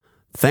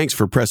Thanks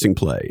for pressing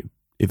play.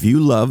 If you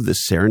love the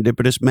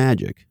serendipitous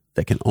magic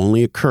that can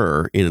only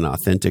occur in an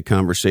authentic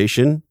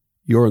conversation,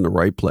 you're in the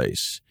right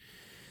place.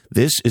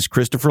 This is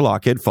Christopher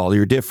Lockhead, Follow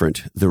Your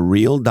Different, the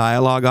real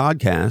dialogue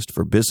oddcast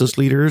for business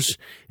leaders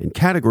and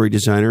category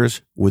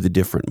designers with a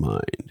different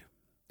mind.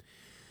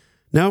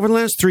 Now, over the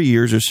last 3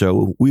 years or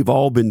so, we've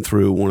all been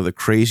through one of the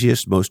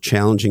craziest, most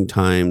challenging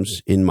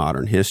times in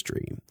modern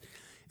history.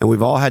 And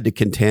we've all had to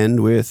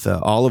contend with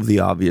all of the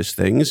obvious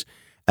things,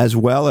 as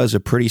well as a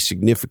pretty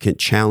significant,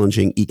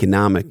 challenging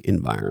economic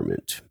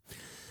environment.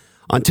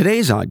 On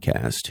today's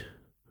oddcast,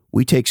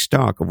 we take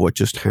stock of what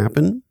just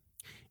happened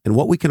and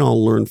what we can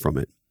all learn from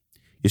it.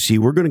 You see,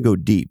 we're going to go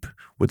deep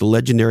with the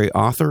legendary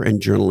author and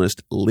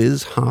journalist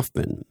Liz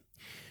Hoffman.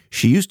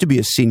 She used to be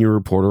a senior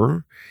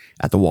reporter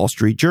at the Wall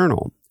Street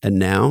Journal, and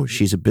now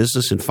she's a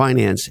business and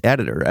finance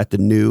editor at the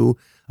new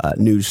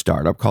news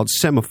startup called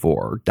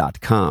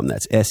Semafor.com.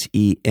 That's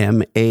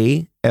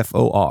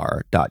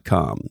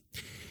Semafor.com.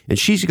 And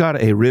she's got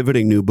a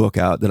riveting new book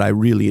out that I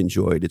really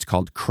enjoyed. It's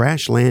called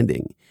Crash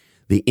Landing,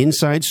 the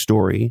inside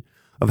story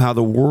of how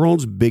the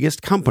world's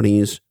biggest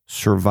companies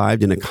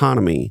survived an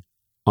economy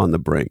on the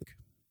brink.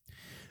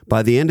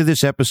 By the end of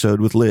this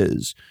episode with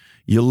Liz,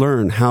 you'll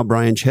learn how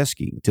Brian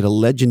Chesky did a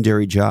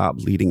legendary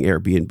job leading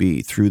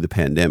Airbnb through the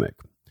pandemic,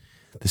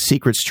 the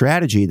secret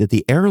strategy that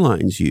the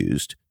airlines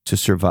used to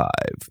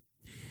survive,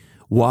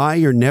 why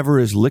you're never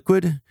as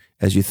liquid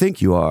as you think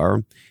you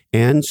are,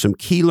 and some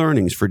key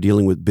learnings for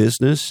dealing with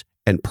business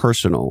and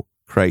personal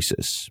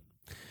crisis.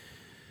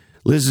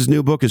 Liz's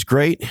new book is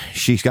great.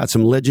 She's got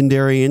some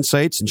legendary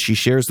insights, and she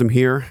shares them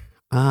here.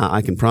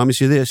 I can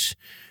promise you this.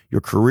 Your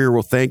career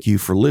will thank you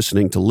for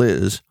listening to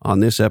Liz on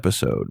this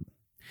episode.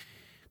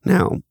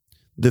 Now,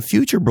 the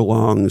future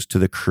belongs to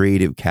the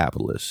creative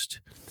capitalist,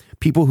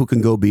 people who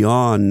can go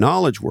beyond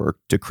knowledge work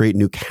to create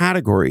new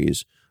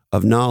categories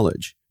of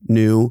knowledge,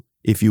 new,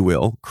 if you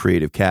will,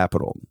 creative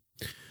capital.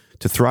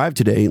 To thrive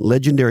today,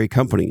 legendary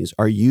companies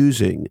are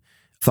using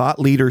thought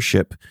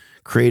leadership,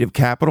 creative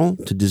capital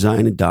to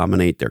design and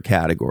dominate their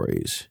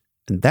categories.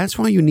 And that's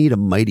why you need a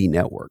mighty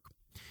network.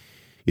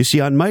 You see,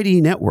 on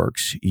Mighty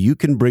Networks, you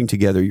can bring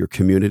together your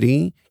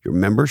community, your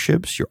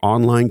memberships, your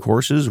online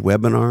courses,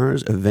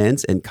 webinars,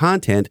 events, and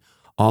content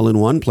all in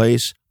one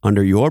place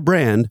under your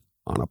brand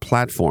on a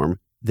platform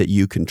that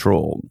you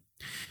control.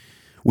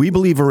 We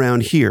believe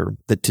around here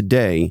that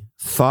today,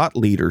 thought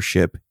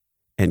leadership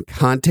and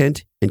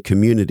content and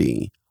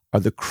community are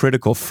the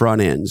critical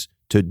front ends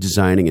to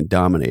designing and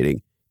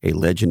dominating a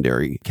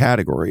legendary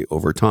category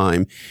over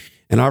time.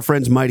 And our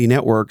friends Mighty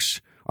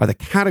Networks are the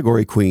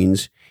category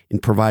queens in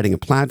providing a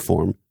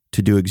platform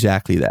to do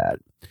exactly that.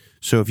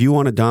 So if you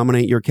want to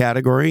dominate your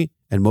category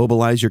and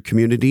mobilize your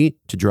community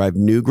to drive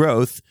new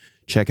growth,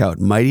 check out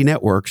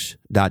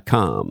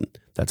mightynetworks.com.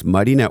 That's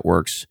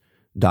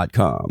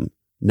mightynetworks.com.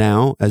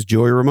 Now, as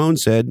Joey Ramone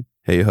said,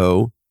 hey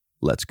ho,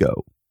 let's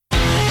go.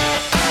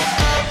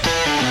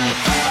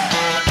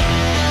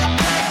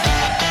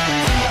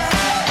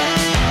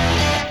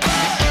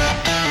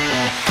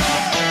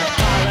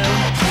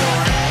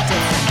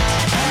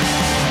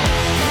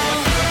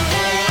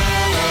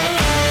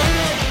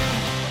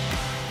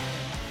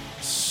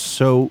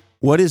 So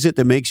what is it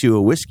that makes you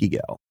a whiskey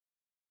gal?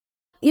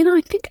 You know,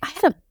 I think I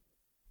had a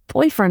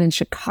boyfriend in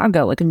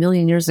Chicago like a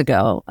million years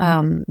ago,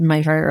 in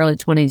my very early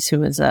 20s,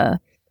 who was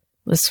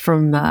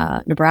from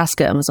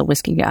Nebraska and was a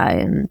whiskey guy,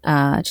 and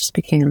it just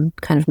became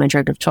kind of my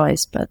drink of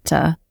choice. But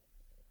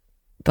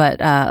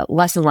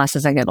less and less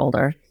as I get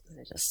older.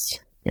 I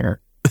just, you know.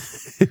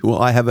 Well,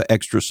 I have an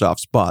extra soft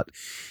spot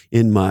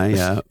in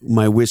my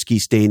my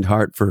whiskey-stained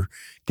heart for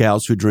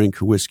gals who drink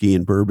whiskey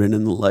and bourbon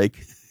and the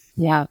like.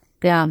 Yeah.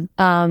 Yeah.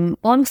 Well,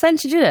 I'm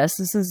excited to do this.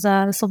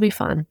 This will be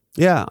fun.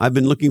 Yeah. I've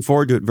been looking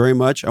forward to it very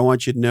much. I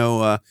want you to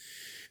know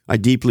I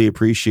deeply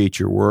appreciate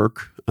your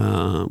work.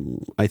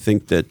 I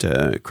think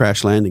that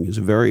Crash Landing is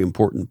a very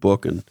important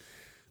book, and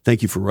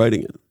thank you for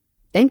writing it.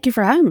 Thank you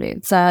for having me.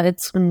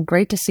 It's been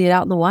great to see it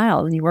out in the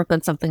wild, and you work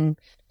on something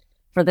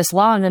for this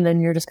long, and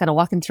then you're just kind of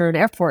walking through an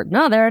airport.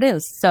 No, there it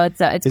is. So it's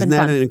been fun. Isn't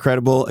that an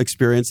incredible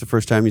experience the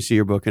first time you see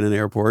your book in an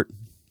airport?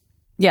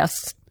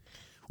 Yes.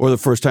 Or the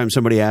first time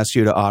somebody asked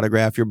you to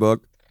autograph your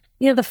book?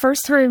 You know, the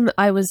first time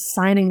I was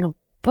signing a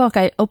book,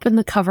 I opened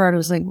the cover and I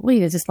was like,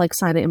 wait, is this like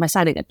signing? Am I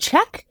signing a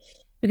check?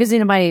 Because,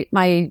 you know,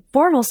 my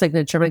formal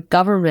signature, my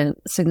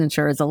government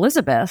signature is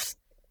Elizabeth,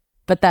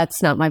 but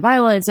that's not my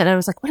violence. And I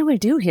was like, what do I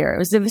do here?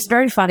 It was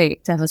very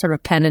funny to have a sort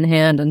of pen in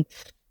hand. And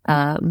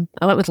I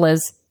went with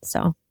Liz.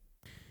 So,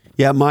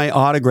 yeah, my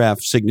autograph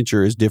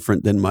signature is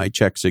different than my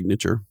check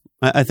signature.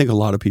 I think a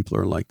lot of people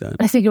are like that.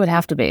 I think it would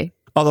have to be.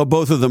 Although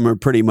both of them are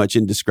pretty much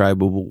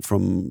indescribable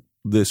from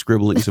the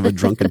scribblings of a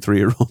drunken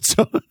 3-year-old.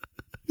 So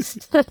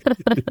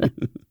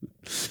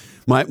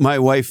my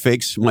wife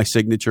fakes my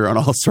signature on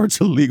all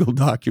sorts of legal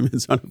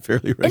documents on a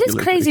fairly regular basis. It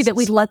is crazy that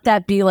we let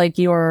that be like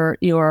your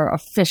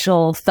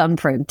official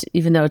thumbprint,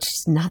 even though it's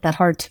just not that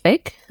hard to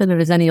fake. And if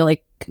there's any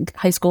like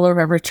high schooler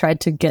who ever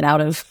tried to get out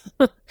of,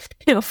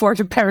 forge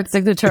a parent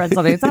signature on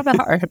something, it's not that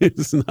hard.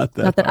 It's not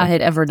that Not that hard. I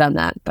had ever done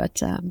that,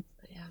 but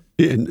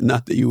And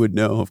not that you would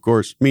know, of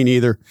course. Me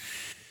neither.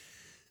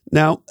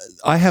 Now,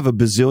 I have a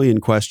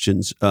bazillion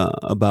questions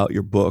about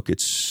your book.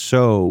 It's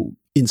so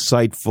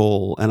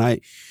insightful.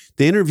 And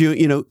the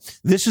interview,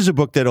 this is a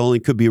book that only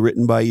could be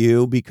written by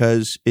you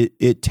because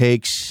it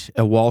takes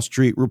a Wall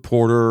Street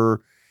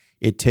reporter,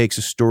 it takes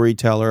a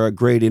storyteller, a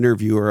great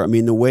interviewer. I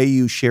mean, the way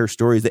you share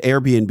stories, the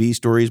Airbnb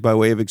stories, by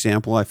way of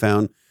example, I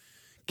found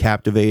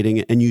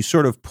captivating. And you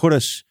sort of put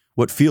us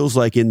what feels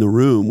like in the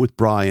room with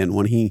Brian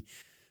when he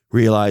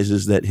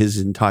realizes that his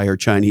entire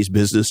Chinese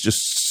business just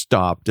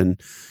stopped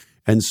and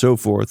so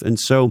forth. And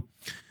so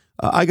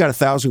I got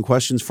 1,000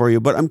 questions for you,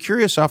 but I'm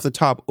curious off the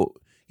top,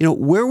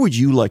 where would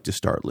you like to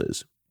start,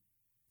 Liz?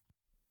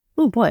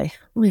 Oh boy,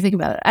 let me think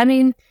about it. I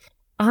mean,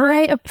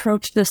 I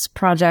approached this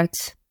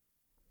project,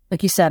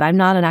 like you said, I'm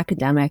not an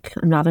academic.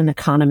 I'm not an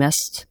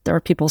economist. There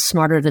are people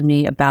smarter than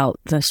me about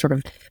the sort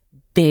of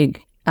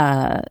big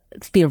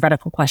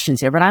theoretical questions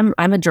here, but I'm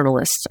a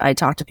journalist. I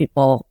talk to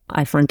people,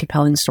 I find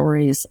compelling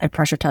stories, I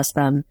pressure test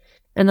them,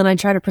 and then I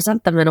try to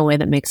present them in a way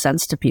that makes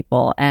sense to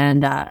people.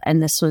 And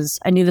this was,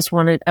 I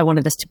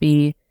wanted this to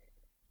be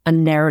a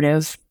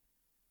narrative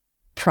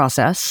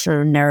process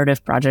or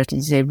narrative project,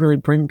 as they really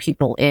bring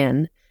people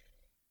in.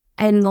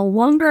 And the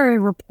longer I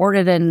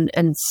reported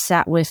and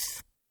sat with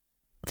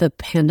the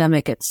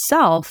pandemic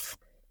itself,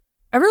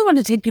 I really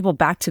wanted to take people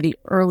back to the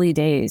early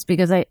days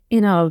because it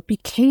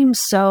became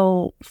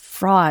so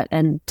fraught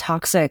and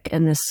toxic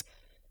and this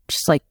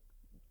just like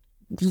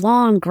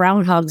long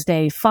Groundhog's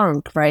Day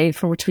funk, right?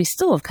 From which we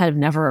still have kind of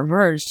never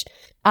emerged.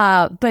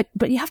 But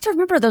you have to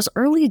remember those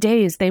early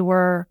days, they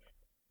were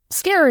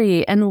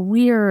scary and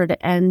weird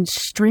and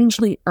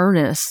strangely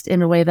earnest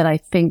in a way that I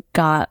think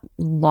got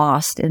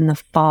lost in the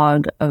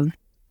fog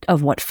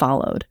of what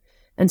followed.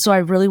 And so I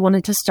really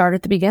wanted to start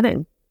at the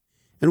beginning.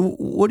 And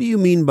what do you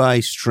mean by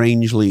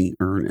strangely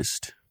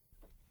earnest?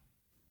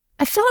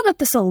 I feel about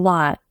this a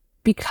lot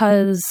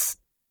because,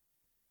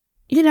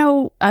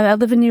 I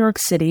live in New York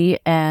City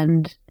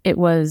and it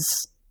was,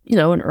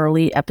 an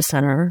early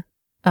epicenter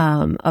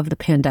of the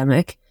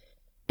pandemic.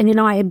 And,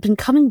 I had been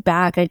coming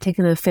back. I'd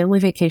taken a family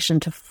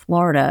vacation to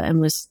Florida and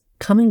was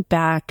coming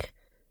back,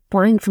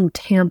 flying from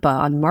Tampa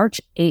on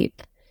March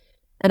 8th.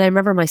 And I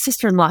remember my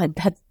sister-in-law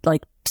had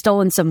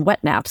stolen some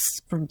wet naps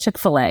from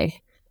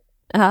Chick-fil-A.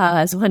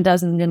 As one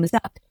does in the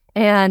South.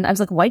 And I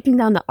was wiping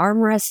down the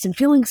armrest and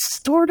feeling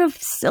sort of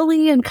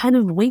silly and kind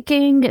of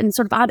winking and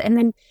sort of odd. And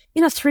then,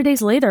 3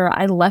 days later,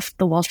 I left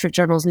the Wall Street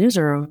Journal's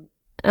newsroom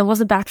and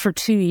wasn't back for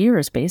 2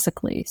 years,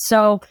 basically.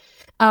 So,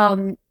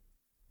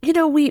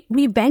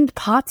 we banged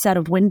pots out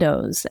of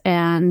windows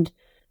and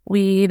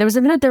there was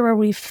a minute there where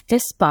we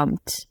fist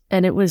bumped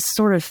and it was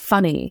sort of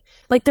funny.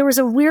 There was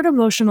a weird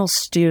emotional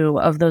stew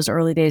of those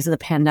early days of the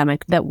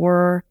pandemic that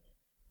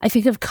I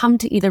think have come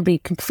to either be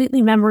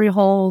completely memory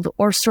hold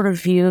or sort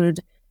of viewed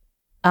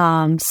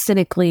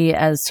cynically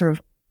as sort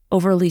of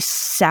overly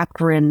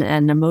saccharine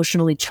and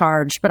emotionally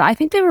charged. But I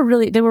think they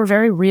were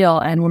very real.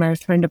 And when I was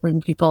trying to bring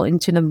people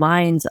into the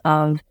minds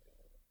of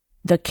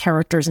the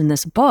characters in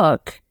this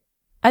book,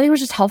 I think it was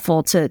just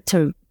helpful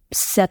to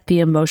set the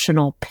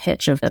emotional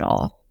pitch of it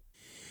all.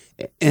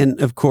 And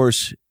of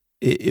course,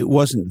 it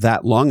wasn't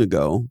that long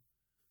ago.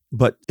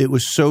 But it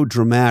was so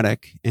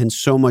dramatic and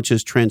so much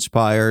has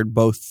transpired,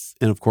 both,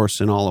 and of course,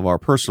 in all of our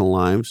personal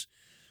lives,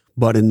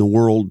 but in the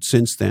world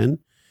since then.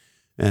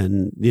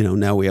 And,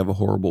 now we have a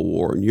horrible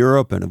war in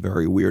Europe and a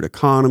very weird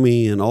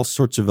economy and all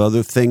sorts of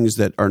other things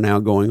that are now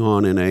going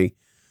on in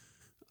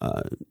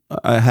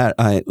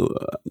I've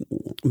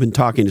been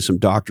talking to some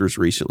doctors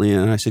recently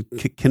and I said,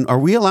 are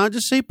we allowed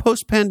to say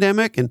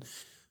post-pandemic? And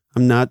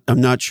I'm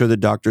not sure the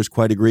doctors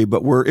quite agree,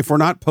 but if we're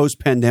not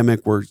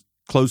post-pandemic, we're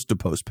close to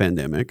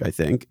post-pandemic, I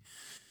think.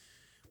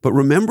 But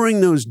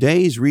remembering those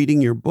days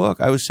reading your book,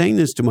 I was saying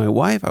this to my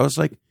wife. I was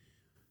like,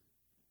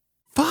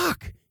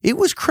 fuck, it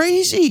was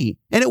crazy.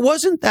 And it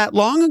wasn't that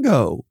long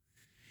ago.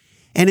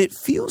 And it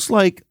feels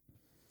like,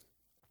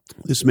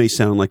 this may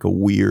sound like a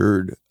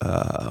weird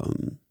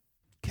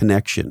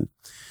connection,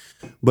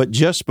 but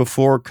just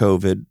before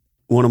COVID,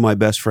 one of my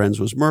best friends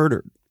was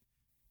murdered.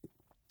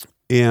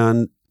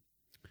 And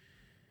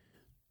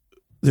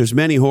there's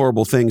many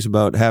horrible things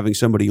about having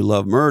somebody you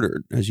love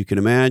murdered, as you can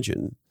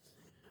imagine.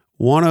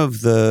 One of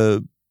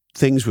the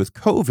things with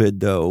COVID,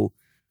 though,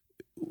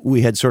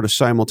 we had sort of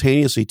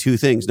simultaneously two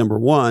things. Number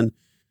one,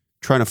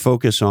 trying to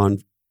focus on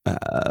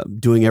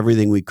doing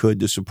everything we could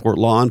to support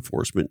law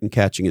enforcement in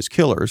catching his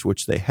killers,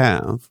 which they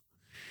have.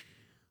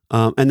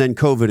 And then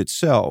COVID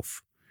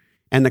itself.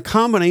 And the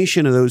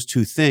combination of those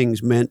two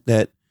things meant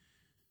that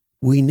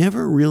we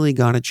never really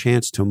got a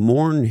chance to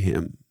mourn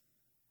him.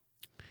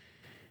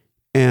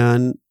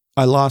 And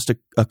I lost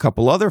a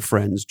couple other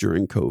friends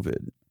during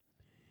COVID.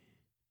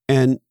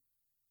 And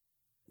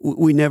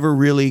we never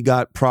really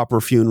got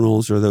proper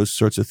funerals or those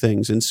sorts of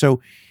things. And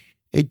so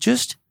it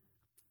just,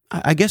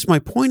 I guess my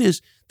point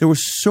is there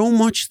was so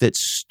much that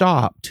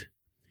stopped.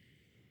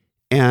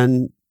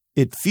 And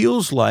it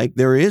feels like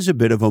there is a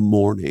bit of a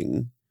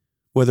mourning,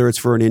 whether it's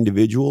for an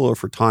individual or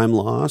for time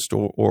lost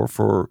or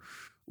for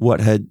what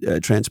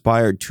had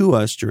transpired to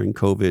us during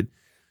COVID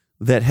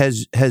that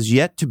has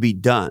yet to be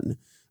done.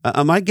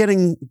 Am I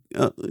getting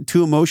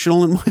too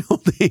emotional in my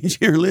old age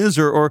here, Liz,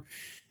 or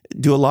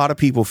do a lot of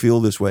people feel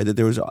this way, that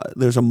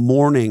there's a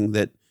mourning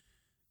that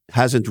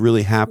hasn't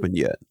really happened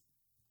yet?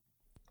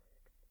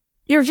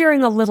 You're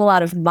veering a little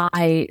out of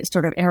my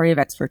sort of area of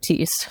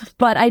expertise,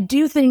 but I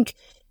do think,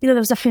 there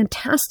was a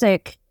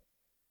fantastic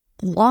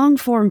long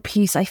form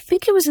piece. I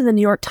think it was in the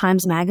New York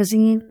Times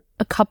Magazine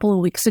a couple of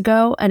weeks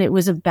ago, and it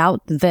was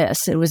about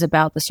this. It was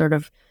about the sort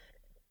of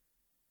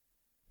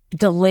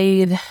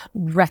delayed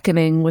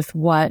reckoning with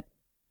what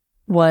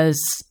was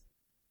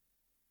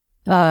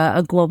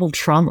a global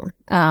trauma,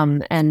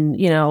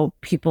 and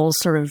people's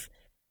sort of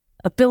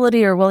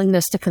ability or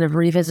willingness to kind of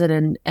revisit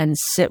and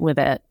sit with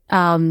it.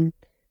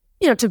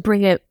 To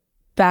bring it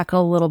back a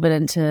little bit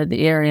into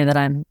the area that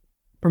I'm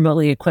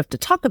remotely equipped to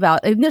talk about,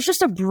 and there's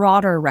just a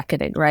broader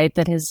reckoning, right?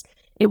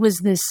 It was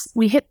this,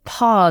 we hit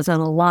pause on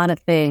a lot of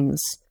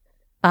things,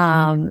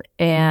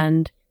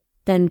 and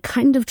then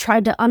kind of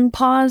tried to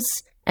unpause,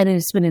 and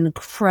it's been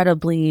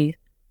incredibly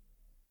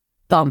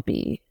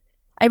bumpy.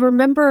 I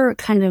remember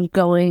kind of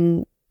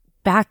going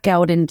back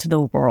out into the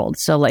world.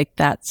 So like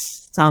that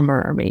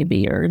summer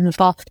maybe, or in the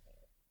fall.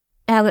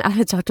 And I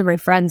had talked to my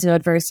friends who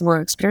had very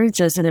similar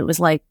experiences, and it was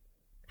like,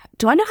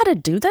 do I know how to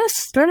do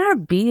this? Do I know how to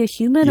be a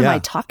human? Yeah. Am I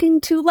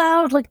talking too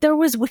loud? Like there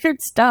was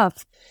weird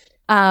stuff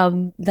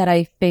that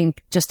I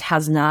think just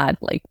has not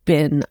like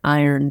been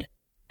ironed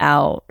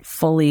out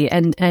fully.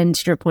 And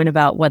to your point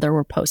about whether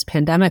we're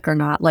post-pandemic or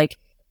not, like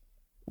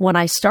when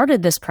I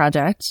started this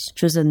project,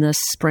 which was in the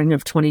spring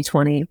of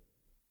 2020,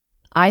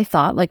 I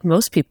thought, like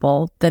most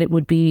people, that it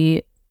would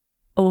be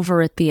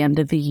over at the end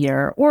of the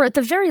year, or at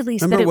the very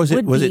least, Remember, that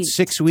it was it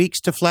 6 weeks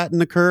to flatten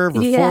the curve,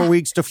 or 4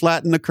 weeks to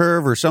flatten the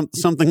curve, or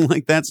something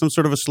like that? Some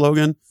sort of a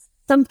slogan,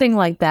 something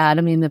like that.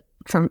 I mean,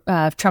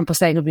 Trump was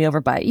saying it would be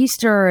over by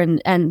Easter,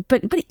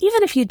 but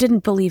even if you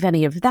didn't believe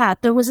any of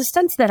that, there was a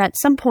sense that at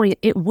some point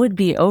it would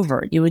be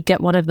over. You would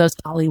get one of those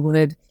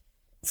Hollywood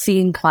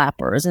scene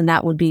clappers, and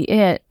that would be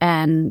it.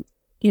 And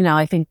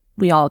I think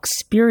we all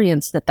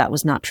experienced that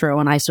was not true.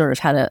 And I sort of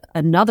had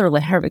another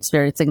layer of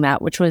experiencing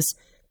that, which was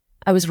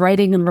I was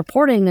writing and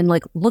reporting and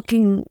like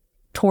looking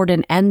toward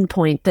an end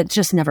point that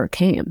just never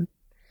came.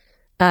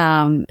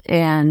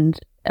 And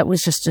it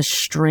was just a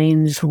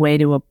strange way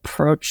to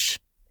approach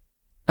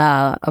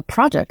a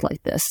project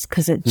like this,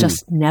 because it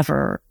just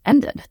never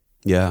ended.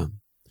 Yeah.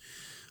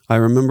 I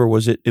remember,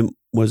 was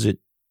it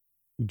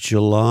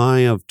July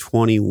of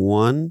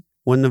 21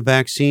 when the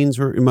vaccines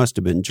were, it must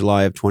have been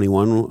July of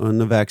 21 when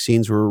the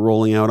vaccines were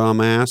rolling out en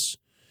masse,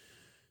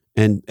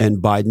 and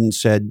Biden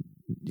said,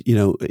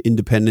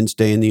 Independence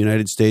Day in the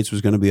United States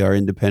was going to be our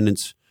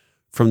independence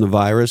from the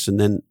virus.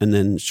 And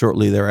then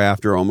shortly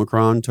thereafter,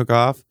 Omicron took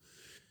off.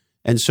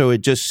 And so it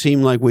just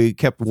seemed like we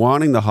kept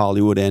wanting the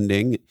Hollywood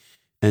ending.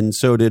 And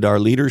so did our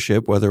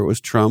leadership, whether it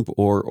was Trump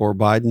or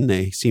Biden.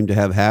 They seemed to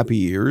have happy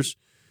years.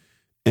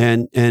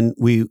 And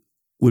we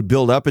would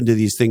build up into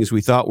these things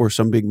we thought were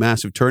some big,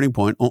 massive turning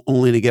point,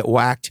 only to get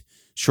whacked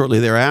shortly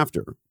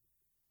thereafter.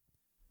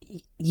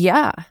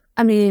 Yeah.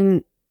 I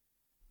mean,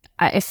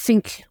 I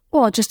think,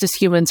 just as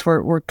humans,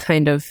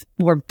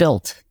 we're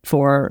built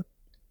for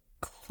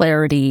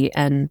clarity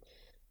and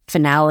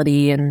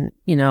finality and,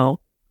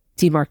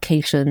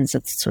 demarcations.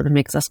 It sort of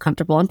makes us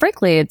comfortable. And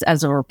frankly, it's,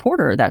 as a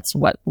reporter, that's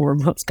what we're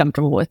most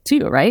comfortable with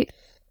too, right?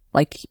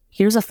 Like,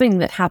 here's a thing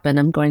that happened.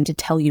 I'm going to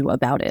tell you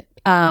about it.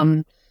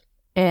 And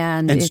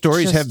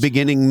stories have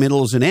beginning,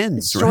 middles, and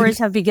ends. Stories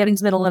have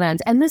beginnings, middle, and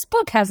ends. And this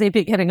book has a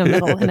beginning, a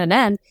middle, and an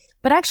end.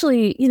 But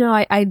actually,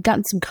 I'd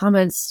gotten some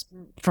comments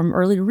from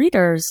early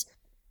readers,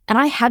 and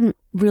I hadn't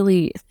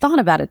really thought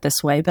about it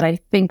this way, but I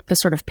think the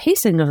sort of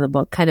pacing of the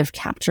book kind of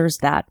captures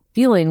that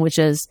feeling, which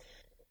is,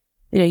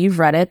 you've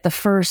read it. The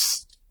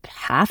first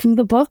half of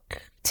the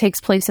book takes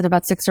place in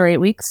about 6 or 8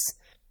 weeks.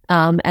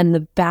 And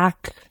the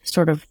back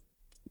sort of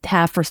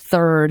half or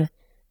third,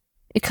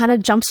 it kind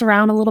of jumps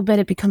around a little bit.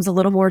 It becomes a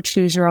little more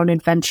choose your own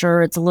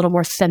adventure. It's a little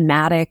more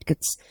thematic.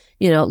 It's,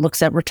 it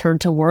looks at return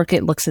to work.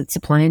 It looks at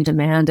supply and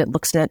demand. It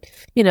looks at,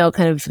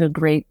 kind of the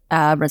great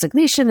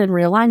resignation and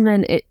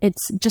realignment.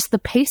 It's just the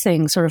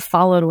pacing sort of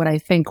followed what I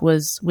think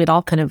we'd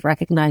all kind of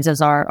recognize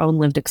as our own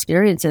lived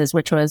experiences,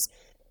 which was,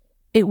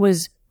 it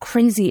was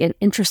crazy and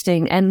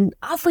interesting and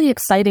awfully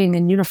exciting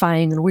and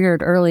unifying and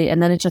weird early.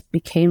 And then it just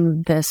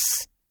became this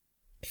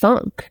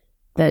funk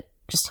that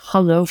just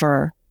hung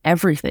over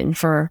everything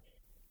for,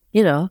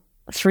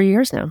 3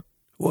 years now.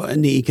 Well,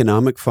 and the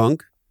economic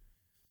funk,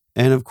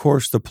 and of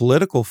course the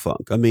political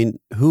funk. I mean,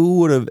 who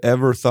would have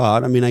ever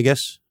thought? I mean, I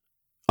guess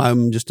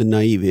I'm just a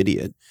naive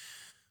idiot,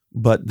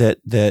 but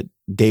that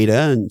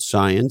data and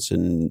science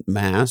and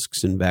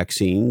masks and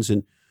vaccines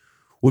and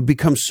would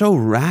become so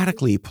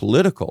radically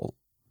political.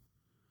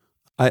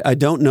 I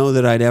don't know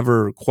that I'd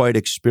ever quite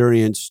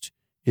experienced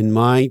in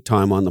my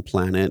time on the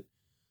planet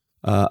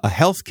a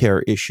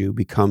healthcare issue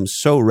becomes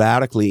so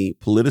radically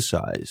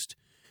politicized,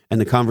 and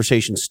the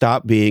conversation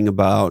stopped being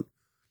about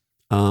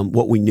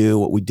what we knew,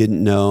 what we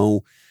didn't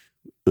know,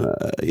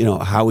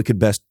 how we could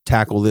best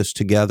tackle this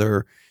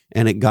together.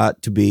 And it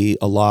got to be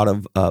a lot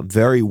of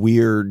very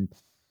weird,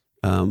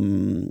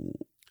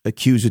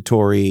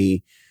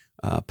 accusatory,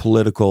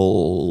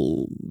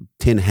 political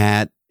tin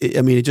hat.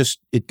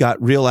 It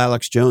got real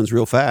Alex Jones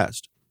real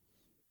fast.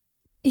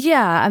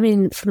 Yeah, I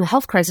mean, from the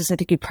health crisis, I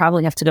think you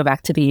probably have to go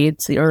back to the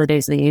early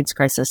days of the AIDS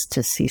crisis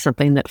to see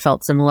something that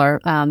felt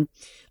similar.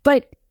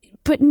 But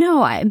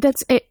no,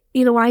 that's it.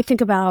 When I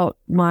think about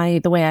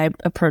the way I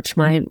approach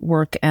my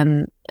work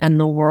and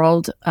the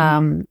world,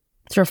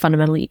 through a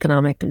fundamentally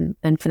economic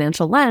and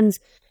financial lens,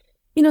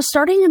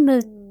 starting in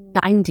the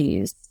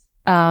 90s,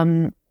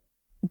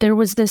 there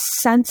was this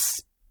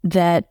sense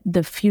that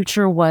the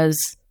future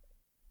was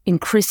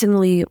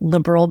increasingly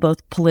liberal,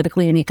 both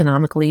politically and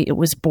economically. It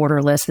was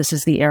borderless. This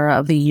is the era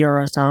of the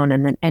Eurozone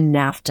and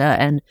NAFTA.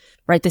 And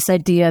this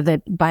idea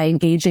that by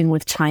engaging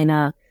with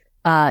China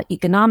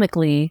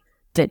economically,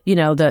 that,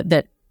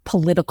 that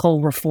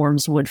political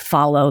reforms would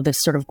follow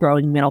this sort of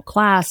growing middle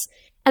class.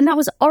 And that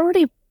was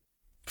already,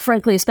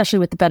 frankly, especially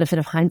with the benefit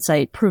of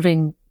hindsight,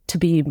 proving to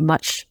be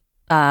much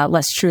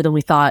less true than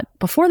we thought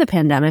before the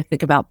pandemic.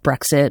 Think about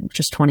Brexit, which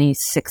is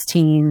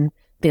 2016,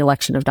 the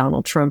election of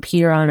Donald Trump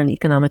here on an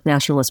economic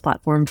nationalist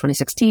platform,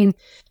 2016.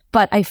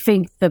 But I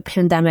think the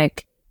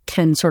pandemic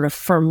can sort of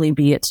firmly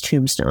be its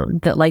tombstone,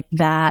 that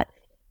that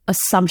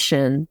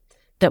assumption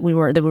that we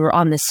were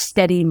on this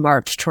steady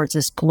march towards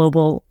this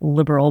global,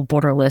 liberal,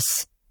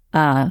 borderless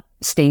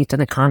state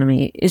and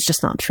economy is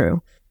just not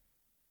true.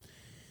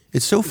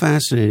 It's so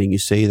fascinating you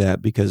say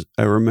that, because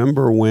I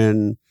remember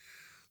when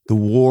the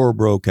war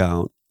broke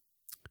out,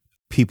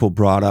 people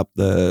brought up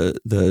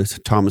the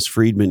Thomas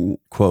Friedman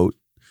quote.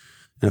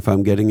 And if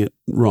I'm getting it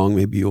wrong,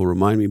 maybe you'll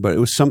remind me, but it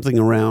was something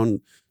around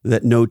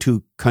that no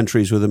two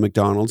countries with a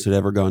McDonald's had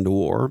ever gone to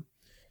war.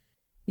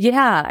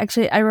 Yeah,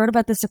 actually, I wrote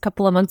about this a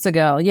couple of months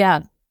ago.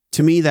 Yeah.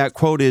 To me, that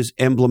quote is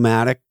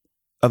emblematic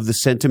of the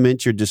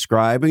sentiment you're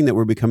describing, that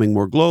we're becoming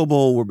more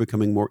global, we're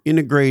becoming more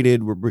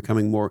integrated, we're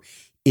becoming more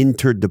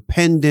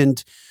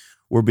interdependent,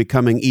 we're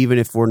becoming, even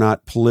if we're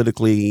not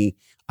politically,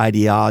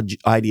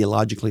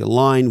 ideologically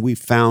aligned, we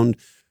found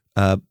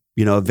a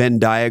Venn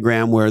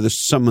diagram where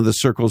some of the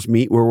circles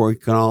meet, where we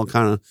can all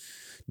kind of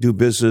do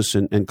business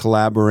and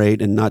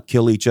collaborate and not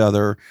kill each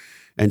other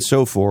and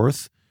so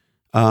forth.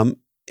 And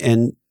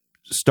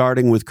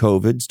starting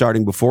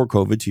before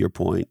COVID, to your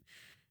point,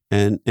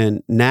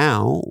 and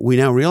now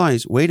we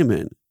realize, wait a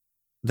minute,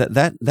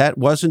 that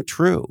wasn't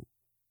true.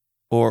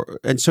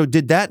 And so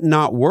did that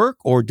not work,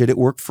 or did it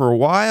work for a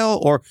while?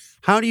 Or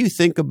how do you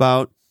think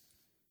about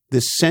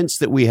this sense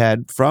that we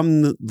had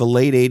from the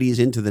late 80s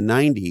into the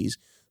 90s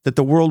that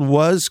the world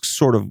was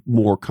sort of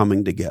more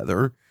coming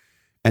together,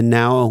 and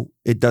now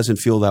it doesn't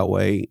feel that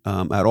way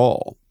at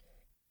all?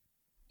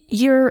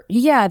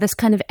 This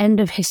kind of end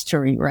of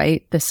history,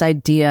 right? This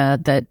idea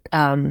that,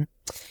 when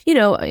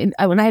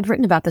I had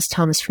written about this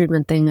Thomas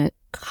Friedman thing a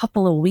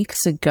couple of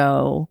weeks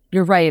ago,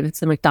 you're right, it's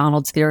the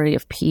McDonald's theory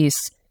of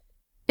peace.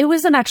 It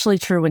wasn't actually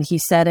true when he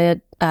said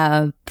it.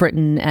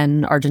 Britain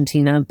and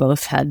Argentina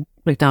both had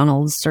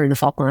McDonald's during the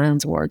Falkland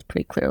Islands War,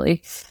 pretty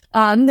clearly.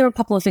 There were a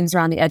couple of things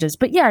around the edges,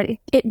 but yeah,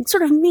 it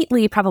sort of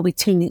probably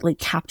too neatly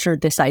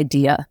captured this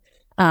idea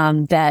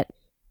that,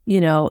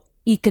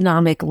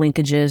 economic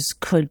linkages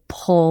could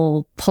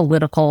pull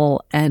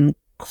political and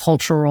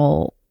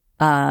cultural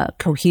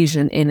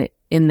cohesion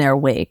in their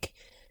wake.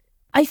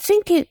 I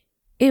think it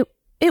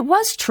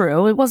was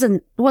true. It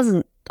wasn't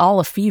all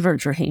a fever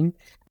dream.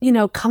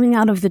 Coming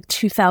out of the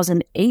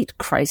 2008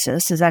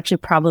 crisis is actually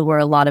probably where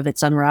a lot of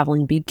its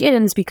unraveling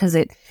begins, because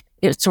it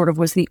sort of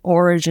was the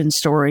origin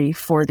story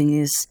for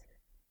these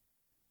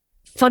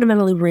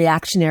fundamentally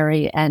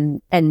reactionary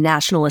and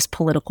nationalist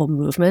political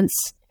movements.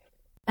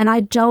 And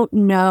I don't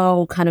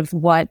know kind of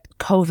what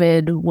kind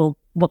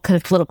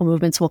of political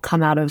movements will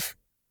come out of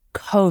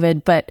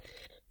COVID, but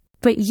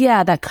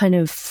yeah, that kind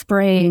of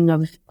fraying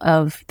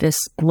of this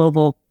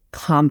global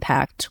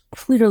compact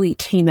clearly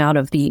came out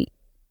of the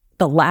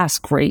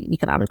last great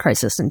economic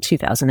crisis in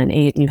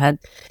 2008. And you had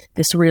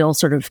this real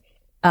sort of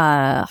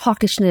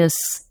hawkishness,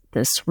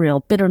 this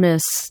real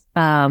bitterness.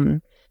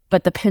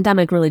 But the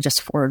pandemic really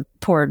just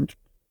poured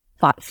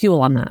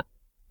fuel on that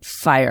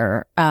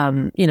fire.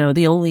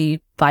 The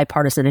only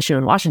bipartisan issue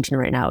in Washington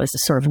right now is the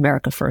sort of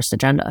America First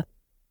agenda.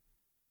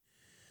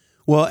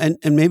 Well,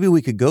 and maybe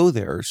we could go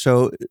there.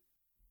 So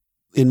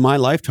in my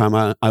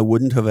lifetime, I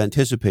wouldn't have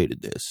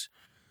anticipated this.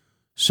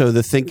 So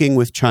the thinking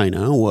with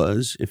China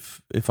was,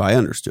 if I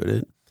understood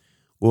it,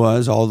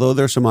 was although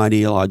there's some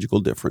ideological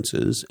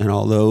differences, and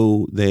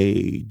although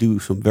they do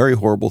some very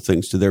horrible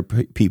things to their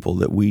people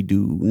that we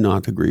do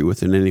not agree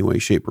with in any way,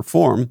 shape, or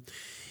form,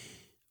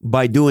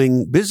 by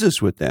doing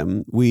business with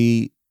them,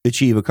 we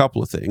achieve a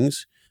couple of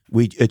things.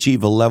 We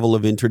achieve a level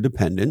of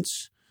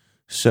interdependence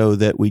so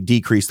that we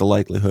decrease the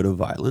likelihood of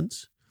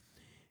violence.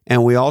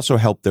 And we also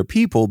help their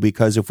people,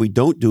 because if we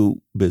don't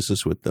do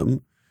business with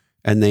them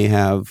and they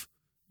have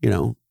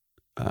 500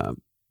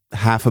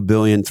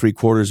 million,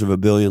 750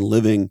 million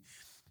living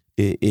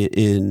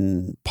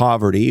in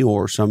poverty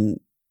or some,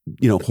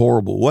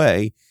 horrible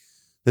way,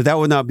 that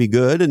would not be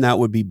good, and that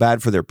would be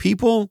bad for their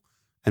people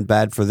and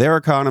bad for their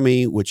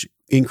economy, which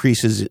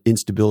increases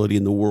instability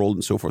in the world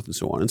and so forth and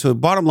so on. And so the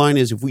bottom line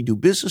is, if we do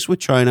business with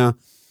China,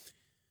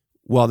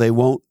 while they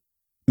won't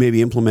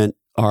maybe implement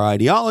our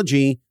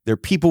ideology, their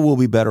people will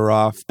be better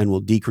off and will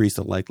decrease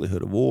the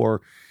likelihood of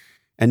war.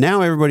 And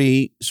now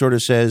everybody sort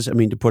of says, I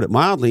mean, to put it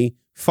mildly,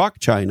 fuck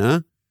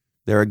China.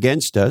 They're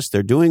against us.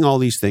 They're doing all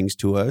these things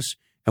to us,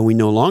 and we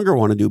no longer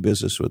want to do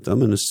business with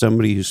them. And as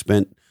somebody who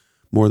spent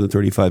more than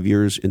 35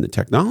 years in the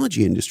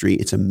technology industry,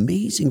 it's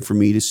amazing for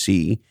me to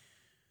see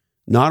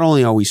not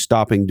only are we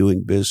stopping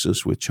doing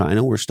business with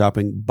China, we're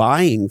stopping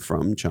buying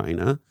from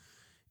China.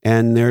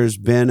 And there's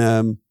been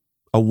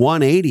a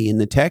 180 in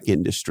the tech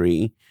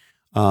industry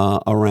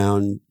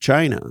around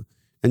China.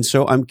 And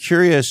so I'm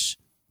curious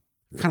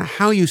kind of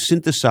how you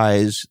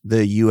synthesize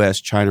the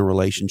U.S.-China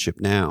relationship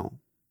now.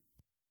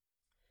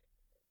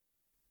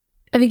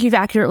 I think you've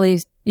accurately,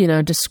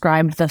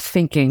 described the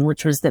thinking,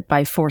 which was that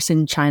by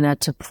forcing China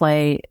to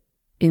play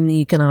in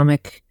the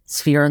economic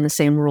sphere in the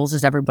same rules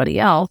as everybody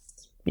else,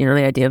 the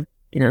idea of,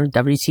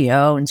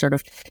 WTO and sort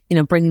of,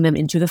 bringing them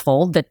into the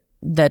fold,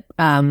 that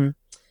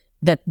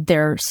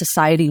their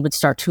society would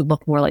start to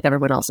look more like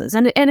everyone else's.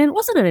 And it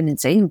wasn't an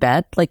insane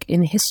bet. Like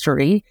in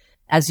history,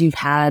 as you've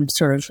had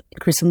sort of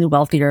increasingly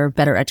wealthier,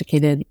 better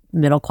educated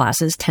middle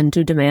classes tend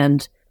to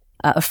demand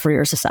a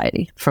freer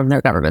society from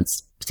their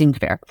governments. Seemed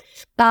fair.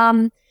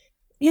 I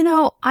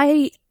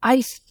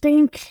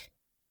think,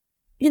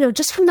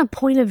 just from the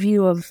point of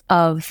view of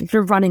if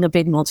you're running a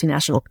big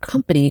multinational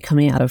company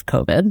coming out of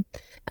COVID,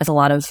 as a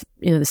lot of,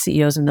 the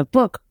CEOs in the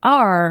book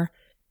are,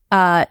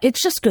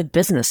 it's just good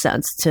business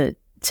sense to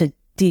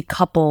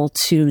decouple,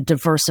 to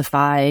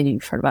diversify.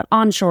 You've heard about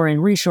onshoring,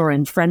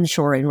 reshoring,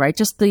 friendshoring, right?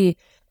 Just the,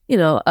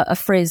 a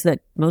phrase that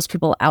most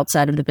people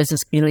outside of the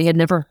business community had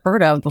never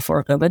heard of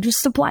before COVID,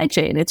 just supply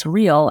chain. It's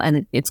real,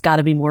 and it's got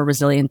to be more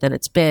resilient than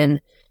it's been,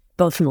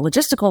 both from a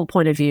logistical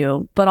point of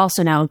view, but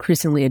also now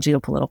increasingly a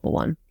geopolitical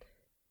one.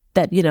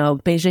 That,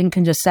 Beijing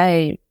can just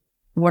say,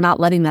 we're not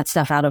letting that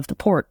stuff out of the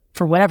port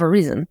for whatever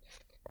reason.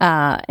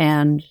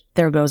 And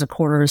there goes a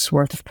quarter's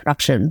worth of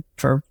production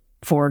for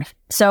Ford.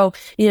 So,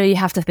 you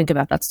have to think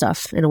about that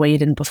stuff in a way you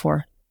didn't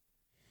before.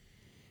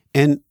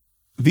 And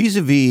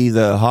vis-a-vis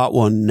the hot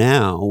one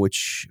now,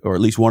 or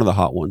at least one of the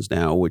hot ones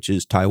now, which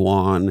is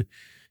Taiwan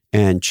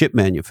and chip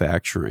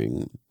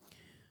manufacturing.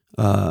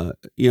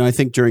 I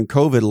think during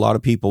COVID, a lot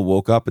of people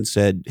woke up and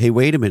said, hey,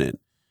 wait a minute.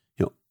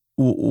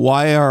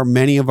 Why are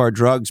many of our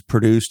drugs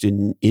produced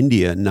in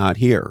India and not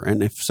here?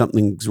 And if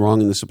something's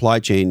wrong in the supply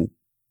chain,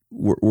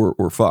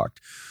 we're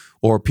fucked.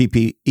 Or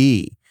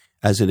PPE,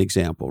 as an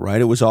example, right?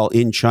 It was all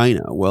in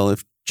China. Well,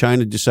 if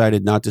China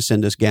decided not to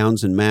send us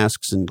gowns and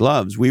masks and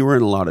gloves, we were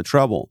in a lot of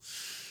trouble,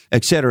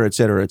 et cetera, et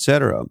cetera, et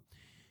cetera.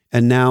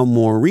 And now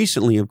more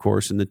recently, of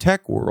course, in the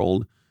tech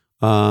world,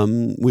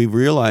 we've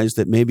realized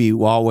that maybe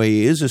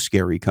Huawei is a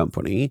scary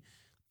company,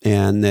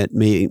 and that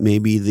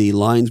maybe the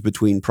lines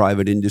between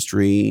private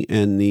industry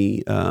and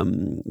the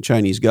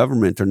Chinese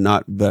government are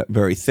not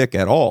very thick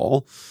at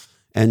all.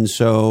 And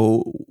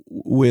so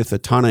with a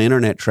ton of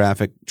internet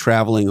traffic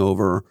traveling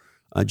over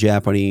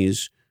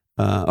Chinese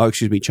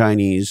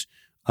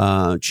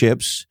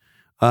chips,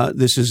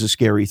 this is a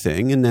scary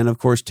thing. And then, of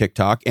course,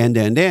 TikTok, end.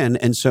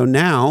 And so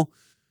now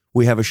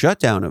we have a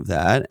shutdown of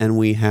that, and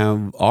we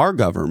have our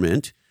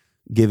government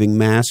giving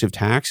massive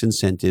tax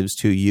incentives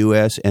to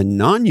U.S. and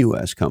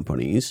non-U.S.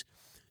 companies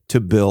to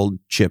build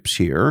chips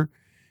here.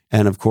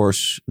 And, of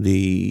course,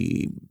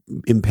 the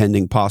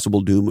impending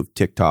possible doom of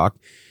TikTok,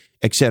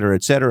 et cetera,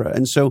 et cetera.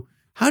 And so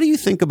how do you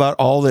think about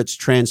all that's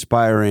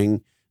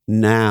transpiring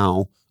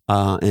now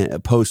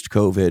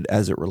post-COVID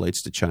as it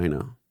relates to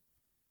China?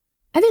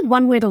 I think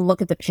one way to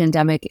look at the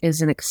pandemic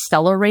is an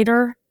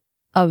accelerator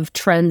of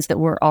trends that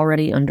were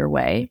already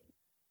underway.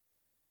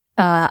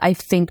 I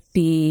think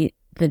the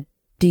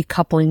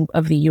decoupling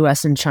of the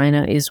U.S. and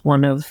China is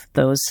one of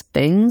those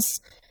things.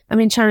 I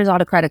mean, China's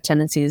autocratic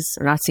tendencies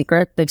are not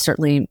secret. They've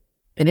certainly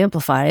been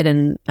amplified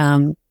and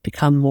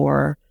become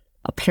more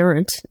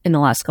apparent in the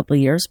last couple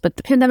of years. But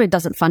the pandemic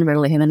doesn't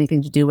fundamentally have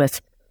anything to do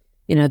with,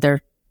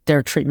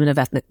 their treatment of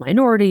ethnic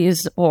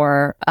minorities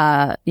or,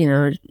 Xi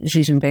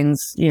Jinping's,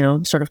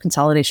 sort of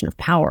consolidation of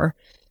power.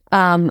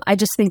 I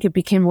just think it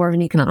became more of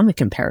an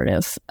economic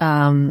imperative.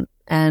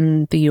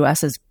 And the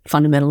U.S. is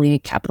fundamentally a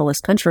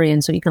capitalist country.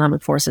 And so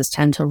economic forces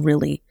tend to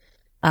really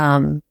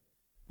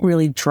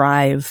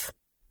drive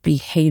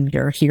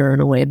behavior here in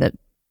a way that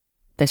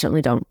they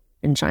certainly don't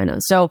in China.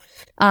 So,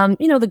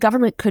 the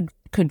government can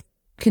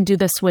do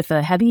this with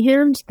a heavy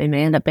hand. They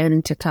may end up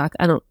banning TikTok.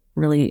 I don't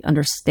really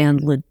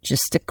understand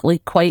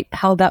logistically quite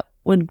how that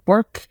would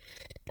work.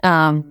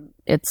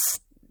 There's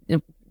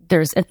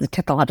a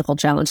technological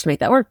challenge to make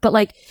that work,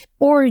 but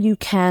or you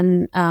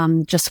can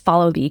just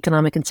follow the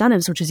economic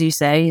incentives, which, as you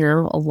say, a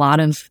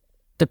lot of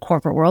the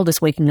corporate world is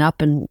waking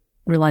up and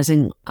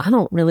realizing I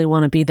don't really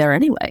want to be there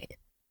anyway.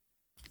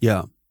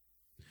 Yeah.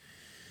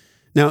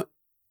 Now,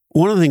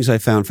 one of the things I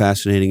found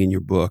fascinating in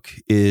your book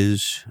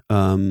is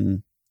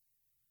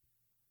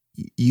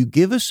you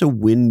give us a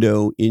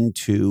window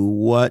into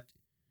what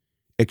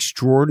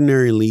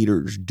extraordinary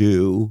leaders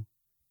do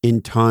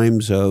in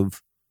times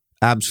of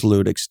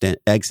absolute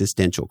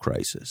existential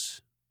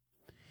crisis.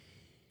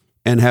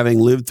 And having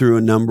lived through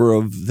a number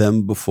of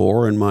them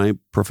before in my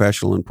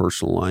professional and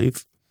personal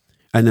life,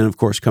 and then, of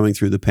course, coming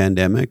through the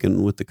pandemic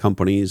and with the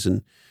companies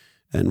and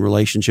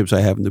relationships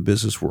I have in the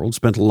business world,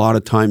 spent a lot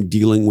of time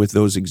dealing with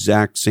those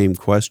exact same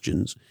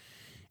questions.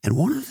 And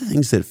one of the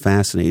things that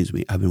fascinates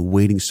me, I've been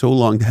waiting so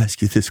long to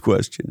ask you this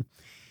question,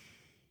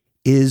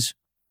 is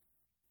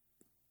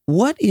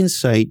what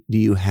insight do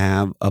you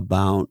have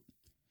about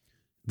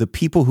the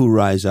people who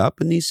rise up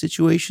in these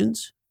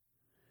situations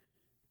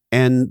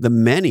and the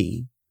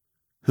many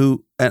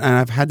who, and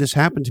I've had this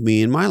happen to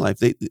me in my life,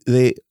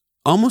 they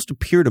almost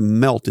appear to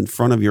melt in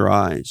front of your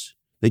eyes.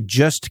 They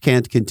just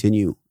can't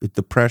continue.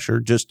 The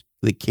pressure,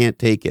 they can't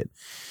take it.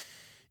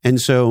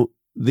 And so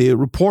the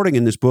reporting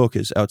in this book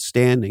is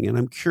outstanding. And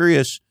I'm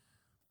curious,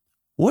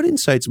 what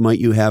insights might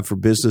you have for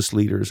business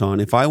leaders on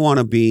if I want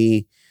to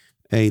be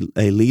a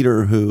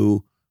leader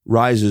who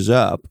rises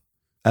up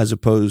as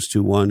opposed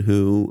to one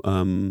who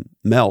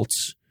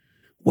melts?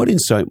 What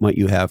insight might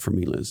you have for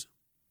me, Liz?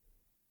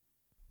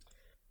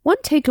 One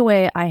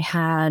takeaway I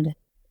had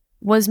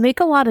was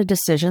make a lot of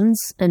decisions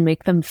and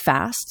make them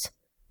fast.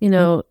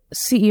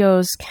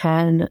 CEOs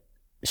can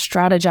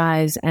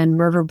strategize and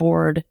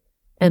murderboard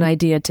an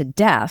idea to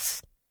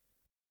death,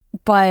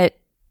 but,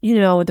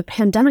 the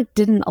pandemic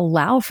didn't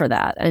allow for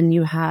that. And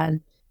you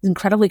had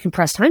incredibly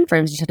compressed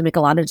timeframes. You had to make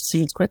a lot of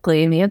decisions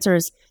quickly. And the answer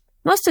is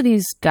most of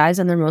these guys,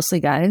 and they're mostly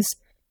guys,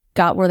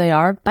 got where they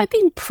are by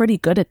being pretty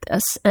good at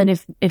this. And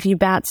if you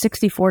bat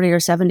 60-40 or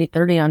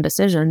 70-30 on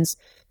decisions,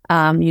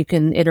 you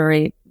can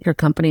iterate your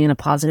company in a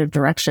positive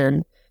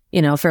direction,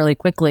 fairly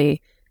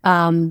quickly.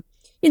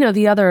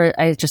 The other,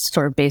 I just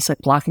sort of basic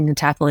blocking and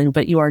tackling,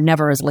 but you are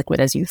never as liquid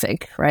as you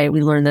think, right?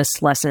 We learn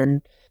this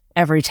lesson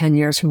every 10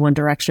 years from one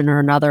direction or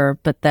another,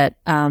 but that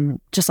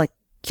just like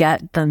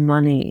get the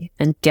money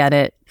and get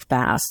it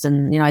fast.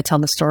 And, I tell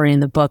the story in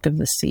the book of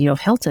the CEO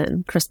of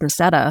Hilton, Chris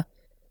Nassetta,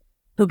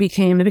 who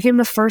became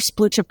the first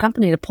blue chip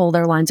company to pull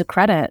their lines of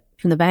credit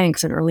from the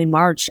banks in early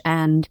March.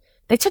 And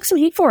they took some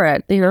heat for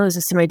it. There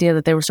was some idea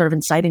that they were sort of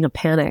inciting a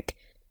panic.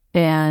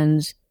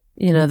 And,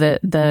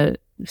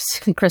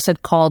 Chris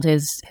had called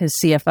his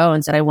CFO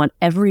and said, I want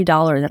every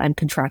dollar that I'm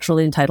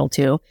contractually entitled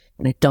to,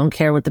 and I don't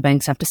care what the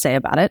banks have to say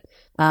about it.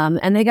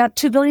 And they got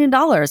 $2 billion,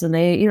 and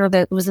they,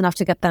 that was enough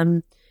to get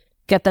them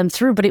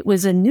through. But it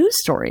was a news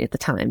story at the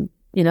time.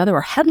 There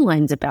were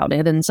headlines about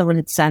it, and someone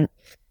had sent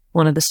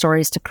one of the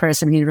stories to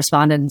Chris, and he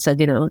responded and said,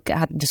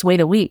 God, just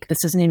wait a week.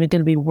 This isn't even going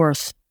to be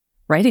worth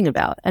writing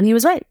about. And he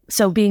was right.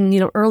 So being,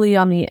 early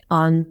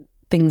on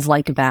things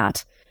like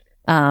that,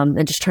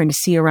 and just trying to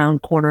see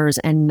around corners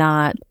and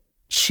not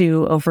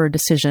chew over a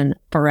decision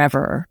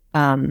forever.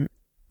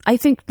 I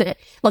think that,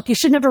 look, you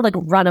should never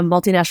run a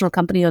multinational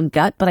company on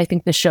gut, but I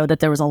think this showed that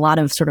there was a lot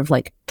of sort of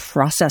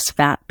process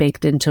fat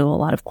baked into a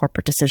lot of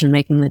corporate decision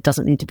making that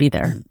doesn't need to be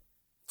there.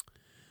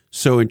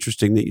 So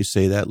interesting that you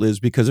say that, Liz,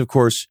 because of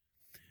course,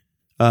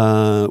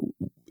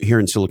 here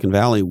in Silicon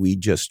Valley, we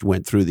just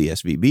went through the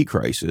SVB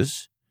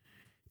crisis,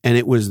 and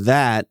it was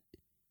that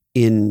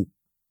in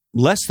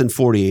less than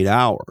 48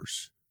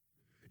 hours.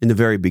 In the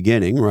very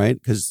beginning, right?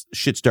 Because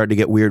shit started to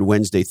get weird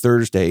Wednesday,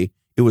 Thursday.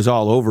 It was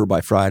all over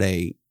by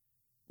Friday,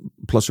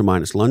 plus or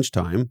minus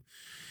lunchtime.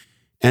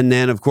 And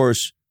then, of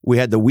course, we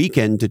had the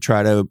weekend to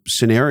try to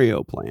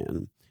scenario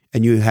plan.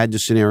 And you had to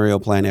scenario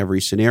plan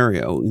every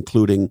scenario,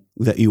 including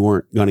that you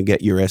weren't going to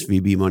get your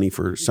SVB money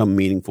for some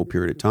meaningful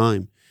period of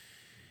time.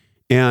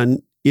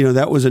 And,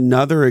 that was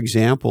another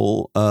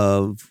example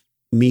of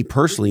me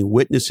personally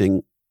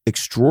witnessing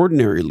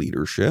extraordinary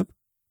leadership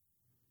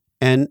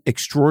and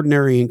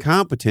extraordinary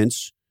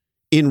incompetence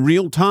in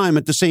real time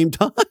at the same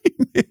time.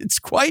 It's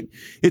quite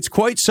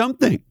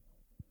something.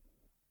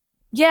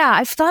 Yeah,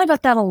 I've thought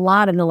about that a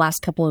lot in the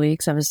last couple of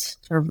weeks. I was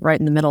sort of right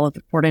in the middle of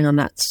reporting on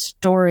that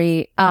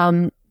story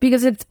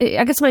because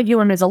I guess my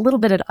view on it is a little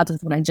bit at odds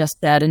with what I just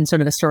said and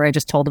sort of the story I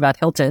just told about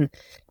Hilton.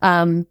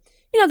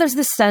 There's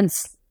this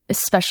sense,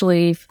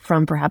 especially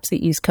from perhaps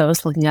the East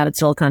Coast, looking out at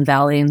Silicon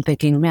Valley and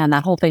thinking, man,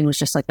 that whole thing was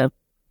just like a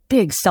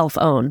big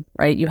self-own,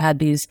 right? You had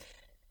these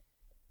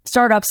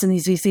startups and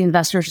these VC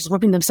investors just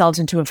whipping themselves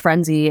into a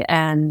frenzy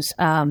and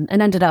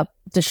ended up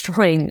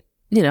destroying,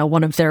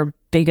 one of their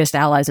biggest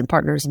allies and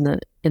partners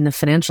in the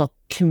financial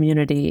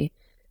community.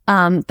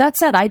 That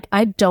said,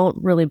 I don't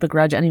really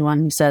begrudge anyone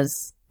who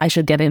says I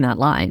should get in that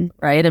line,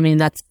 right? I mean,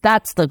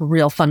 that's the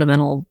real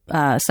fundamental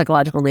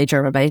psychological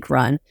nature of a bank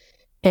run.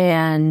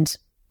 And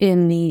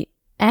in the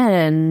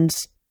end,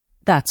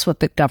 that's what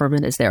the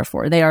government is there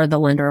for. They are the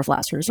lender of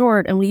last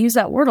resort. And we use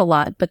that word a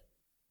lot, but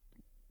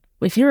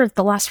if you're at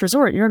the last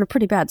resort, you're in a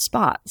pretty bad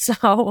spot.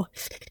 So,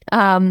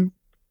 I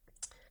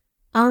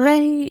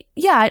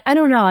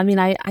don't know. I mean,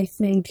 I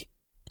think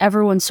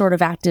everyone sort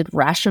of acted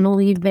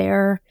rationally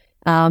there.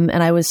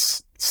 And I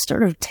was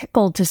sort of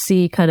tickled to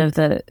see kind of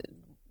the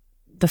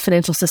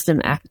financial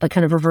system act,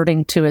 kind of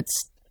reverting to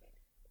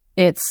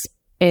its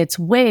its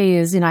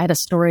ways. I had a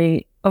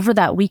story over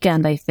that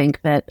weekend, I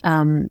think, that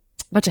a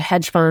bunch of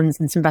hedge funds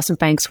and some investment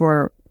banks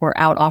were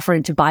out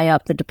offering to buy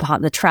up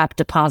the trapped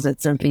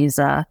deposits of these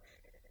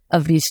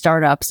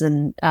startups.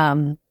 And,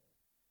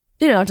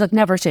 it's like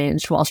never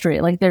changed Wall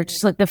Street. Like they're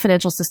just like the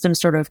financial system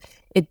sort of,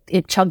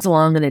 it chugs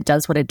along and it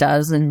does what it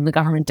does. And the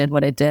government did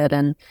what it did.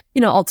 And,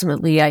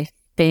 ultimately, I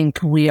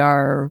think we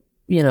are,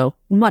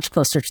 much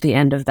closer to the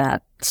end of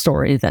that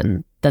story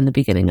than the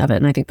beginning of it.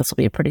 And I think this will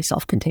be a pretty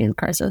self-contained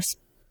crisis.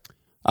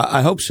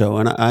 I hope so.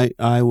 And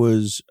I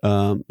was,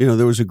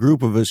 there was a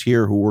group of us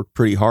here who worked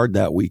pretty hard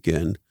that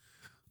weekend,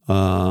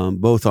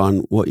 both on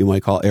what you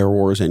might call air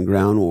wars and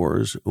ground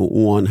wars.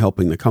 One,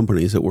 helping the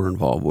companies that we're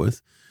involved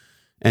with,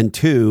 and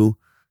two,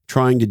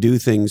 trying to do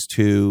things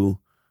to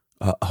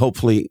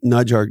hopefully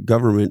nudge our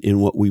government in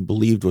what we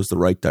believed was the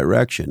right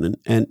direction.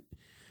 And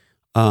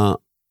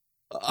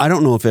I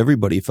don't know if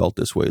everybody felt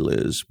this way,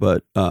 Liz,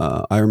 but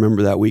I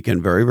remember that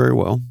weekend very, very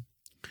well.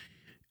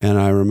 And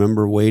I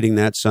remember waiting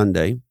that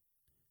Sunday,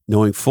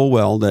 knowing full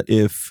well that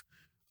if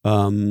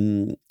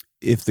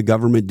the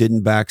government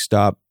didn't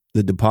backstop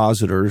the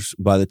depositors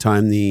by the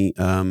time the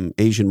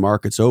Asian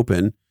markets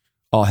open,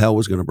 all hell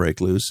was going to break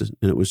loose. And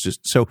it was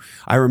just so.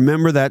 I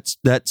remember that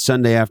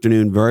Sunday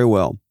afternoon very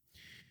well.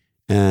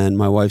 And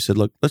my wife said,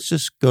 "Look, let's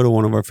just go to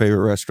one of our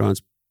favorite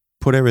restaurants,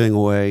 put everything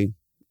away,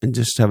 and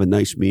just have a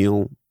nice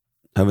meal,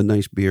 have a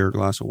nice beer,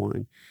 glass of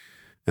wine."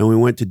 And we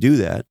went to do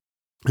that.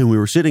 And we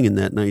were sitting in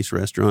that nice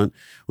restaurant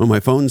when my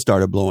phone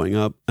started blowing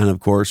up. And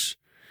of course,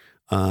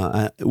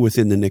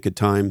 within the nick of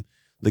time,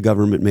 the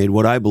government made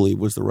what I believe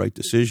was the right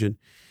decision.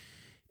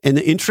 And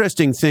the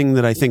interesting thing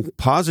that I think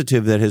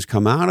positive that has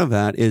come out of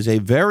that is a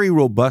very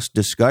robust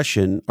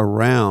discussion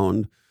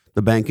around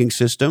the banking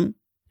system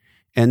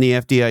and the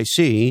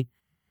FDIC,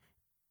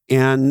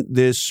 and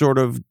this sort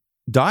of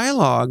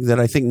dialogue that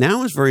I think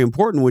now is very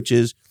important, which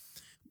is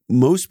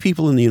most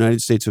people in the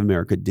United States of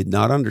America did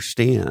not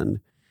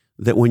understand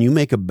that when you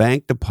make a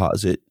bank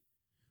deposit,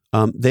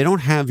 they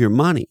don't have your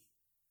money.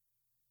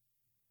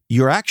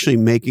 You're actually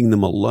making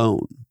them a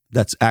loan.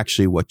 That's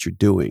actually what you're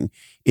doing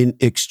in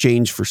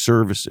exchange for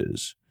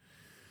services.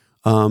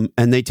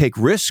 And they take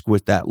risk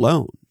with that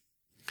loan.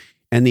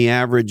 And the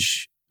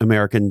average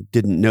American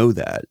didn't know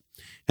that.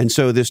 And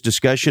so this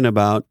discussion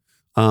about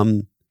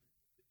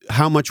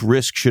how much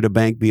risk should a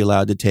bank be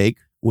allowed to take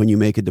when you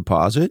make a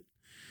deposit,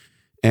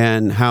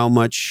 and how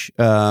much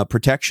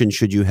protection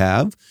should you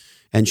have,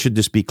 and should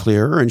this be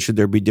clearer, and should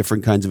there be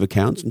different kinds of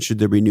accounts, and should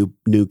there be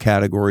new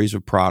categories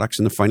of products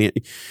in the finance?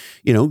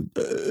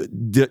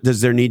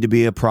 Does there need to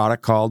be a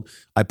product called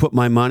 "I put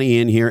my money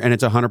in here and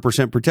it's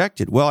 100%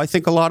 protected"? Well, I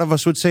think a lot of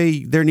us would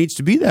say there needs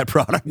to be that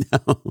product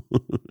now,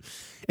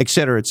 et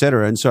cetera, et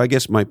cetera. And so I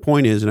guess my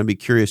point is, and I'd be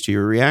curious to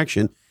your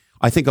reaction,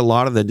 I think a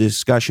lot of the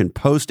discussion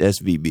post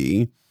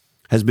SVB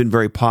has been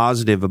very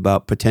positive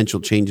about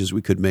potential changes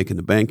we could make in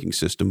the banking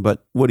system.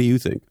 But what do you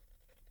think?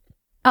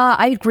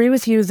 I agree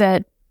with you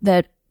that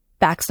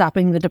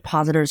backstopping the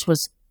depositors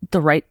was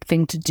the right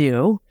thing to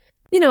do.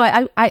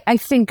 I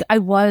think I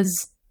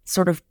was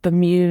sort of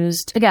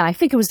bemused. Again, I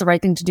think it was the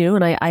right thing to do,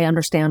 and I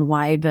understand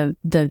why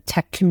the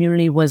tech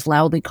community was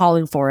loudly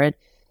calling for it.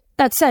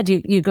 That said,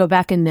 you go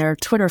back in their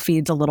Twitter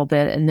feeds a little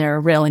bit, and they're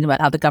railing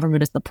about how the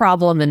government is the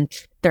problem, and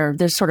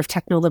there's sort of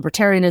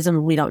techno-libertarianism,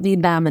 and we don't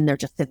need them, and they're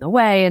just in the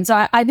way. And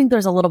so I think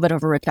there's a little bit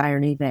of a rich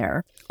irony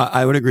there.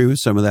 I would agree with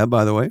some of that,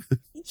 by the way.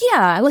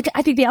 Yeah,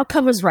 I think the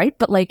outcome was right,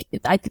 but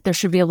I think there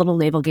should be a little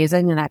navel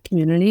gazing in that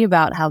community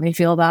about how they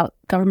feel about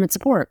government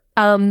support.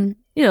 There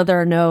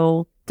are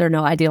no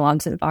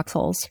ideologues in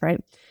foxholes,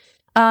 right?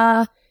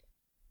 There's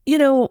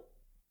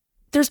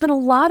been a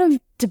lot of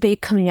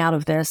debate coming out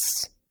of this.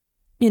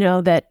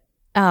 That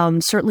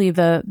certainly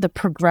the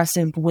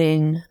progressive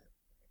wing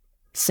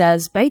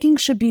says banking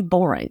should be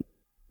boring,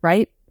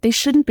 right? They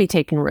shouldn't be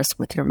taking risk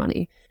with your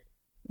money,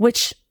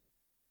 which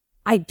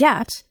I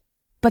get.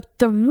 But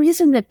the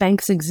reason that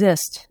banks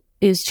exist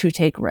is to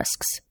take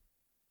risks.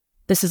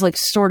 This is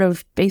sort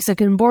of basic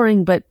and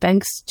boring, but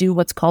banks do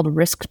what's called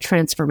risk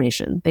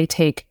transformation. They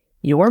take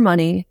your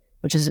money,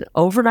 which is an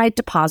overnight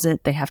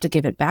deposit. They have to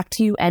give it back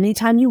to you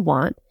anytime you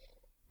want.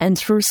 And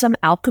through some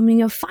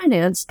alchemy of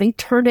finance, they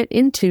turn it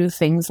into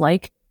things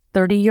like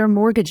 30-year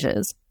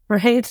mortgages,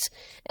 right?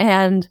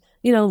 And,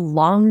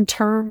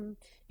 long-term,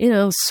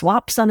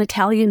 swaps on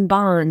Italian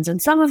bonds.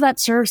 And some of that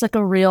serves like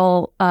a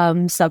real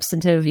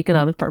substantive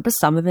economic purpose.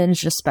 Some of it is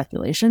just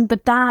speculation,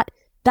 but that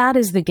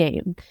is the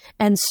game.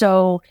 And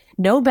so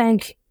no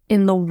bank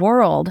in the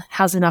world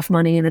has enough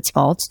money in its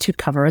vaults to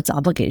cover its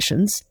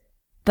obligations.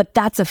 But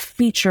that's a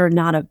feature,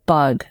 not a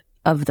bug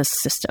of the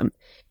system.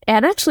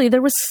 And actually,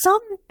 there was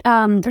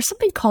there's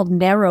something called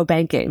narrow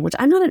banking, which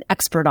I'm not an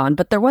expert on,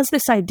 but there was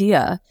this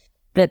idea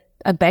that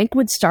a bank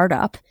would start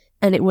up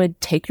and it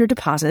would take your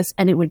deposits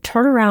and it would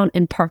turn around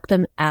and park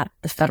them at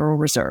the Federal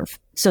Reserve,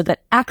 so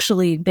that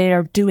actually they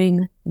are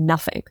doing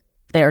nothing.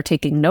 They are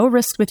taking no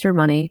risk with your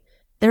money.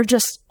 They're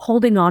just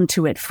holding on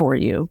to it for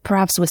you,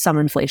 perhaps with some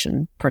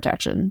inflation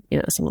protection,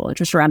 some little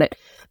interest around it.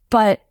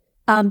 But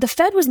the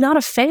Fed was not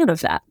a fan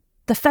of that.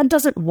 the Fed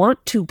doesn't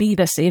want to be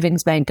the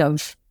savings bank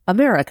of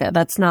America.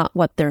 That's not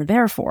what they're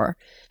there for.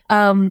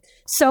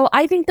 So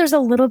I think there's a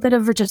little bit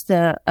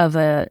of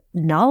a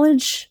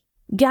knowledge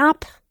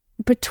gap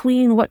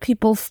between what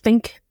people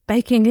think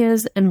banking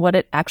is and what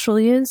it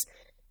actually is.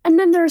 And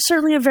then there's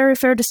certainly a very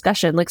fair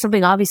discussion. Like,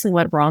 something obviously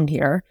went wrong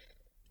here.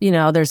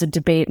 There's a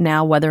debate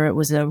now whether it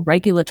was a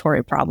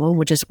regulatory problem,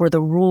 which is were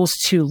the rules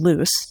too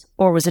loose,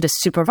 or was it a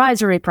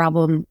supervisory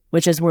problem,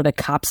 which is were the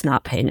cops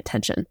not paying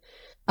attention?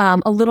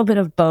 A little bit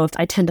of both.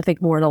 I tend to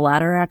think more the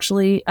latter,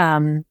 actually.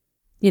 Even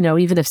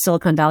if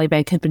Silicon Valley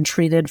Bank had been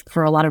treated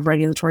for a lot of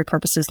regulatory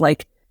purposes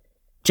like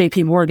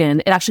JP Morgan,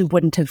 it actually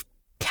wouldn't have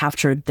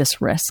captured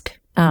this risk,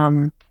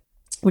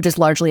 which is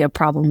largely a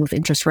problem with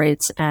interest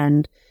rates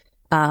and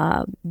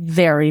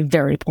very,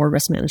 very poor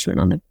risk management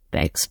on the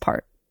bank's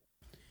part.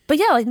 But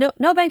yeah, like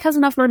no bank has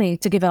enough money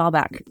to give it all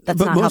back. That's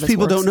but not most how this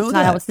people works. don't know it's that.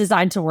 Not how it's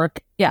designed to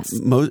work. Yes,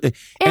 and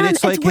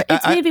it's like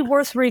it's maybe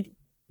worth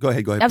Go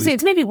ahead. I would say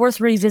it's maybe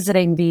worth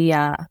revisiting the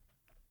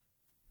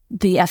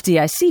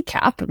FDIC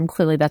cap, and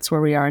clearly that's where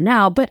we are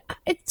now. But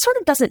it sort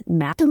of doesn't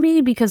matter to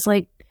me, because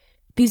like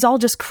these all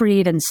just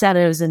create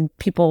incentives, and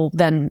people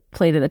then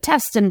play to the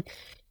test. And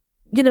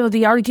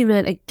the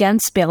argument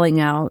against bailing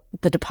out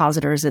the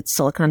depositors at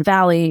Silicon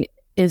Valley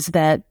is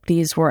that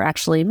these were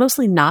actually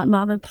mostly not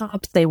mom and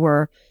pops. They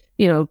were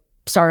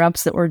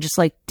startups that were just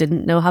like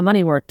didn't know how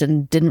money worked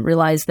and didn't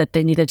realize that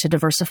they needed to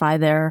diversify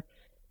their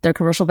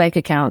commercial bank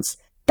accounts.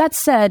 That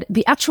said,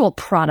 the actual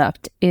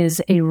product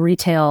is a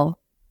retail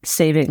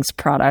savings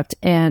product,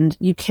 and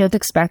you can't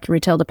expect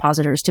retail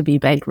depositors to be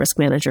bank risk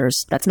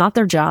managers. That's not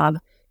their job.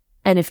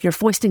 And if you're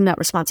foisting that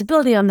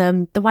responsibility on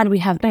them, then why do we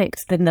have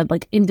banks? Then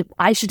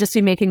I should just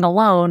be making a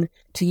loan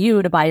to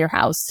you to buy your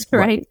house,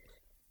 right?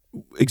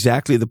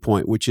 Exactly the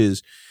point, which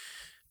is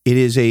it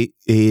is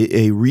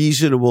a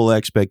reasonable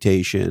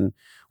expectation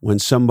when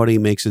somebody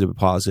makes a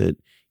deposit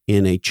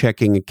in a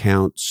checking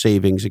account,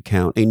 savings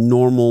account, a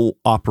normal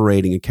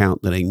operating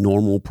account that a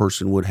normal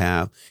person would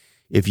have.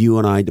 If you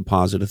and I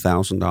deposit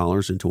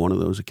 $1,000 into one of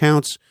those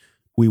accounts,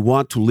 we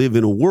want to live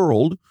in a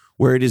world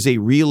where it is a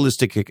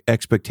realistic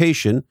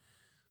expectation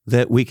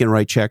that we can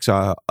write checks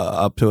up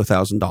to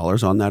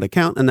 $1,000 on that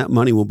account, and that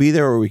money will be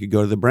there, or we could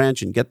go to the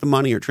branch and get the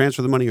money or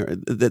transfer the money. Or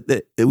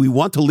that we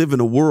want to live in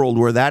a world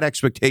where that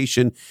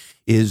expectation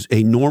is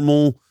a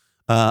normal,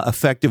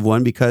 effective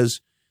one,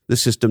 because the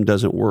system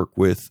doesn't work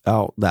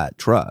without that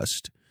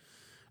trust.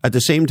 At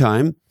the same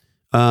time,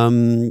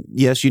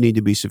 yes, you need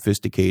to be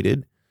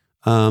sophisticated.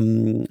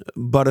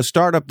 But a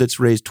startup that's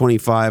raised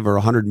 $25 or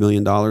 $100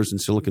 million in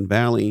Silicon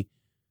Valley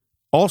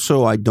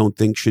also, I don't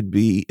think, should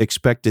be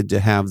expected to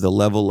have the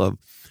level of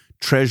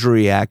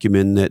treasury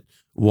acumen that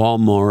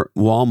Walmart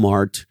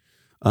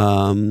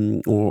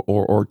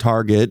or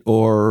Target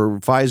or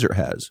Pfizer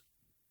has.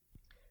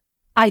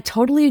 I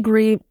totally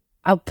agree.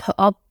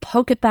 I'll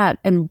poke at that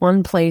in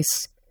one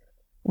place,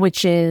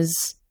 which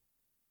is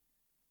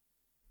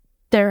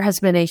there has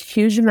been a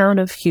huge amount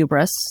of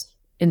hubris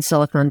in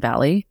Silicon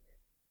Valley.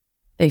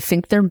 They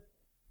think they're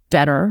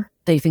better.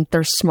 They think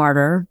they're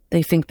smarter.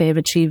 They think they have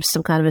achieved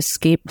some kind of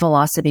escape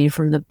velocity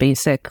from the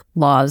basic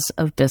laws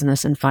of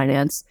business and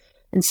finance.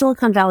 And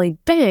Silicon Valley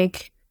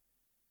Bank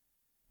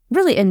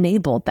really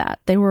enabled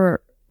that. They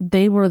were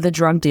the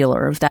drug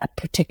dealer of that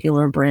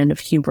particular brand of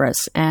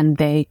hubris, and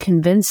they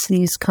convinced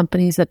these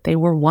companies that they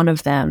were one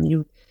of them.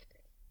 You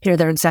hear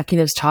their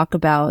executives talk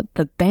about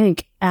the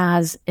bank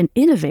as an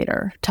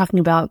innovator, talking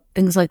about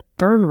things like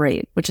burn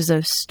rate, which is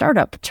a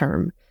startup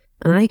term.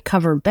 And I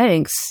cover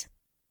banks,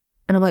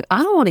 and I'm like,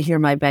 I don't want to hear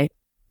my bank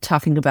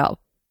talking about,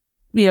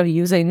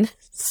 using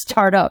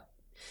startup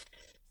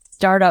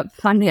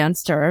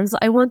finance terms.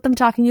 I want them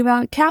talking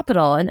about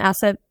capital and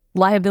asset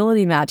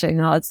liability matching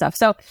and all that stuff.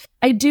 So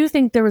I do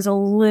think there was a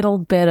little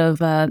bit of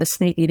the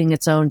snake eating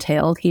its own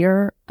tail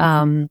here.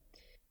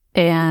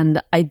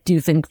 And I do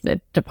think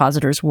that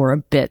depositors were a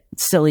bit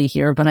silly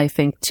here. But I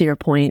think, to your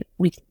point,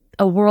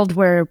 a world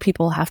where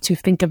people have to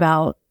think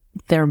about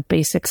their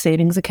basic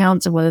savings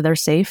accounts and whether they're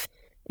safe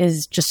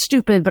is just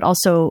stupid, but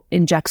also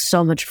injects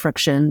so much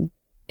friction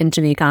into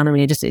the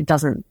economy. It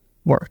doesn't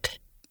work.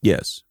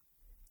 Yes.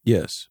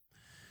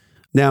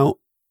 Now,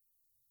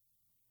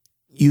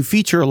 you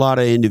feature a lot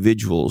of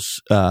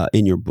individuals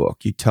in your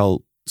book. You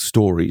tell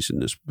stories in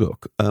this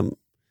book.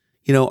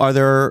 Are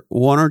there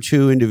one or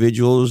two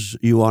individuals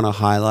you want to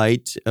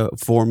highlight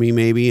for me,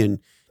 maybe, and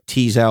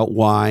tease out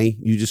why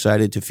you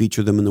decided to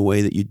feature them in the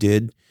way that you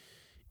did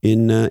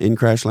in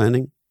Crash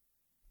Landing?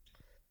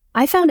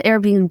 I found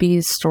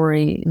Airbnb's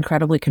story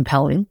incredibly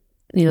compelling.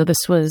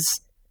 This was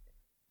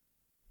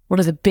one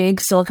of the big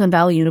Silicon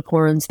Valley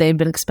unicorns. They were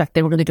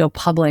going to go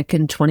public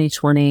in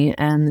 2020,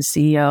 and the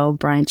CEO,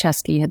 Brian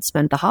Chesky, had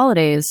spent the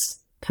holidays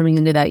coming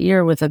into that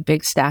year with a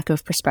big stack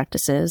of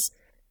prospectuses,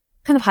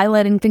 kind of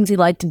highlighting things he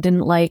liked and didn't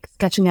like,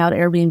 sketching out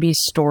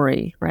Airbnb's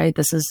story, right?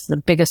 This is the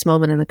biggest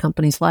moment in the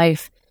company's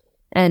life.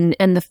 And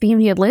the theme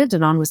he had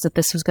landed on was that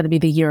this was going to be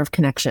the year of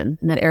connection,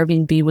 and that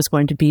Airbnb was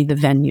going to be the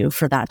venue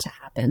for that to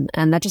happen.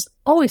 And that just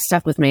always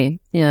stuck with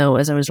me,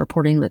 as I was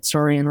reporting that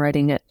story and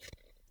writing it.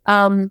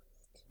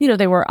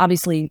 they were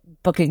obviously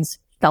bookings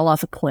fell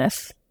off a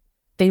cliff.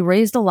 They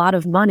raised a lot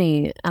of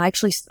money. And I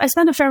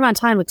spent a fair amount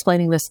of time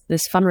explaining this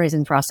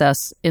fundraising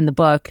process in the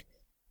book,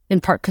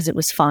 in part because it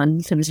was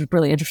fun. It was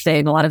really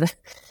interesting. A lot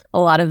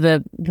of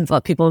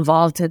the people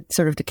involved had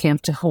sort of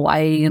decamped to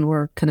Hawaii and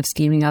were kind of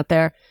scheming out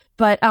there.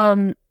 But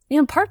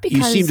in part because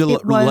you seem to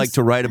like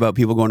to write about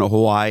people going to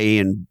Hawaii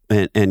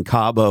and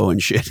Cabo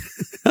and shit.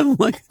 I'm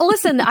like,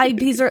 listen,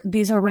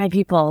 these are my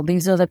people.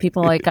 These are the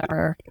people I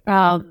cover.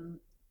 But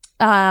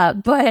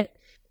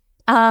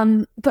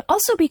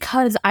also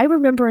because I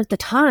remember at the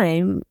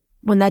time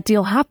when that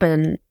deal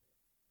happened,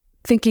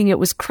 thinking it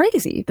was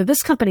crazy that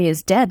this company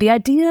is dead. The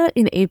idea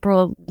in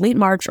April, late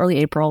March, early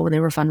April, when they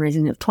were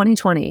fundraising of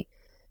 2020,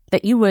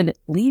 that you would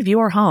leave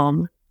your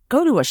home,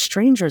 go to a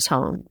stranger's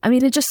home. I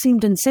mean, it just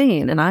seemed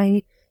insane. And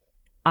I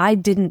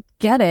didn't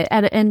get it.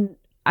 And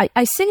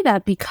I say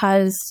that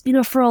because,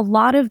 for a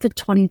lot of the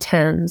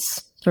 2010s,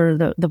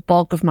 sort of the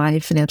bulk of my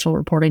financial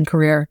reporting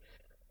career,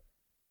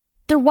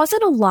 there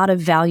wasn't a lot of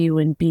value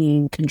in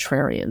being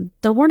contrarian.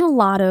 There wasn't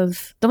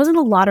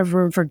a lot of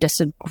room for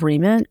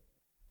disagreement.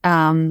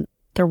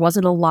 There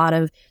wasn't a lot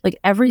of,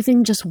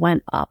 everything just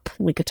went up.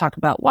 We could talk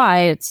about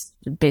why. It's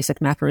basic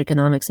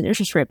macroeconomics and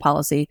interest rate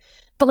policy.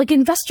 But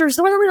investors,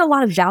 there wasn't really a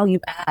lot of value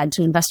add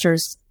to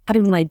investors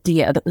having an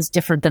idea that was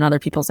different than other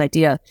people's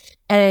idea.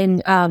 And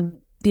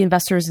the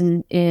investors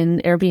in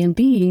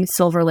Airbnb,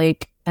 Silver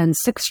Lake, and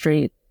 6th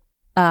Street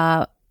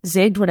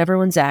zigged when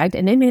everyone zagged,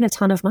 and they made a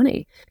ton of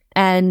money.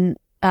 And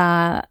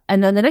then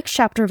the next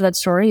chapter of that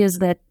story is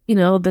that,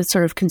 the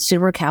sort of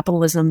consumer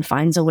capitalism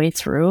finds a way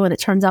through, and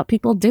it turns out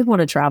people did want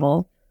to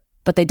travel,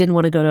 but they didn't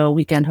want to go to a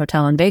weekend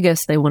hotel in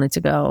Vegas. They wanted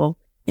to go,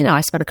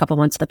 I spent a couple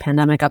months of the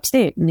pandemic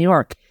upstate in New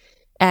York,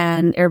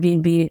 and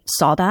Airbnb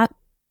saw that,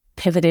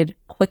 pivoted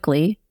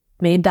quickly,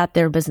 made that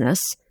their business,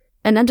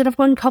 and ended up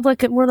going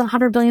public at more than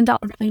 $100 billion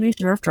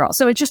valuation after all.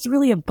 So it's just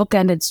really a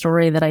bookended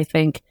story that I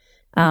think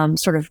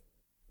sort of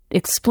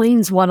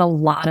explains what a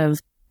lot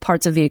of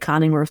parts of the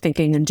economy were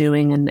thinking and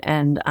doing.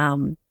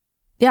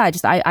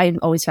 I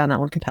always found that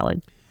one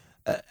compelling.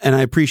 And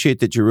I appreciate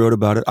that you wrote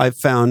about it. I've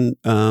found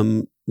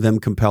them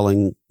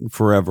compelling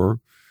forever.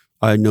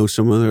 I know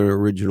some of their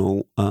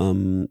original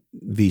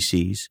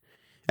VCs.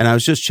 And I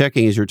was just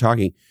checking as you're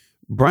talking,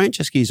 Brian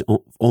Chesky's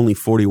only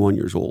 41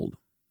 years old.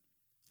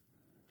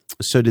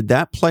 So did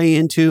that play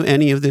into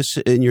any of this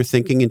in your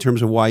thinking in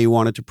terms of why you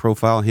wanted to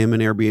profile him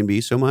and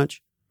Airbnb so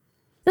much?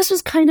 This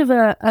was kind of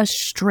a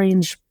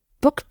strange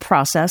book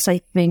process. I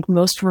think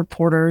most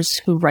reporters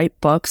who write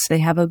books, they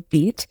have a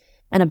beat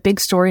and a big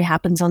story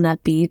happens on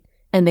that beat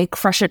and they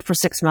crush it for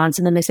 6 months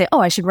and then they say, oh,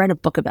 I should write a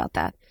book about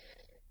that.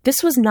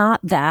 This was not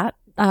that.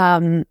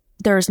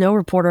 There is no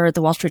reporter at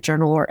the Wall Street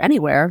Journal or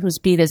anywhere whose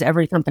beat is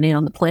every company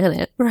on the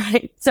planet,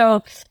 right?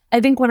 So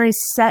I think when I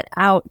set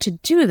out to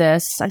do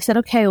this, I said,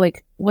 okay,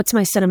 what's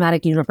my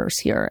cinematic universe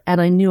here? And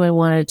I knew I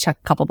wanted to check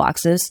a couple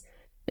boxes.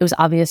 It was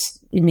obvious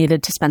you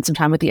needed to spend some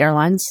time with the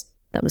airlines.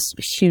 That was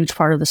a huge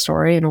part of the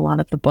story, and a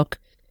lot of the book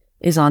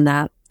is on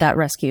that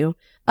rescue.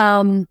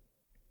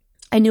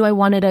 I knew I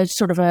wanted a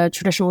sort of a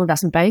traditional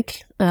investment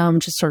bank,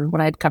 which is sort of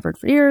what I had covered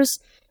for years.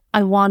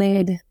 I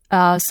wanted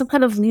some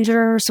kind of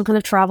leisure, some kind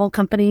of travel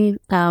company,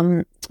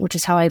 which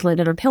is how I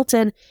landed on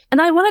Hilton.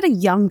 And I wanted a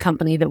young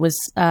company that was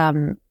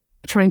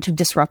trying to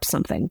disrupt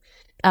something.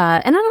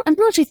 And I don't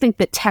actually think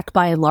that tech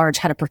by and large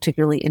had a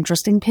particularly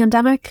interesting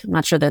pandemic. I'm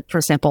not sure that, for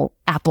example,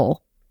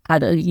 Apple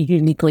had a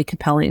uniquely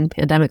compelling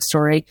pandemic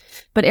story,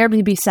 but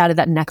Airbnb sat at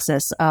that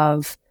nexus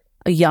of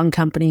a young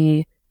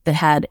company that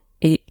had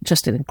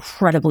just an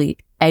incredibly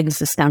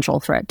existential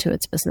threat to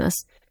its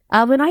business.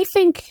 And I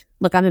think,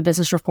 look, I'm a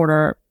business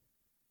reporter.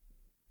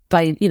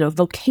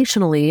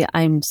 Vocationally,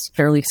 I'm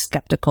fairly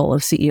skeptical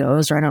of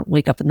CEOs, or I don't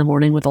wake up in the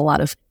morning with a lot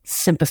of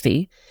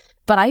sympathy.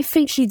 But I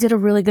think he did a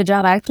really good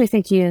job. I actually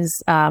think he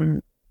is,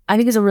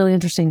 he's a really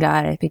interesting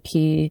guy. I think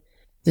he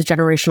is a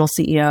generational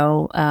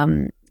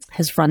CEO,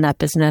 has run that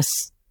business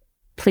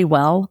pretty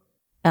well,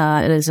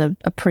 and is a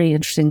pretty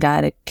interesting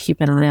guy to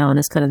keep an eye on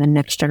as kind of the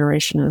next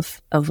generation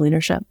of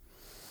leadership.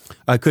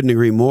 I couldn't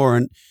agree more.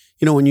 And,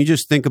 when you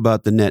just think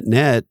about the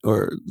net,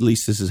 or at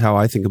least this is how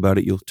I think about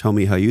it, you'll tell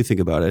me how you think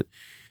about it.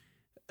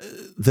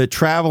 The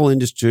travel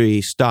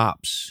industry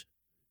stops.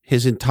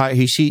 He's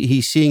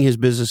seeing his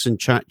business in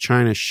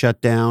China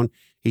shut down.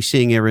 He's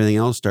seeing everything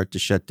else start to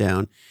shut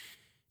down.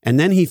 And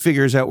then he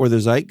figures out where the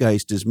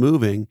zeitgeist is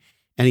moving,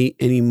 and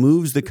he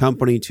moves the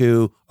company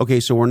to,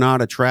 okay, so we're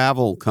not a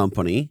travel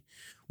company.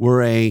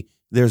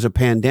 There's a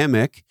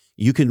pandemic.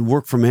 You can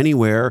work from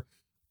anywhere.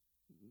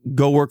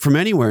 Go work from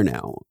anywhere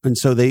now. And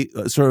so they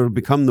sort of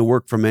become the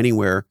work from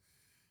anywhere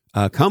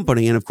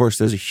company. And of course,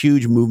 there's a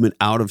huge movement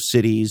out of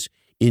cities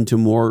into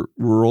more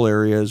rural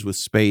areas with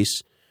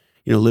space.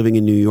 Living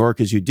in New York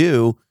as you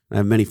do, I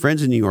have many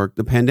friends in New York,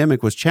 the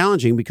pandemic was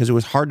challenging because it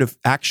was hard to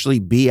actually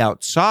be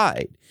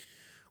outside.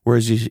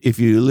 Whereas if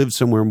you lived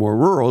somewhere more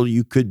rural,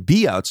 you could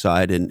be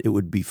outside and it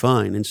would be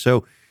fine. And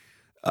so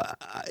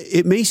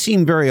it may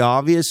seem very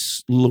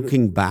obvious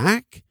looking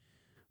back,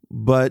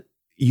 but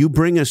you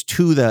bring us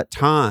to that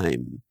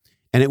time.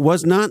 And it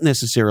was not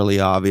necessarily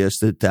obvious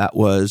that that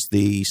was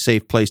the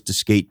safe place to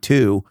skate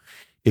to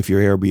if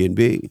you're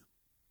Airbnb.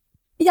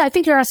 Yeah, I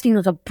think you're asking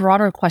like a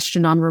broader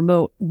question on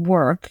remote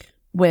work,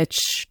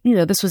 which,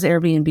 this was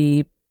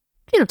Airbnb,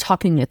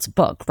 talking its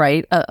book,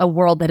 right? A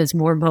world that is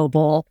more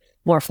mobile,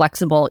 more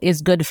flexible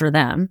is good for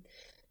them.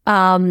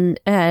 And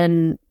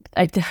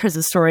there's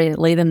a story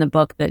late in the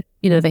book that,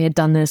 they had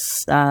done this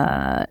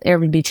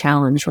Airbnb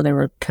challenge where they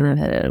were kind of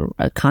had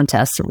a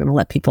contest. So we're going to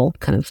let people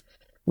kind of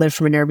live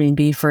from an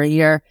Airbnb for a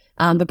year.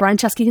 But Brian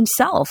Chesky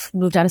himself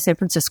moved out of San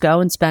Francisco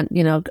and spent,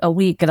 a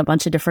week at a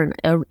bunch of different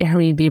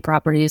Airbnb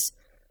properties,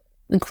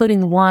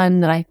 including one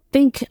that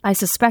I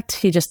suspect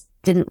he just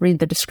didn't read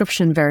the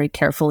description very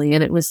carefully.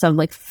 And it was some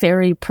like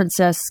fairy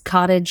princess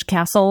cottage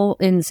castle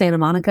in Santa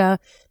Monica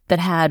that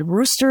had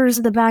roosters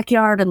in the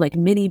backyard and like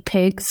mini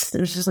pigs.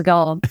 It was just like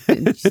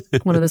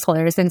one of those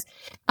hilarious things.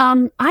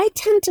 I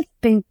tend to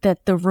think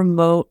that the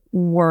remote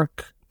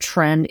work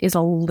trend is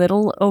a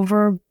little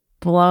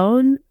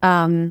overblown.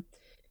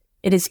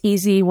 It is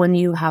easy when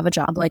you have a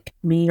job like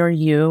me or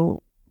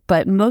you,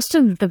 but most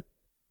of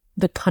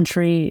the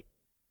country,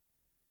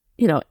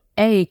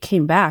 A,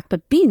 came back,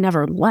 but B,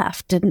 never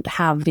left, didn't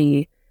have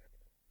the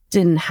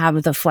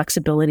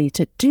flexibility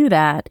to do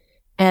that.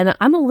 And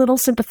I'm a little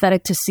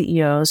sympathetic to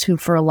CEOs who,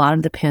 for a lot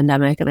of the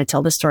pandemic, and I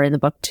tell this story in the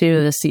book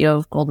too, the CEO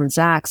of Goldman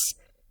Sachs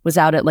was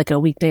out at like a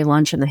weekday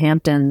lunch in the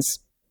Hamptons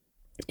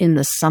in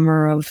the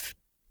summer of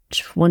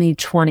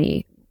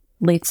 2020,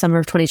 late summer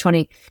of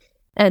 2020.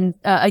 And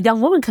a young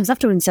woman comes up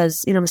to him and says,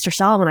 Mr.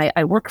 Solomon,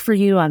 I work for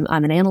you. I'm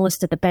an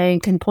analyst at the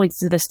bank, and points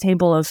to this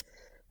table of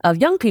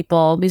young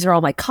people. These are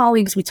all my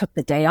colleagues. We took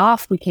the day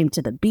off. We came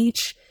to the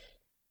beach.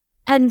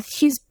 And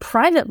he's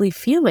privately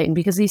fuming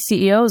because these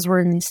CEOs were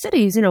in these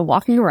cities,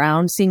 walking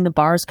around, seeing the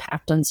bars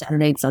packed on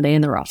Saturday and Sunday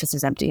and their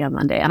offices empty on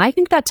Monday. And I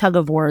think that tug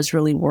of war is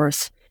really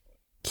worth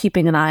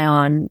keeping an eye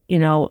on.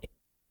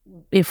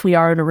 If we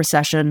are in a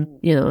recession,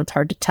 it's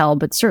hard to tell,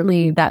 but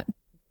certainly that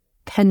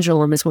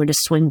pendulum is going to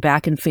swing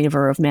back in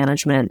favor of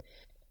management.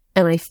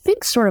 And I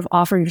think sort of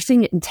you're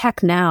seeing it in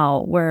tech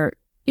now, where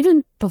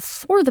even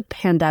before the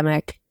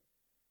pandemic,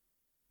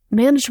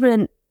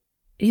 management,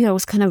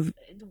 was kind of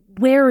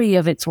wary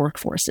of its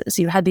workforces.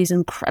 You had these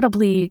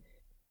incredibly,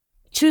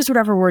 choose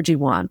whatever word you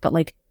want, but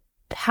like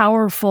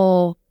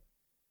powerful,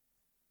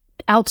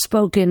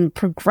 outspoken,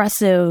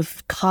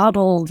 progressive,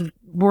 coddled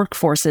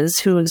workforces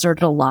who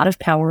exerted a lot of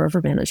power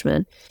over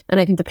management. And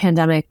I think the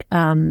pandemic,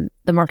 the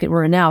market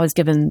we're in now, has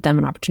given them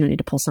an opportunity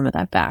to pull some of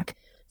that back.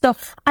 So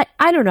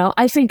I don't know.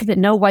 I think that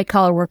no white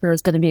collar worker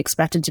is going to be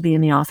expected to be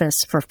in the office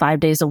for 5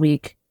 days a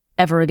week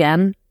ever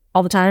again,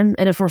 all the time.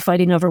 And if we're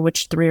fighting over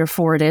which 3 or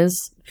 4 it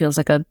is, it feels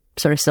like a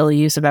sort of silly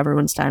use of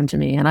everyone's time to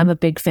me. And I'm a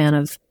big fan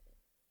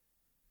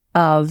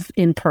of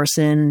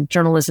in-person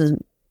journalism.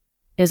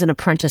 Is an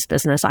apprentice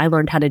business. I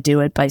learned how to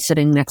do it by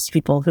sitting next to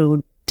people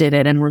who did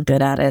it and were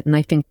good at it. And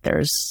I think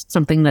there's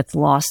something that's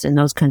lost in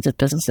those kinds of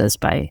businesses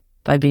by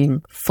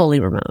being fully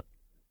remote.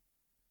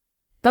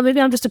 But maybe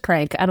I'm just a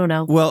prank. I don't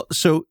know. Well,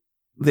 so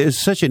there's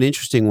such an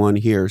interesting one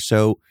here.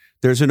 So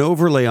there's an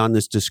overlay on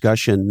this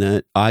discussion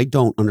that I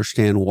don't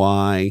understand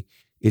why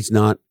it's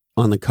not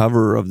on the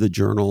cover of the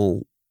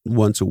journal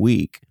once a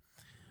week,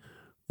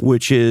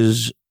 which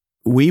is,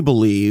 we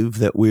believe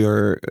that we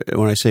are,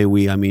 when I say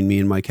we, I mean me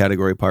and my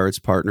Category Pirates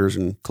partners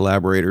and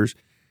collaborators,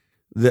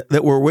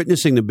 that we're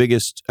witnessing the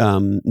biggest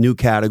new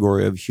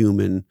category of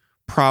human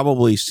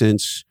probably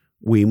since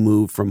we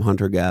moved from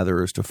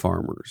hunter-gatherers to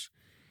farmers.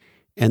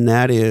 And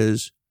that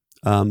is,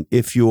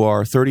 if you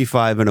are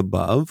 35 and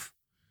above,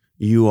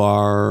 you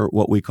are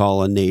what we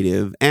call a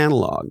native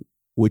analog,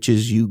 which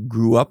is you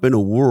grew up in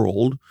a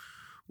world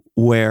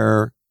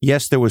where,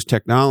 yes, there was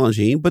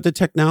technology, but the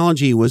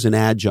technology was an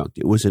adjunct.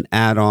 It was an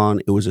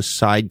add-on. It was a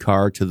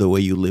sidecar to the way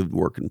you lived,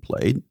 worked, and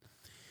played.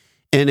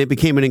 And it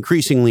became an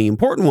increasingly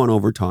important one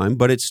over time,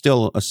 but it's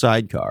still a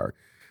sidecar.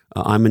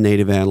 I'm a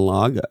native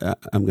analog.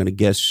 I'm going to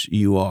guess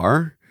you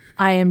are.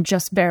 I am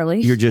just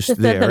barely. You're just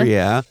there,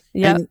 yeah.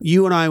 Yep. And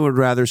you and I would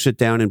rather sit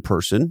down in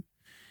person.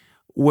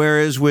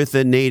 Whereas with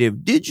a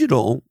native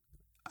digital,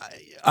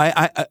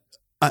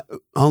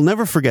 I'll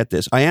never forget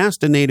this. I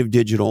asked a native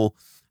digital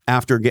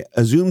after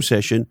a Zoom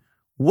session,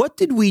 what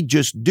did we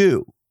just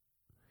do?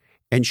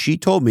 And she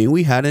told me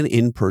we had an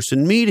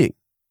in-person meeting.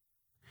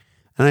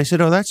 And I said,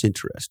 oh, that's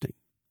interesting.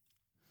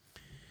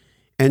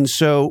 And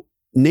so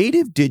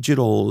native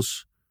digitals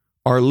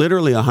are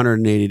literally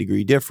 180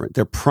 degree different.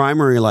 Their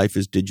primary life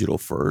is digital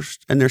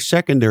first, and their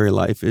secondary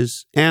life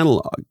is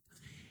analog.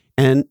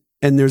 And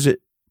there's a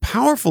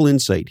powerful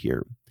insight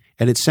here,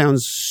 and it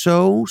sounds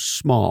so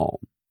small.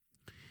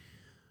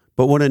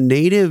 But what a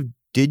native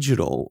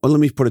digital, well,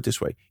 let me put it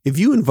this way. If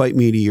you invite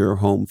me to your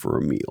home for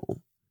a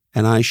meal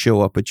and I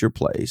show up at your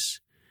place,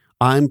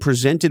 I'm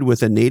presented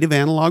with a native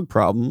analog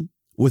problem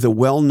with a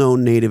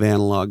well-known native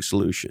analog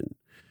solution,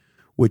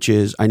 which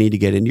is I need to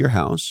get into your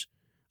house.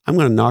 I'm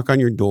going to knock on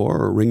your door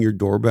or ring your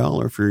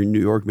doorbell, or if you're in New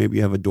York, maybe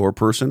you have a door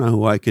person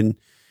who I can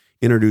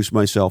introduce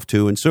myself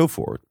to and so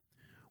forth.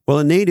 Well,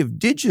 a native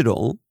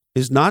digital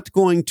is not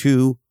going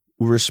to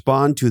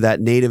respond to that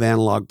native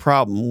analog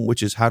problem,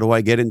 which is how do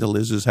I get into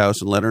Liz's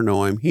house and let her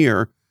know I'm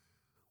here,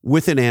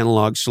 with an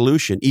analog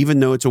solution, even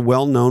though it's a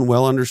well-known,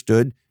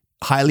 well-understood,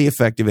 highly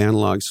effective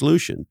analog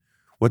solution.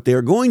 What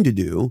they're going to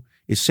do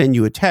is send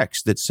you a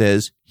text that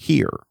says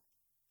here.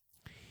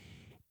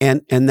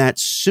 And that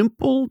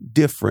simple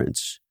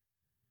difference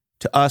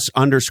to us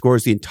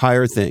underscores the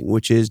entire thing,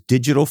 which is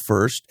digital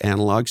first,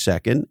 analog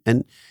second.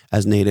 And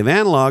as native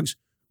analogs,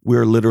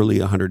 we're literally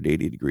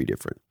 180 degree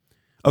different.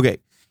 Okay,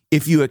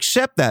 if you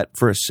accept that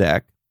for a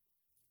sec,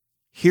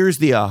 here's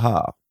the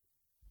aha.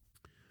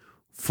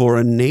 For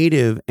a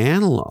native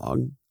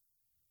analog,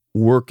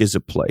 work is a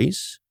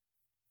place.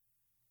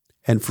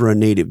 And for a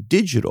native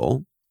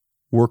digital,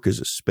 work is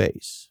a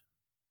space.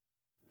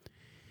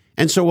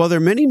 And so while there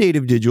are many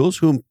native digitals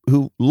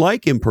who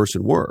like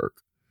in-person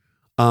work,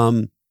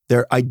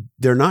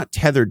 they're not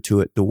tethered to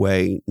it the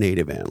way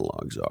native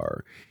analogs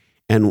are.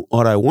 And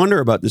what I wonder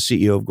about the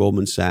CEO of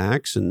Goldman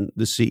Sachs and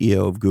the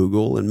CEO of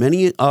Google and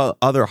many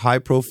other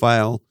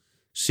high-profile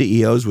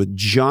CEOs with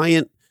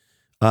giant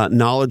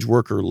knowledge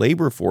worker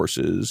labor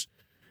forces,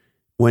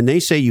 when they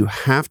say you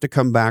have to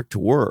come back to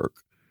work,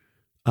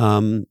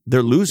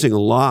 they're losing a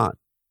lot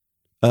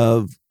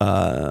of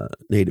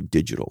native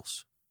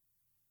digitals.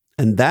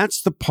 And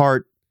that's the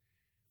part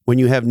when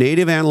you have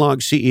native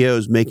analog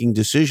CEOs making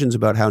decisions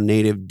about how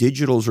native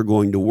digitals are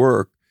going to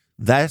work,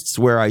 that's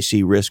where I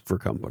see risk for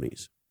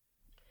companies.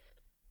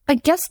 I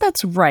guess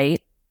that's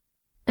right.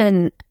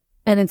 And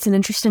it's an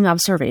interesting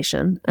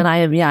observation. And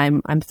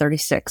I'm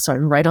 36, so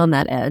I'm right on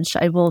that edge.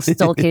 I will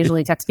still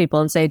occasionally text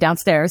people and say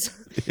downstairs.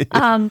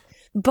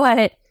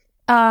 But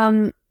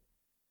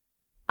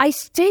I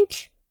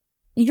think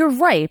you're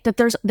right that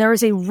there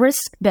is a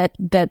risk that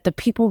the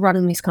people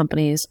running these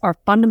companies are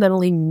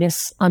fundamentally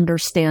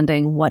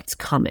misunderstanding what's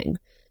coming.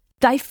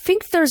 I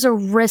think there's a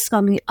risk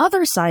on the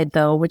other side,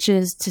 though, which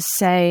is to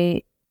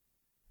say,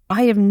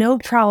 I have no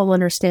trouble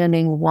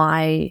understanding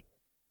why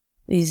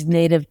these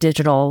native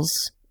digitals,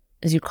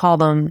 as you call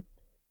them,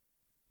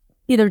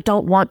 either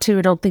don't want to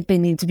or don't think they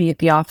need to be at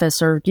the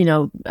office or,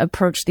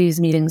 approach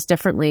these meetings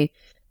differently.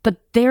 But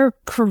their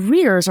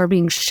careers are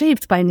being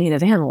shaped by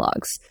native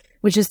analogs,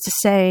 which is to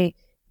say,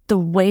 the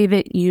way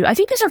that I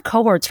think these are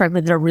cohorts, frankly,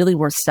 that are really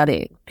worth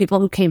studying. People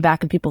who came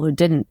back and people who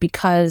didn't,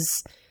 because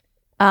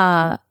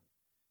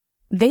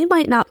they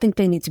might not think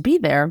they need to be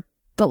there,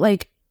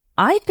 but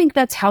I think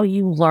that's how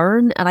you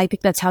learn. And I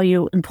think that's how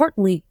you,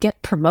 importantly,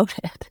 get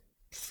promoted,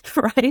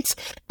 right?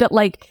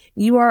 That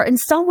you are in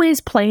some ways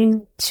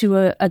playing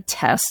to a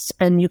test,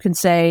 and you can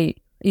say,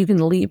 you can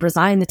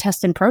resign the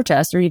test in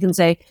protest, or you can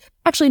say,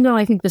 actually, no,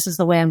 I think this is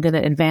the way I'm going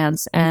to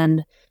advance.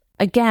 And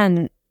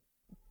again,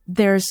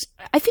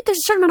 I think there's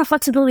a certain amount of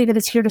flexibility that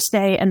is here to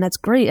stay, and that's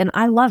great, and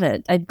I love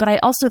it. But I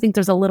also think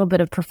there's a little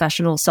bit of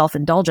professional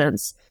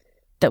self-indulgence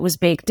that was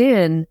baked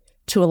in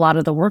to a lot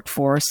of the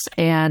workforce,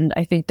 and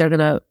I think they're going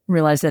to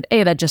realize that,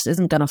 that just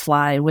isn't going to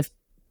fly with,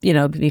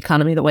 the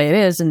economy the way it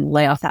is, and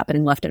layoffs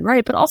happening left and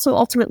right, but also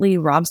ultimately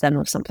robs them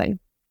of something.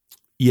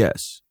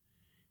 Yes.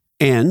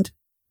 And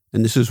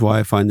this is why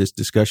I find this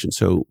discussion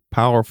so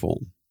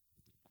powerful,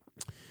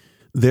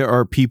 there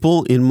are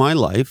people in my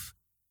life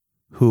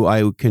who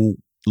I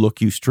can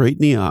look you straight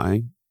in the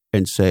eye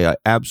and say, I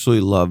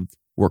absolutely love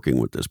working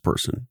with this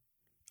person.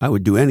 I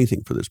would do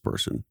anything for this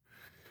person.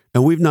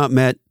 And we've not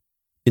met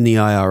in the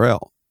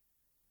IRL.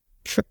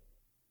 Sure.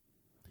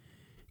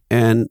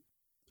 And,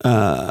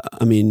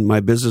 my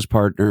business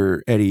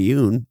partner, Eddie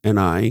Yoon, and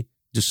I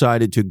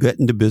decided to get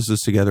into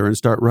business together and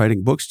start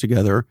writing books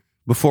together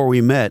before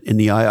we met in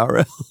the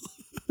IRL.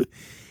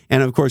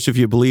 And of course, if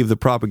you believe the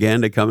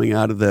propaganda coming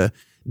out of the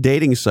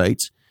dating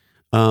sites,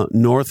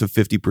 north of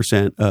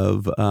 50%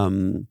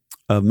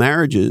 of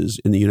marriages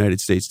in the United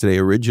States today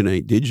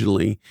originate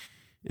digitally.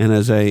 And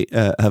as I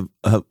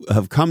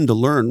have come to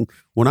learn,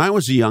 when I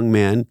was a young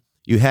man,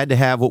 you had to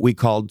have what we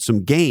called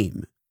some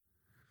game.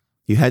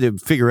 You had to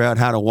figure out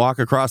how to walk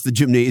across the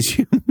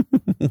gymnasium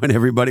when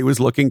everybody was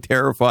looking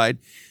terrified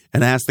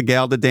and ask the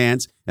gal to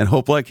dance and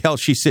hope like hell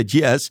she said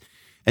yes.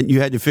 And you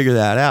had to figure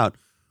that out.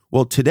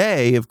 Well,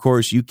 today, of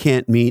course, you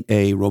can't meet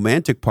a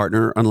romantic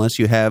partner unless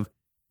you have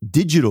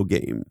digital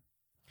game.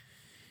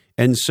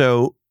 And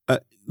so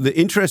the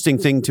interesting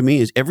thing to me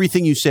is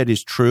everything you said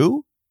is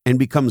true and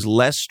becomes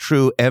less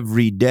true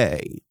every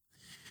day.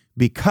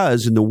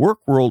 Because in the work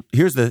world,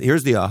 here's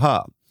the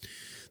aha.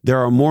 There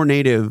are more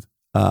native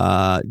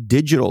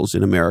digitals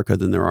in America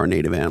than there are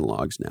native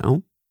analogs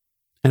now.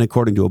 And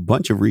according to a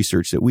bunch of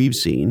research that we've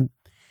seen,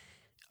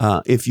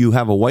 if you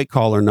have a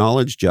white-collar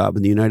knowledge job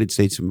in the United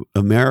States of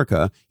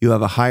America, you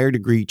have a higher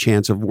degree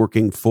chance of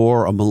working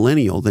for a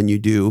millennial than you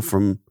do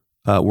from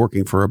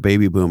working for a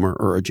baby boomer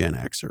or a Gen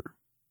Xer.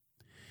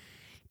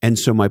 And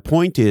so my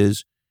point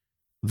is,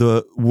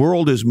 the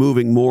world is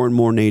moving more and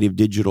more native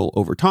digital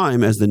over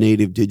time as the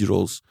native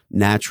digitals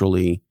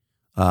naturally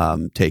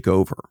take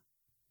over.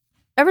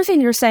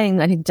 Everything you're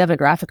saying, I think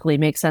demographically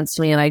makes sense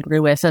to me, and I agree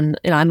with. And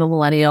I'm a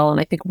millennial,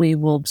 and I think we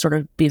will sort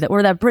of be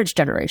we're that bridge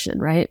generation,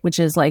 right? Which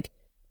is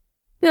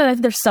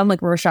there's some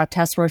Rorschach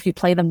test where if you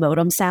play the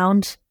modem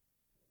sound,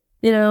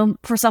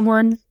 for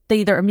someone, they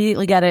either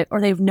immediately get it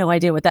or they have no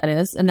idea what that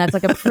is. And that's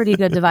like a pretty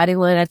good dividing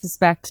line. I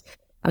suspect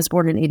I was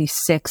born in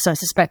 86. So I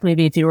suspect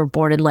maybe if you were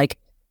born in like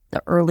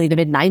the early to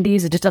mid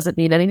 90s, it just doesn't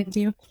mean anything to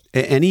you.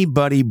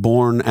 Anybody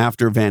born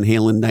after Van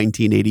Halen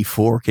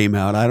 1984 came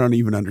out, I don't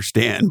even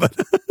understand. But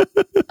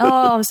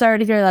oh, I'm sorry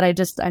to hear that. I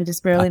just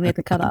barely made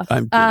the cutoff.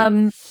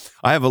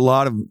 I have a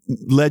lot of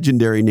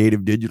legendary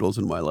native digitals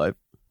in my life.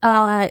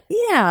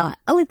 Yeah.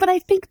 But I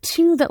think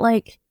too that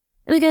like,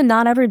 and again,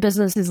 not every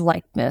business is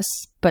like this,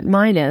 but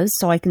mine is,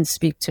 so I can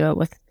speak to it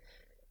with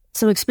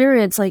some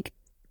experience. Like,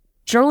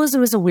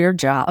 journalism is a weird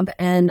job,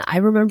 and I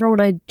remember when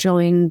I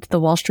joined the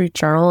Wall Street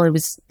Journal,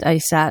 I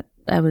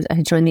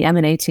joined the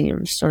M&A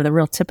team, sort of the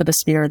real tip of the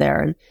spear there,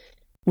 and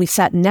we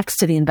sat next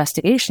to the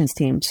investigations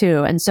team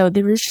too. And so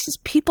there was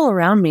just people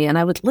around me, and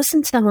I would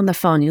listen to them on the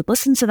phone. You'd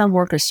listen to them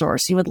work a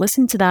source. You would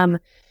listen to them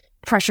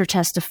pressure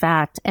test a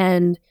fact,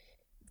 and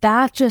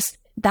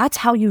that's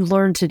how you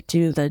learn to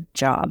do the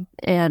job.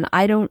 And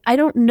I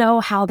don't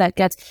know how that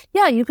gets.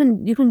 Yeah, you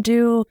can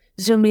do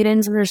Zoom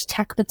meetings and there's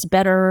tech that's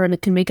better and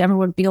it can make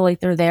everyone feel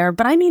like they're there.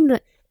 But I mean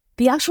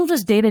the actual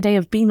just day-to-day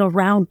of being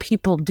around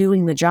people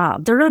doing the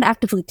job. They're not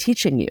actively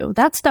teaching you.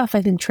 That stuff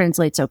I think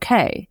translates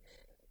okay.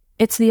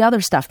 It's the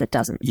other stuff that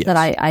doesn't, yes, that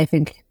I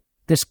think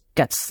this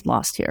gets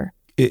lost here.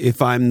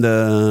 If I'm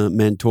the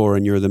mentor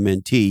and you're the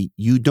mentee,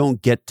 you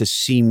don't get to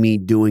see me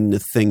doing the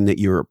thing that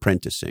you're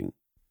apprenticing.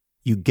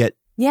 You get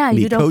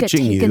you don't get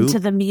taken to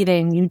the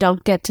meeting. You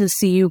don't get to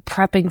see you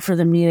prepping for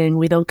the meeting.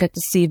 We don't get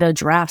to see the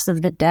drafts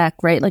of the deck,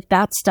 right? Like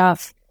that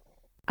stuff,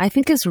 I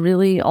think is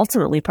really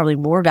ultimately probably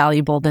more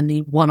valuable than the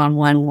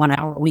one-on-one 1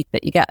 hour a week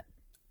that you get.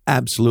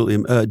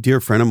 Absolutely. A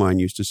dear friend of mine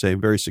used to say, a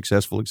very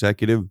successful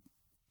executive,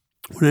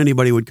 when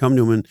anybody would come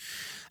to him and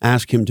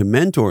ask him to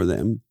mentor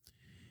them,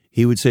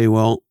 he would say,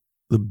 well,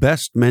 the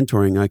best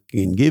mentoring I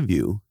can give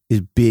you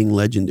is being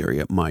legendary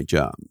at my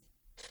job.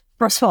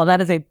 First of all, that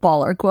is a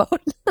baller quote.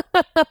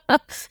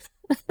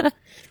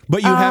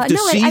 But you have to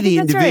see the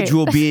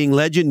individual being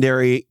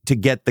legendary to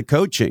get the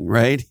coaching,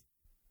 right?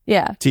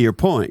 Yeah. To your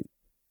point.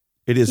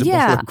 It is a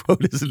baller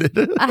quote, isn't it?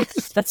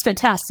 That's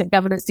fantastic.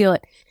 I'm going to steal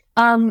it.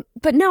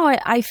 But no,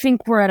 I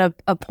think we're at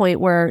a point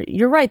where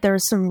you're right.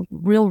 There's some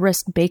real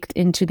risk baked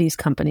into these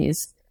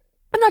companies.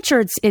 I'm not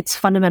sure it's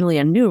fundamentally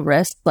a new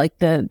risk. Like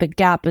the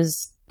gap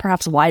is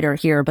perhaps wider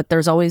here, but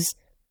there's always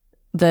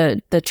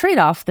the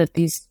trade-off that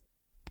these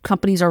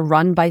companies are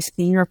run by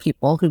senior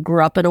people who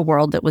grew up in a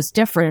world that was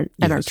different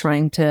and are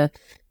trying to,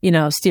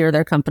 steer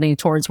their company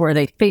towards where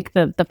they think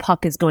the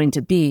puck is going to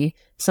be.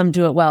 Some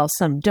do it well,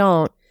 some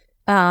don't.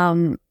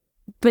 But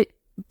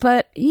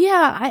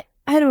yeah,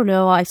 I don't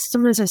know.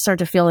 Sometimes I start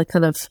to feel like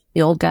kind of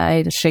the old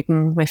guy just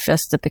shaking my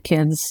fist at the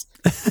kids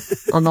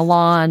on the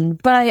lawn.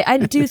 But I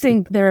do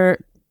think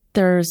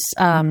there's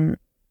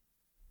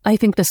I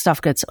think this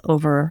stuff gets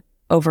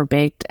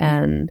overbaked,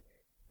 and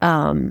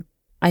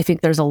I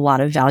think there's a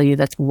lot of value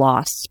that's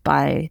lost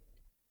by,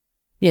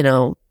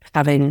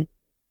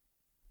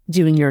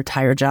 doing your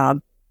entire job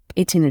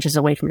 18 inches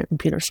away from your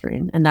computer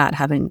screen and not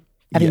having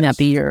that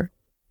be your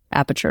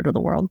aperture to the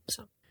world.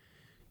 So.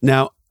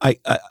 Now,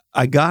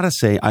 I gotta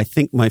say, I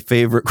think my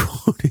favorite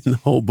quote in the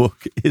whole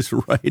book is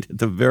right at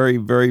the very,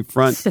 very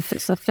front.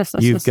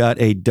 You've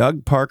got a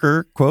Doug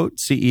Parker quote,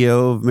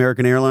 CEO of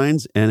American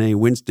Airlines, and a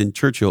Winston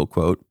Churchill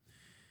quote.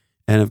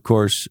 And of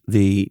course,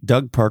 the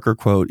Doug Parker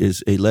quote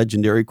is a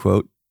legendary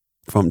quote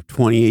from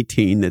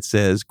 2018 that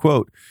says,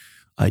 quote,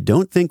 "I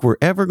don't think we're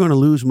ever going to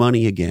lose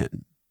money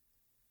again."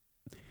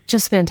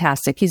 Just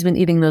fantastic. He's been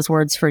eating those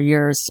words for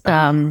years.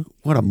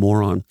 What a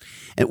moron.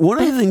 And one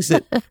of the things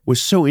that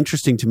was so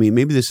interesting to me,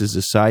 maybe this is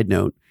a side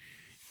note,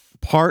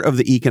 part of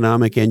the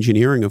economic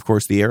engineering, of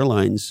course, the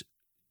airlines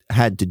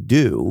had to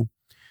do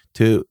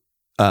to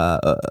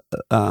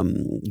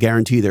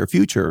guarantee their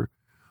future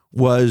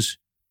was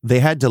they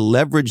had to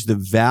leverage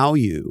the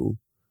value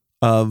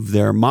of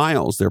their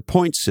miles, their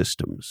point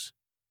systems.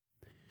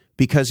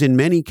 Because in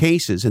many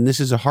cases, and this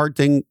is a hard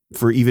thing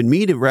for even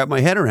me to wrap my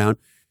head around,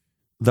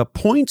 the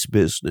points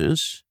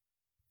business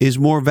is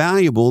more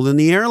valuable than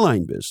the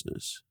airline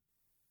business.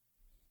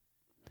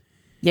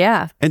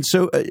 Yeah. And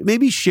so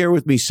maybe share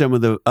with me some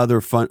of the other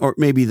fun, or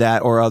maybe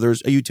that or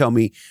others, you tell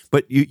me,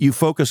 but you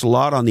focus a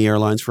lot on the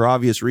airlines for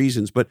obvious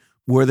reasons, but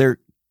were there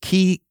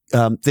key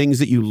things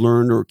that you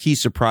learned or key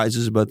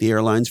surprises about the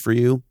airlines for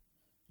you?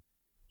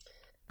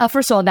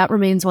 First of all, that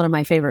remains one of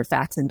my favorite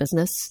facts in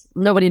business.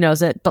 Nobody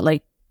knows it, but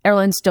like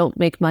airlines don't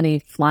make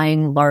money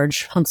flying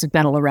large hunks of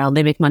metal around.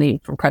 They make money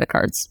from credit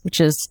cards,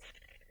 which is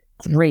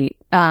great.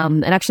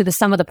 And actually the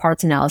sum of the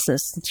parts analysis,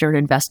 since you're an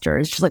investor,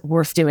 is just like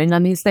worth doing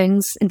on these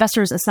things.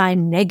 Investors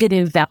assign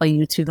negative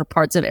value to the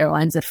parts of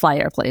airlines that fly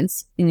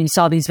airplanes. And you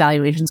saw these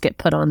valuations get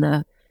put on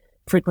the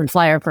frequent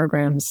flyer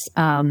programs.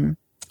 And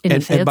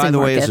by the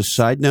way, as a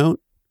side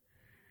note,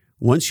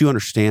 once you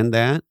understand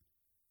that,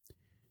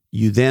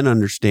 you then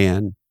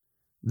understand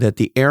that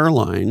the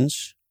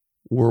airlines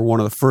were one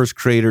of the first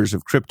creators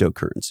of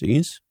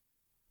cryptocurrencies,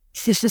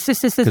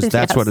 because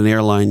that's what an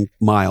airline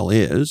mile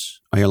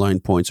is. Airline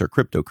points are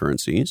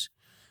cryptocurrencies.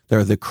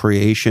 They're the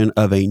creation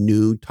of a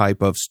new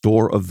type of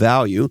store of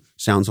value.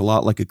 Sounds a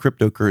lot like a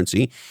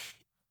cryptocurrency.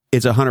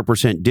 It's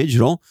 100%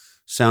 digital.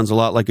 Sounds a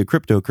lot like a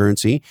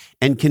cryptocurrency,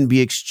 and can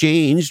be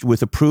exchanged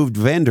with approved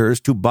vendors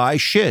to buy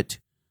shit.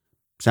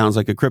 Sounds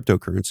like a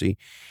cryptocurrency.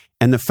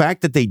 And the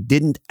fact that they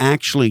didn't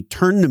actually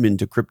turn them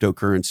into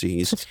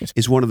cryptocurrencies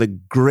is one of the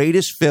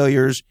greatest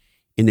failures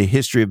in the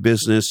history of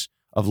business,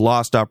 of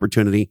lost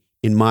opportunity,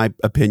 in my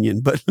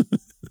opinion. But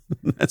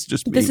that's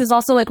just me. This is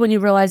also like when you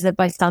realize that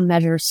by some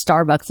measure,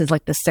 Starbucks is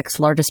like the 6th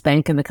largest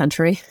bank in the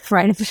country,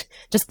 right?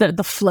 Just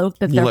the float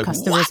that their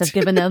customers have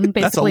given them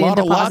basically in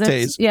deposits.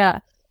 Lattes. Yeah.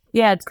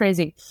 Yeah, it's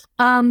crazy.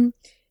 I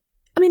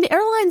mean, the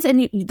airlines,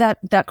 and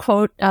that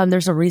quote,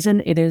 there's a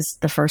reason it is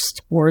the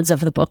first words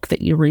of the book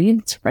that you read.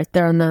 It's right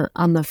there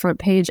on the front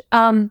page.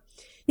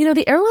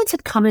 The airlines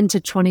had come into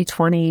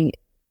 2020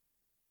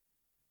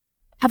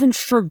 having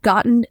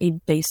forgotten a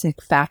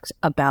basic fact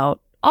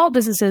about all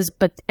businesses,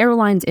 but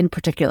airlines in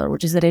particular,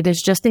 which is that it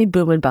is just a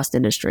boom and bust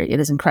industry. It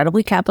is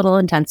incredibly capital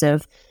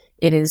intensive.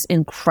 It is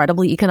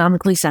incredibly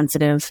economically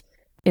sensitive.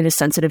 It is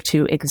sensitive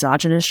to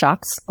exogenous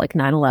shocks like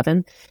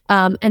 9/11.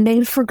 And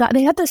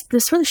they had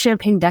this really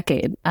champagne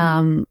decade.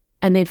 And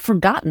they'd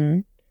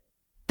forgotten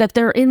that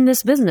they're in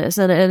this business.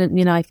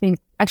 And I think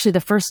actually the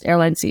first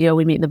airline CEO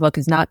we meet in the book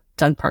is not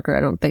Doug Parker, I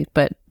don't think,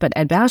 but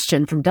Ed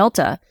Bastian from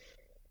Delta.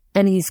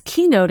 And he's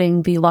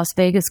keynoting the Las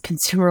Vegas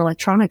Consumer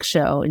Electronics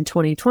Show in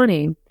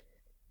 2020,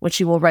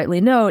 which you will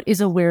rightly note is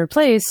a weird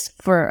place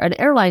for an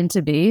airline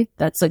to be.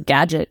 That's a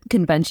gadget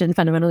convention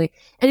fundamentally.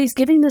 And he's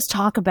giving this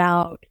talk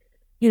about,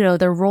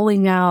 they're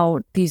rolling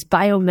out these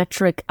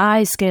biometric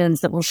eye scans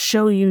that will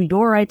show you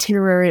your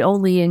itinerary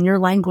only in your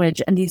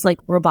language, and these like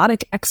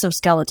robotic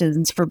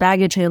exoskeletons for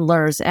baggage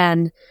handlers.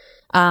 And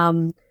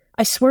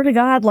I swear to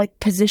God,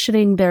 like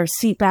positioning their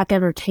seatback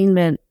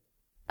entertainment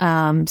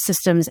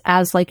systems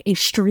as like a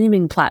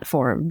streaming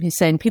platform. He's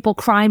saying people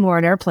cry more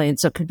on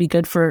airplanes, so it could be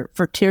good for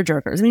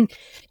tearjerkers. I mean,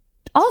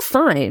 all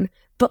fine,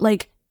 but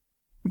like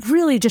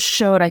really just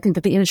showed, I think,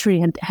 that the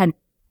industry had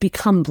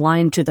become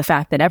blind to the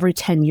fact that every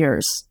 10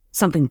 years,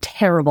 something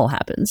terrible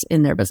happens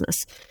in their business.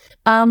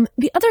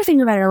 The other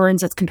thing about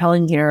airlines that's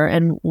compelling here,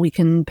 and we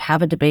can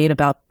have a debate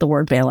about the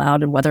word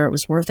bailout and whether it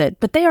was worth it,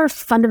 but they are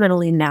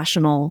fundamentally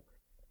national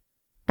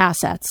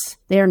assets.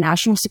 They are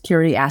national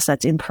security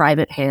assets in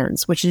private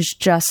hands, which is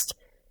just,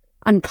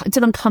 it's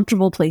an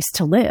uncomfortable place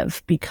to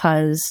live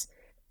because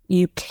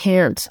you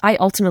can't. I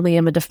ultimately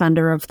am a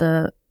defender of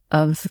the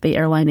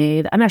airline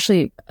aid. I'm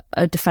actually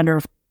a defender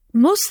of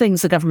most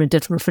things the government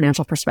did from a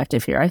financial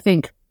perspective here. I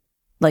think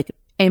like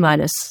A-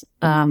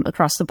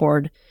 across the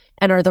board,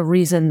 and are the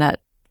reason that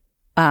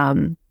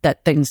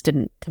things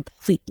didn't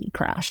completely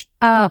crash.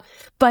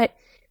 But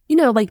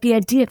like the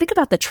idea, think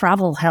about the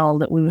travel hell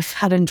that we've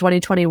had in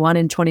 2021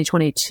 and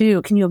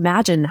 2022. Can you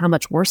imagine how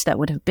much worse that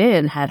would have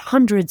been had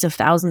hundreds of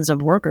thousands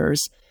of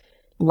workers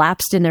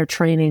lapsed in their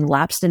training,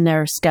 lapsed in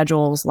their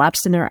schedules,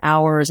 lapsed in their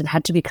hours, and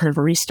had to be kind of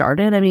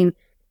restarted? I mean,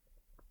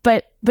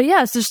 but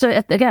yeah, it's just,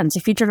 again, it's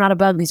a feature, not a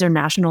bug. These are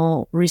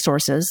national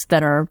resources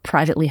that are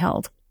privately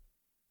held.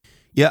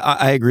 Yeah,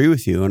 I agree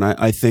with you, and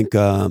I think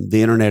the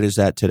internet is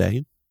that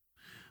today.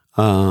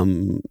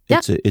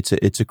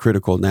 It's a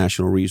critical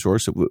national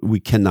resource that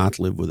we cannot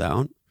live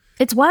without.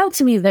 It's wild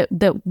to me that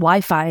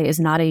Wi-Fi is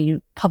not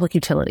a public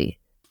utility,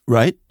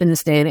 right? In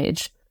this day and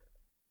age,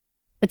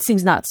 it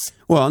seems nuts.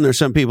 Well, and there's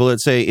some people that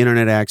say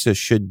internet access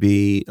should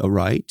be a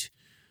right.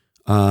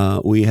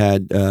 We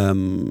had,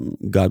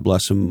 God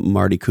bless him,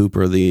 Marty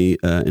Cooper, the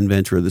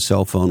inventor of the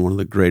cell phone, one of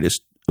the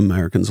greatest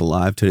Americans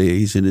alive today.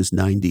 He's in his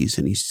 90s,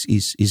 and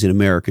he's an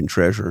American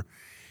treasure.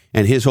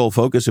 And his whole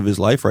focus of his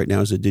life right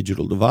now is a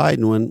digital divide.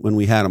 And when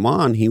we had him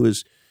on, he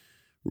was,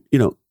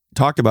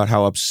 talked about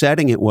how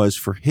upsetting it was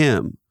for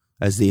him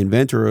as the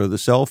inventor of the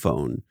cell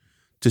phone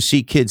to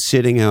see kids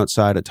sitting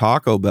outside a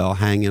Taco Bell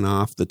hanging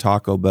off the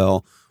Taco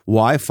Bell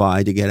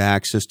Wi-Fi to get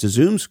access to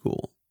Zoom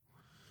school.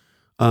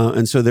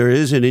 And so there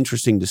is an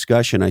interesting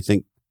discussion, I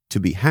think, to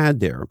be had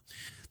there.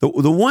 The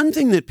one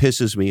thing that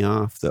pisses me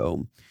off,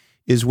 though,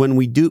 is when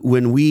we,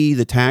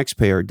 the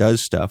taxpayer,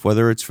 does stuff,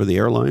 whether it's for the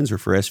airlines or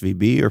for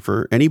SVB or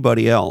for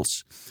anybody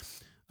else.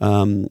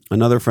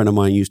 Another friend of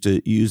mine used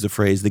to use the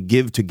phrase, the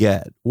give to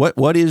get.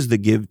 What is the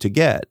give to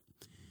get?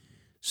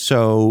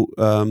 So,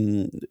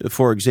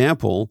 for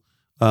example,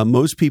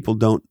 most people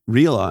don't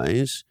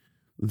realize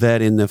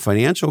that in the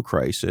financial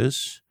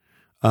crisis,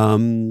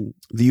 the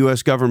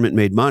U.S. government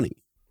made money.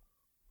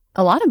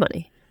 A lot of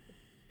money.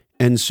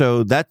 And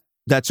so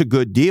that's a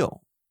good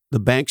deal. The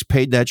banks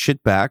paid that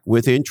shit back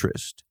with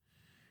interest.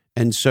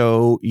 And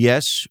so,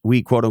 yes,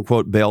 we quote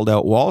unquote bailed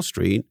out Wall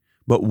Street,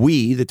 but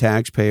we, the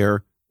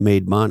taxpayer,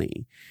 made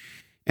money.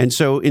 And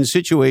so in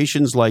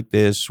situations like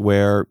this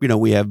where,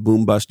 we have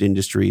boom bust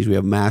industries, we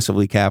have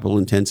massively capital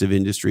intensive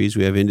industries,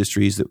 we have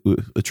industries that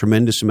with a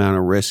tremendous amount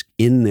of risk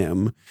in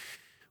them,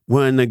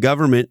 when the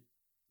government,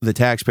 the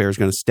taxpayer, is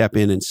going to step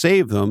in and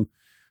save them,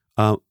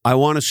 I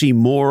want to see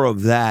more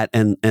of that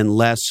and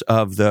less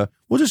of the,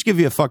 we'll just give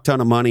you a fuck ton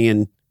of money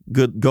and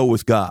go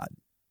with God.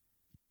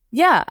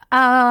 Yeah.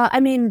 I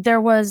mean,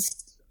 there was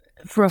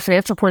from a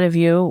financial point of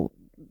view,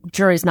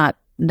 jury's not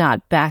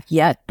back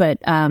yet, but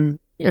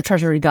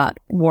Treasury got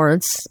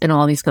warrants in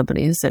all these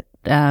companies at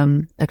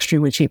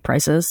extremely cheap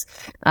prices.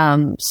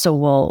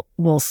 So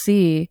we'll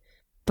see.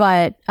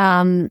 But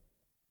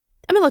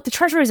look, the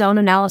Treasury's own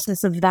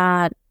analysis of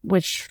that,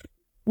 which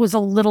was a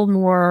little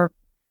more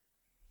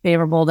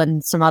favorable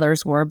than some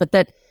others were, but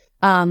that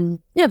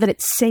that it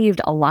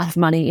saved a lot of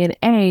money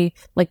in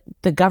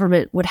the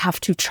government would have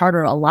to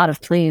charter a lot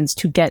of planes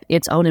to get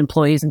its own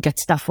employees and get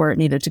stuff where it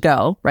needed to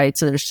go, right?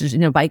 So there's just,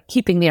 by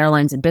keeping the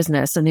airlines in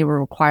business, and they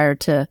were required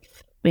to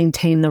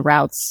maintain the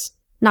routes,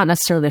 not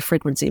necessarily the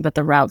frequency, but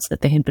the routes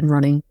that they had been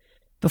running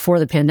before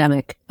the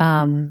pandemic.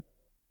 And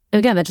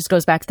again, that just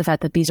goes back to the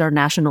fact that these are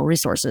national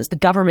resources. The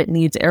government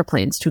needs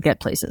airplanes to get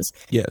places.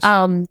 Yes.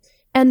 And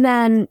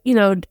then,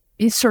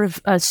 it's sort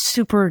of a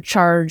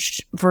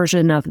supercharged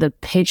version of the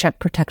Paycheck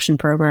Protection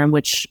Program,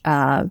 which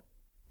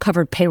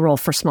covered payroll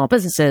for small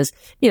businesses.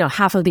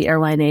 Half of the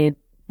airline aid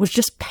was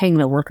just paying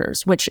the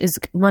workers, which is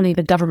money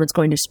the government's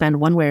going to spend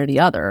one way or the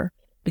other,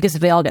 because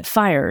if they all get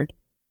fired,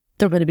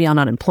 they're going to be on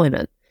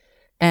unemployment.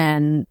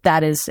 And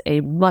that is a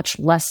much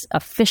less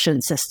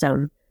efficient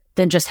system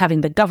than just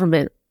having the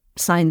government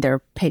sign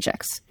their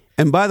paychecks.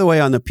 And by the way,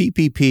 on the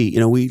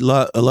PPP, we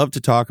love to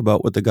talk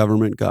about what the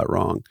government got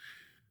wrong.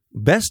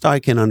 Best I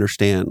can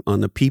understand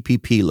on the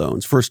PPP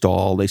loans, first of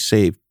all, they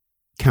saved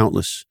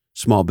countless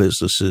small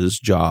businesses,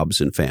 jobs,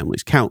 and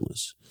families,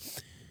 countless.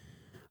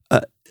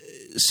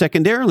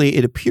 Secondarily,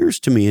 it appears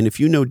to me, and if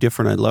you know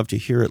different, I'd love to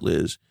hear it,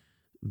 Liz,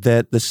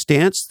 that the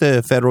stance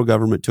the federal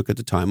government took at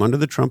the time under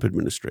the Trump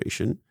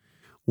administration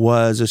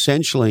was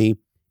essentially,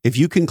 if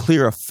you can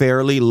clear a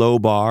fairly low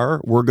bar,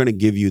 we're going to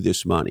give you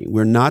this money.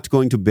 We're not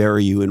going to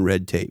bury you in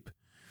red tape.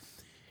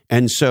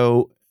 And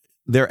so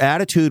their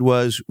attitude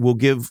was, we'll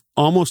give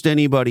almost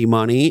anybody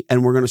money,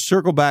 and we're going to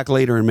circle back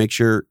later and make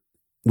sure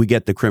we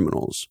get the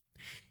criminals.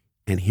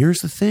 And here's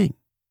the thing.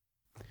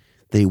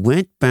 They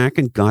went back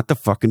and got the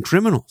fucking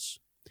criminals.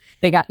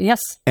 Yes.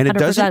 100%. And it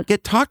doesn't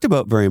get talked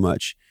about very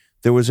much.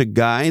 There was a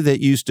guy that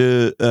used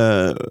to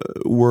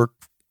work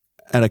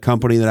at a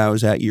company that I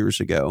was at years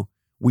ago.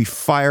 We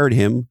fired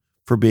him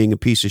for being a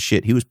piece of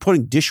shit. He was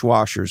putting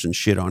dishwashers and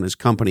shit on his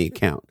company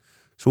account.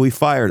 So we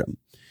fired him.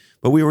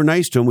 But we were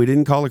nice to him. We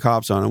didn't call the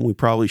cops on him. We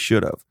probably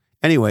should have.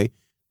 Anyway,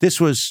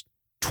 this was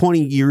 20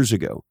 years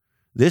ago.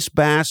 This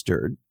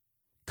bastard,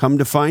 come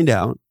to find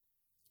out,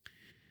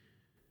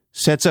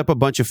 sets up a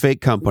bunch of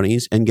fake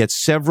companies and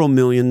gets several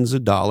millions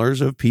of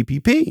dollars of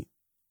PPP.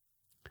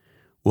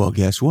 Well,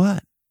 guess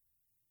what?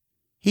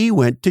 He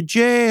went to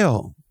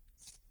jail.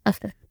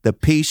 The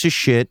piece of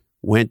shit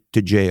went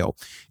to jail.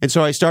 And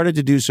so I started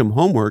to do some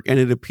homework, and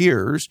it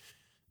appears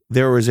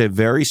there was a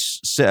very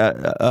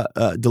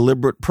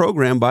deliberate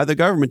program by the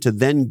government to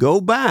then go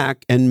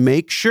back and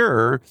make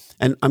sure,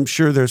 and I'm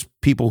sure there's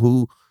people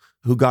who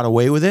got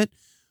away with it,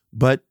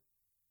 but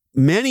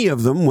many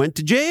of them went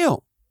to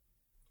jail.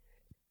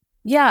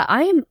 Yeah,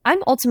 I'm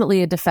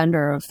ultimately a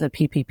defender of the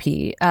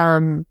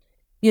PPP.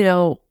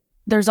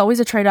 There's always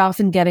a trade-off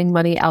in getting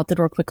money out the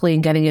door quickly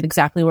and getting it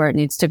exactly where it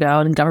needs to go.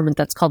 And in government,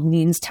 that's called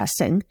means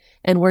testing.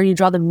 And where you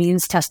draw the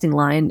means testing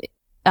line,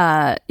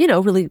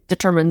 really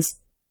determines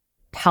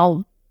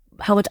how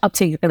much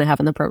uptake you're going to have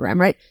in the program,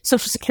 right?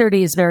 Social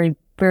Security is very,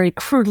 very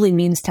crudely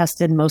means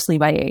tested, mostly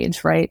by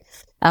age, right?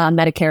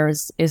 Medicare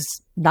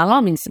is not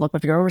all means. Look,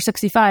 if you're over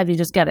 65, you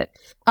just get it.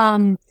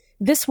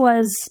 This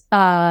was,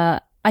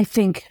 I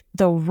think,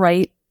 the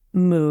right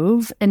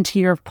move. And to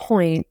your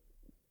point,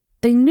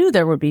 they knew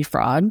there would be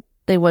fraud.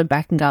 They went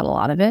back and got a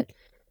lot of it.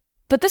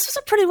 But this was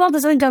a pretty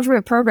well-designed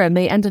government program.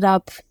 They ended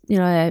up,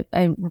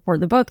 I report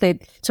in the book,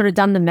 they'd sort of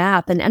done the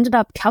math and ended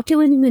up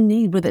calculating the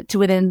need with it to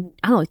within,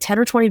 $10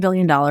 or $20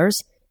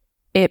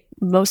 billion.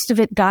 Most of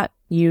it got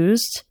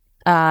used,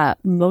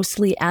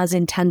 mostly as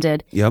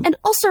intended. Yep. And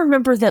also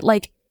remember that,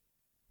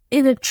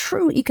 in a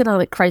true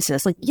economic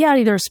crisis,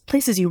 there's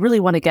places you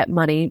really want to get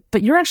money,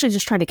 but you're actually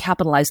just trying to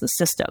capitalize the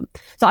system.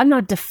 So I'm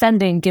not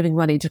defending giving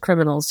money to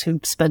criminals who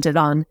spent it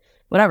on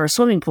whatever,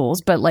 swimming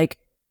pools, but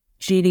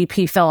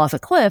GDP fell off a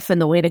cliff, and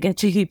the way to get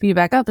GDP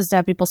back up is to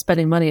have people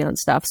spending money on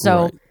stuff.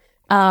 So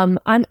right.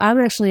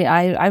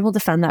 I will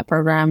defend that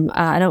program.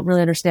 I don't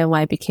really understand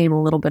why it became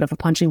a little bit of a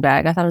punching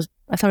bag. I thought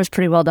it was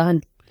pretty well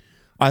done.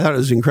 I thought it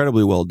was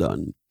incredibly well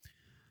done.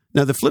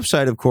 Now, the flip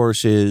side, of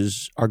course,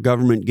 is our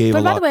government gave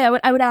But by the way,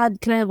 I would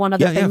add, can I add one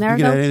other thing there?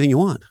 You can add anything you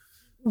want.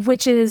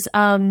 Which is,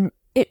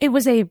 it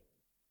was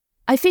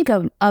I think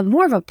a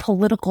more of a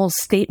political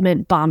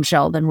statement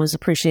bombshell than was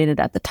appreciated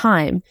at the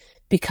time,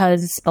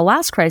 because the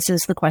last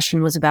crisis, the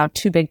question was about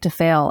too big to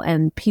fail,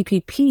 and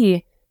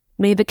PPP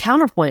made the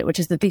counterpoint, which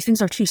is that these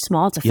things are too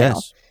small to fail,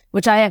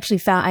 which I actually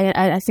found,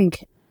 I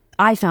think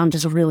I found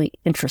just really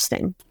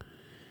interesting.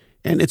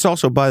 And it's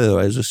also, by the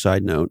way, as a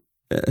side note,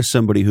 as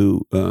somebody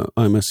who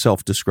I'm a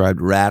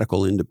self-described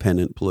radical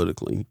independent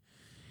politically,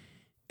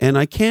 and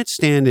I can't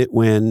stand it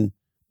when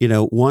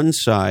one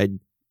side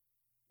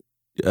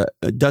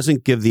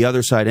doesn't give the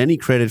other side any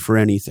credit for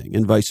anything,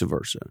 and vice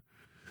versa,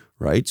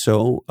 right?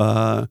 So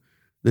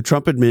the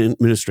Trump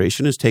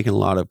administration has taken a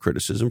lot of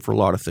criticism for a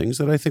lot of things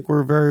that I think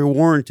were very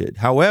warranted.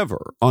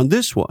 However, on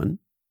this one,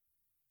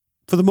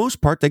 for the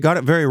most part, they got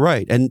it very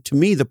right. And to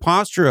me, the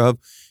posture of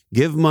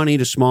give money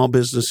to small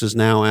businesses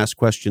now, ask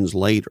questions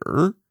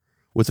later,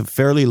 with a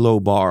fairly low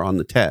bar on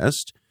the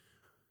test,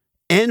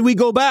 and we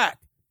go back.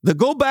 The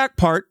go back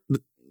part,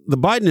 the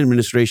Biden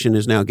administration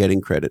is now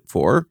getting credit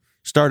for,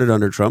 started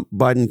under Trump.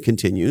 Biden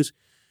continues.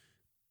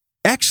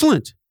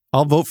 Excellent.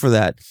 I'll vote for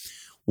that.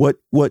 What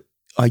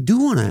I do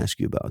want to ask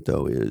you about,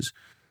 though, is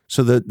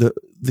so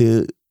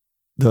the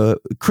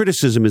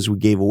criticism is we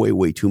gave away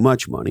way too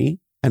much money.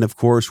 And of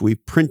course, we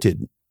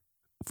printed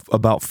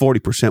about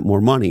 40%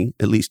 more money.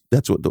 At least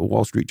that's what the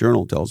Wall Street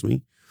Journal tells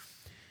me.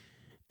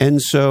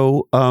 And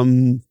so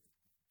how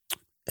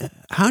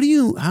do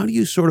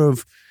you sort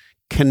of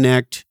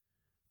connect?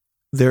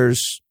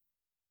 There's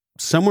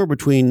somewhere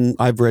between,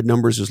 I've read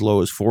numbers as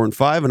low as 4 and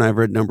 5, and I've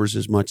read numbers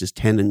as much as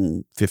 10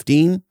 and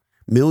 15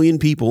 million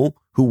people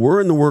who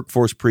were in the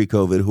workforce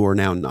pre-COVID who are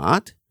now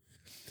not.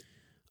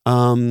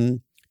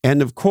 And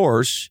of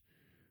course,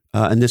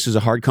 and this is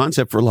a hard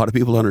concept for a lot of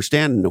people to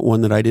understand, and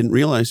one that I didn't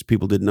realize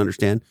people didn't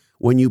understand.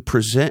 When you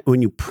print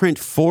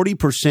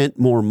 40%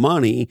 more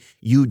money,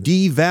 you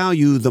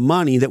devalue the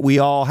money that we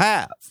all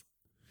have.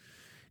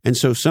 And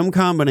so some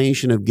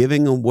combination of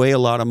giving away a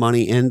lot of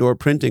money and or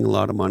printing a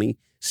lot of money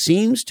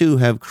seems to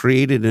have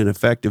created an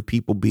effect of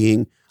people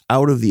being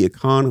out of the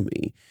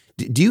economy.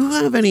 Do you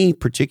have any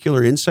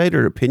particular insight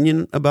or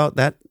opinion about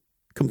that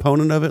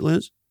component of it,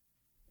 Liz?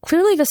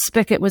 Clearly, the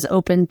spigot was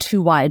open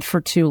too wide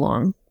for too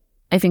long.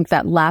 I think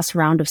that last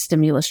round of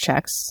stimulus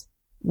checks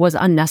was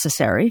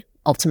unnecessary,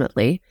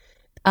 ultimately.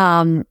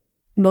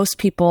 Most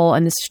people,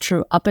 and this is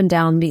true up and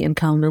down the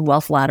income or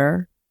wealth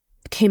ladder,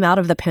 came out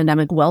of the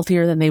pandemic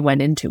wealthier than they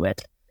went into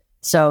it.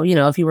 So,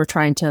 if you were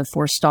trying to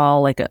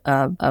forestall like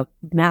a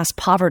mass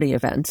poverty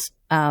event,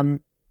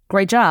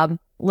 great job,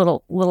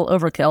 little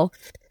overkill.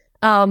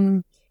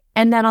 And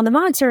then on the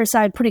monetary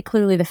side, pretty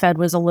clearly the Fed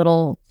was a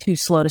little too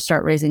slow to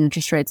start raising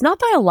interest rates, not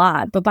by a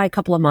lot, but by a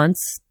couple of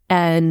months.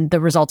 And the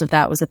result of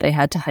that was that they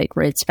had to hike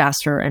rates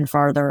faster and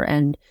farther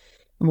and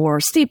more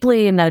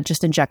steeply, and that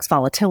just injects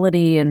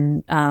volatility,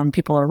 and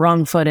people are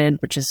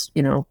wrong-footed, which is,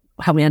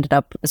 how we ended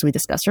up, as we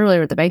discussed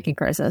earlier, with the banking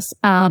crisis.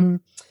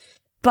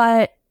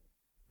 But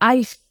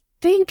I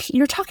think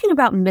you're talking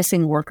about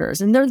missing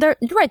workers, and you're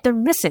right, they're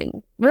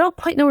missing. We don't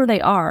quite know where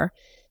they are.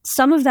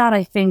 Some of that,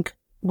 I think,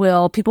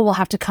 people will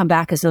have to come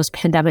back as those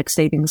pandemic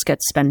savings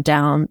get spent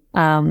down.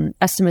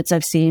 Estimates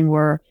I've seen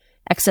were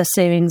excess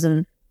savings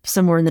and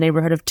somewhere in the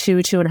neighborhood of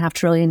 $2.5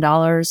 trillion.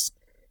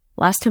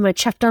 Last time I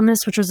checked on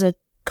this, which was a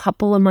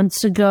couple of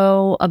months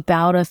ago,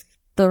 about a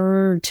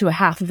third to a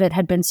half of it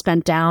had been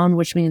spent down,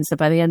 which means that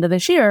by the end of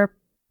this year,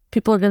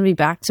 people are going to be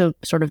back to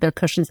sort of their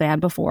cushions they had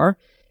before.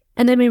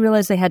 And they may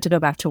realize they had to go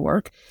back to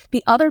work.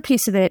 The other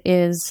piece of it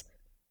is,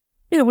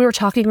 we were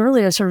talking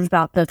earlier sort of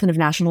about the kind of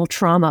national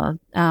trauma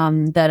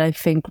that I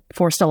think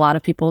forced a lot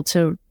of people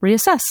to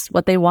reassess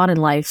what they want in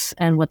life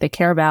and what they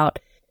care about.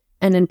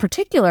 And in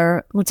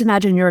particular, let's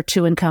imagine you're a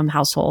 2-income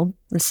household.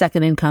 The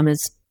second income is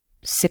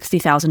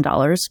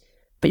 $60,000,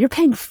 but you're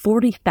paying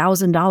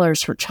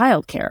 $40,000 for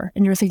childcare.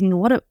 And you're thinking,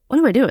 what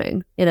am I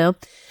doing?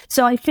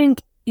 So I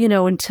think,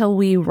 until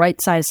we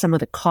right-size some of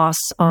the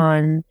costs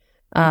on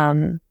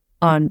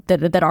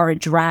that are a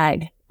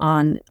drag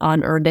on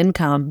earned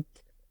income,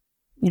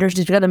 you're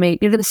going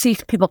to see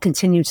people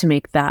continue to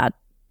make that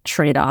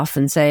trade-off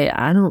and say,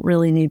 I don't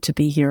really need to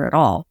be here at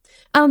all.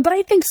 But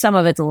I think some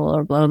of it's a little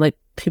overblown. Like,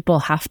 people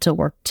have to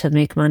work to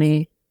make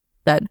money.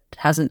 That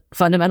hasn't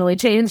fundamentally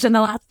changed in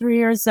the last 3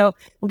 years. So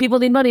when people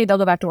need money, they'll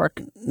go back to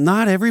work.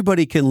 Not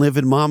everybody can live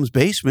in mom's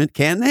basement,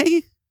 can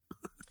they?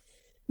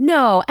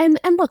 No. And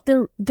look,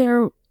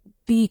 they're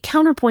the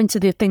counterpoint to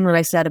the thing that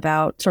I said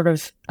about sort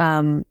of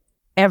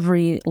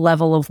every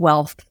level of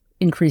wealth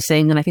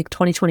increasing. And I think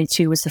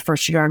 2022 was the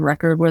first year on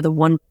record where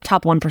the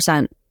top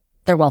 1%,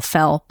 their wealth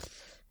fell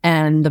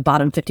and the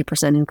bottom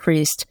 50%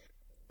 increased.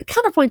 The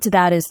counterpoint to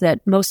that is that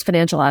most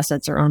financial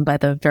assets are owned by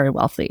the very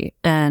wealthy.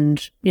 And,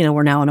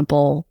 we're now in a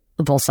bull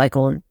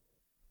cycle in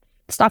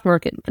the stock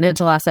market,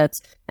 financial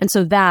assets. And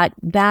so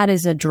that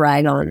is a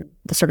drag on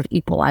the sort of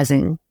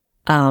equalizing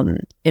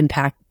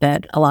impact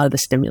that a lot of the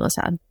stimulus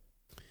had.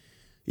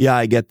 Yeah,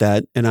 I get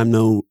that. And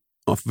I'm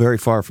very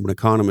far from an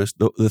economist.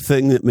 The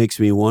thing that makes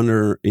me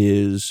wonder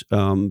is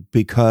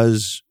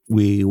because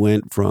we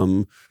went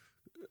from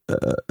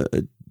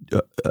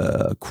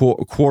a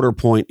quarter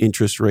point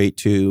interest rate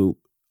to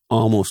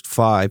almost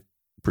 5%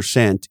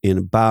 in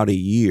about a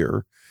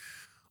year,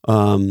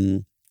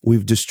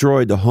 we've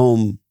destroyed the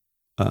home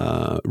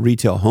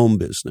retail home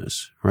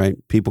business, right?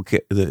 People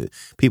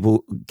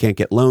can't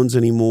get loans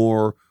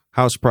anymore,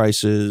 house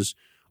prices,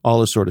 all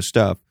this sort of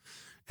stuff.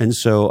 And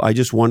so I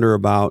just wonder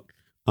about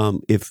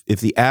if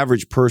the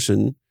average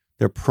person,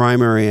 their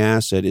primary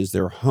asset is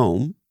their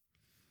home,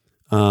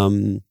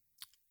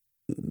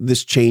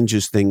 this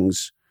changes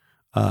things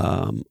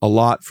a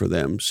lot for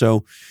them.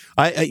 So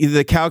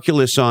the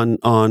calculus on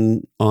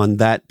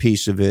that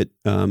piece of it,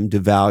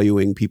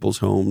 devaluing people's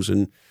homes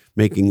and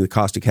making the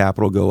cost of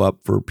capital go up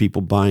for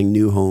people buying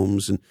new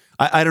homes. And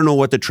I don't know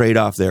what the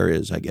trade-off there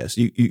is, I guess.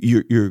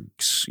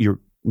 You're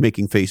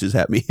making faces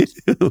at me.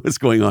 What's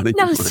going on in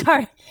your mind?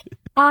 Sorry.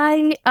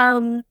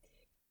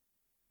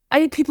 I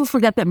think people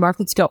forget that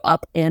markets go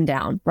up and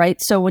down, right?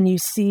 So when you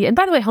see, and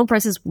by the way, home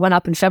prices went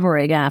up in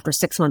February again after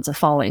 6 months of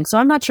falling. So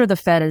I'm not sure the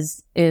Fed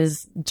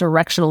is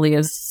directionally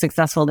as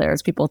successful there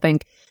as people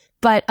think.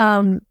 But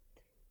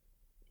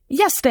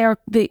yes, the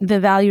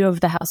value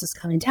of the house is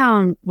coming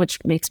down, which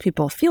makes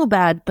people feel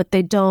bad, but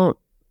they don't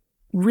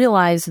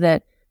realize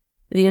that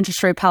the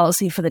interest rate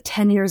policy for the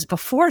 10 years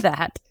before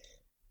that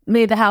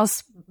made the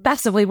house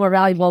massively more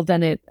valuable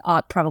than it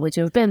ought probably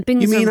to have been.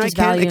 You mean I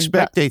can't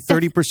expect a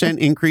 30%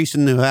 increase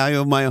in the value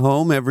of my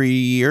home every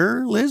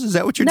year, Liz? Is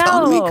that what you're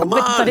telling me? Come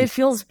on. But it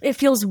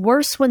feels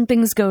worse when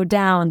things go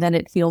down than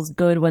it feels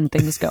good when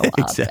things go up.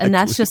 Exactly. And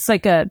that's just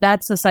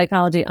that's the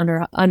psychology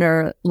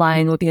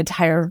underlying with the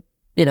entire,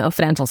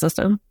 financial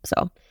system.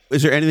 So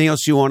is there anything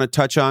else you want to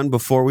touch on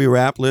before we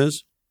wrap,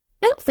 Liz?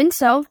 I don't think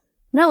so.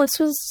 No, this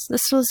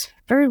was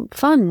very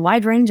fun,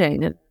 wide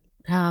ranging,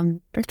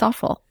 and very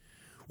thoughtful.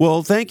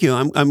 Well, thank you.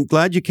 I'm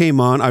glad you came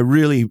on. I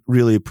really,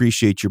 really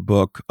appreciate your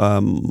book.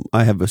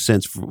 I have a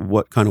sense for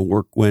what kind of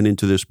work went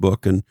into this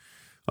book, and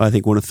I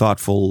think when a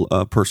thoughtful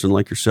person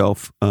like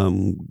yourself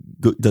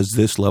does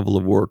this level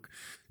of work,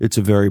 it's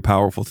a very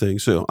powerful thing.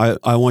 So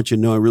I want you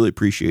to know I really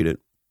appreciate it.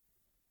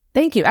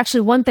 Thank you.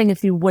 Actually, one thing,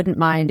 if you wouldn't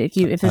mind, if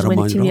there's a way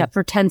to tee me up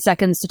for 10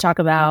 seconds to talk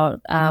about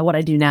what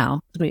I do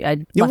now.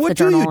 What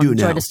do you do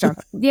now?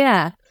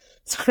 Yeah.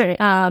 Sorry.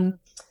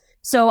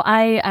 So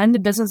I'm the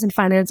business and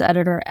finance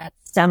editor at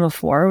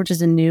Semaphore, which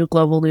is a new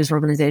global news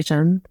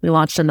organization. We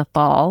launched in the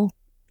fall.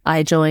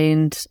 I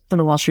joined from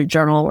the Wall Street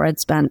Journal, where I'd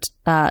spent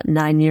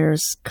 9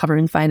 years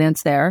covering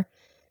finance there.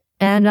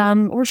 And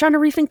we're trying to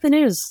rethink the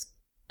news.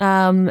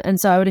 And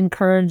so I would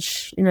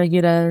encourage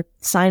you to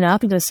sign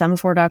up. You go to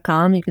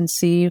semaphore.com. You can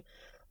see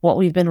what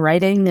we've been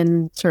writing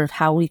and sort of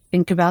how we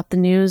think about the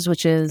news,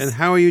 which is... And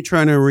how are you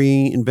trying to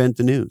reinvent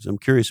the news? I'm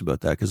curious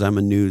about that because I'm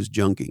a news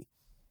junkie.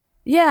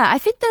 Yeah, I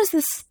think there's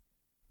this...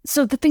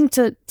 So the thing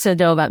to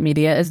know about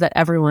media is that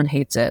everyone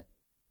hates it.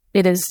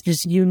 It is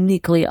just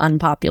uniquely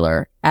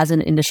unpopular as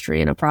an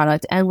industry and a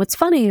product. And what's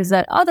funny is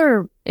that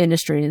other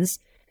industries,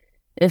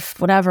 if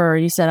whatever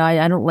you said,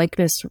 I don't like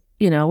this,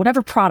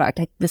 whatever product,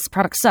 this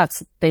product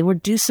sucks, they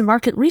would do some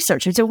market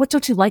research. They'd say, what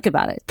don't you like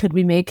about it? Could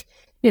we make,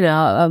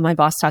 my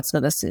boss talks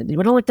about this. We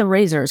don't like the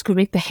razors. Could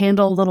we make the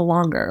handle a little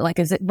longer? Like,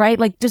 is it right?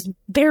 Like just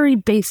very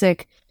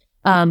basic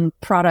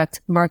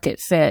product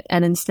market fit.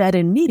 And instead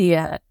in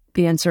media,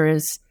 the answer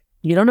is,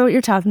 you don't know what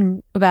you're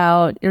talking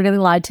about. You're getting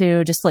lied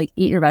to. Just like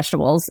eat your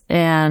vegetables.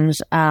 And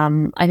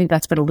I think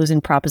that's been a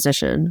losing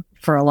proposition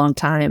for a long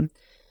time.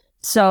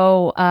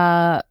 So,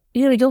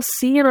 you'll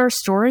see in our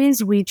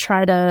stories, we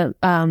try to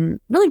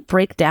really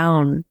break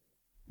down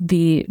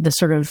the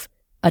sort of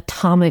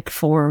atomic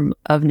form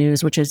of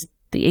news, which is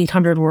the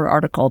 800-word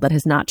article that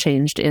has not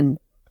changed in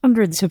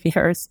hundreds of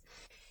years.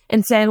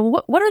 And saying,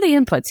 what are the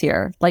inputs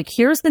here? Like,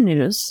 here's the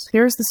news,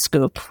 here's the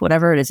scoop,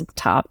 whatever it is at the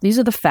top. These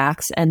are the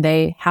facts, and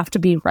they have to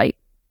be right.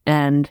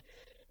 And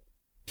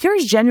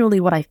here's genuinely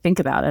what I think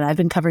about it. I've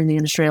been covering the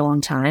industry a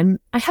long time.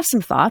 I have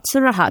some thoughts.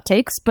 They're not hot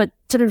takes, but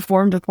it's an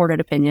informed,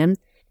 reported opinion.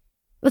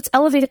 Let's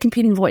elevate a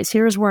competing voice.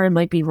 Here's where I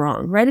might be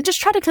wrong, right? And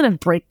just try to kind of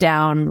break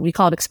down, we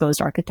call it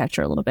exposed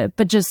architecture a little bit,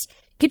 but just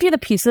give you the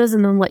pieces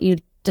and then let you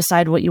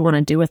decide what you want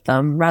to do with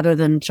them rather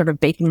than sort of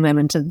baking them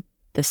into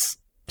this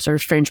sort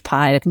of strange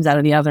pie that comes out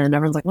of the oven and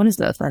everyone's like, what is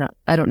this?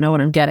 I don't know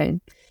what I'm getting.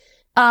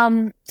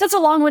 So it's a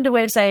long-winded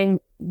way of saying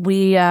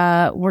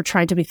we're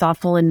trying to be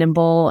thoughtful and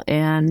nimble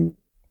and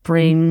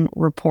bring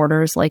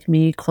reporters like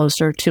me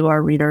closer to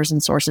our readers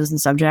and sources and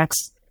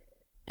subjects.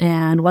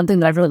 And one thing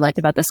that I've really liked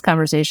about this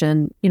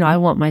conversation, I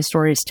want my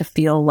stories to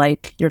feel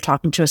like you're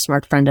talking to a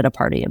smart friend at a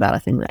party about a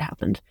thing that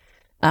happened,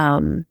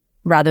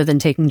 rather than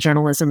taking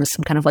journalism as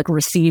some kind of like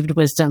received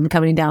wisdom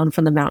coming down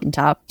from the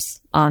mountaintops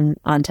on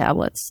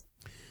tablets.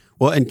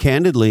 Well, and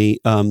candidly,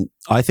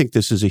 I think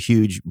this is a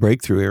huge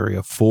breakthrough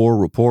area for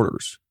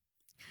reporters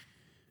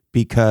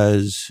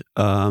because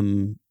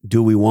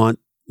do we want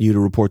you to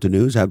report the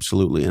news?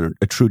 Absolutely. And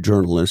a true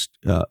journalist,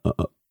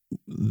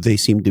 they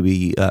seem to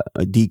be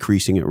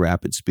decreasing at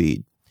rapid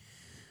speed.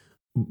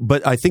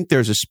 But I think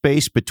there's a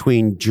space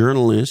between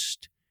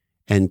journalist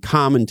and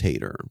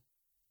commentator,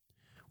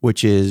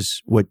 which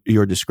is what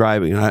you're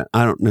describing. And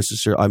I don't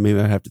necessarily,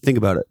 maybe I have to think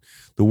about it,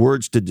 the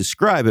words to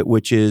describe it,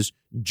 which is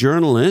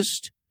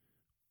journalist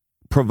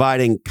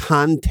providing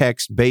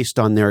context based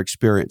on their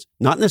experience,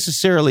 not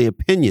necessarily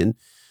opinion.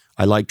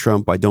 I like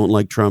Trump. I don't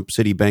like Trump.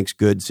 Citibank's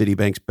good.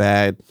 Citibank's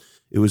bad.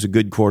 It was a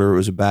good quarter. It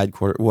was a bad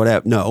quarter.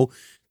 Whatever. No,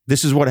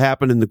 this is what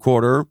happened in the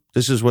quarter.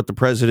 This is what the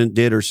president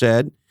did or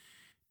said.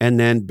 And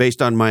then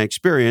based on my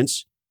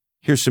experience,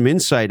 here's some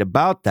insight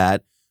about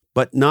that,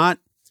 but not,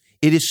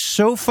 it is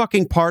so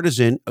fucking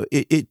partisan.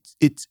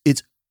 It's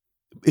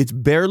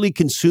barely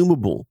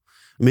consumable.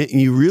 I mean,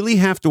 you really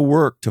have to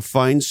work to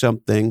find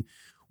something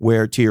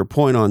where, to your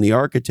point on the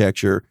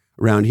architecture,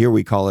 around here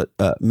we call it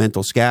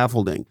mental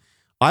scaffolding.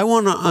 I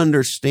want to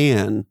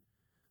understand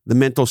the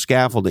mental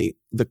scaffolding,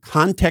 the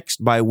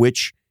context by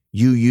which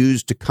you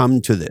use to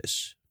come to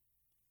this.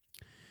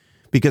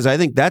 Because I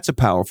think that's a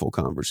powerful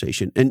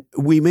conversation. And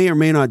we may or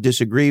may not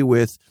disagree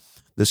with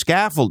the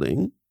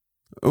scaffolding,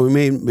 or we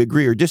may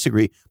agree or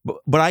disagree,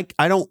 but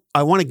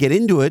I want to get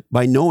into it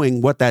by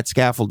knowing what that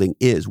scaffolding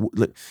is.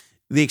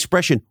 The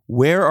expression,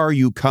 where are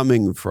you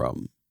coming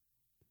from?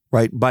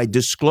 Right? By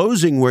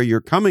disclosing where you're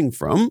coming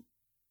from,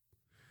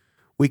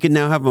 we can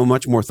now have a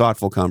much more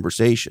thoughtful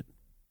conversation.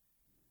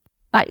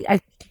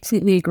 I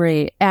completely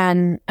agree.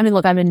 And I mean,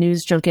 look, I'm a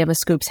news junkie. I'm a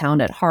scoops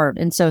hound at heart.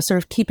 And so sort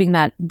of keeping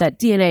that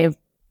DNA of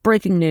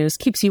breaking news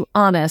keeps you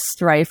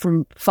honest, right,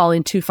 from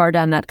falling too far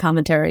down that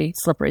commentary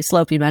slippery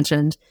slope you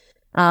mentioned.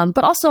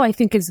 But also I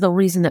think is the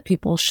reason that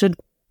people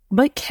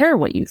might care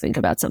what you think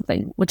about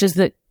something, which is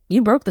that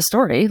you broke the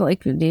story.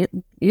 Like,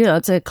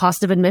 it's a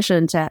cost of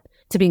admission to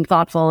being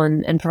thoughtful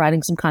and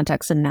providing some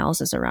context and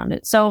analysis around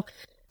it. So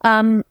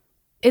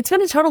it's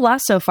been a total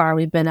blast so far.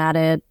 We've been at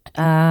it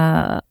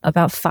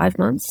about 5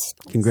 months.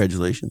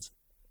 Congratulations.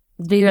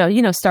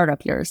 You know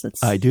startup years.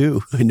 I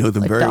do. I know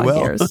them very well.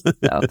 Years,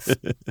 so.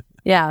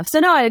 Yeah. So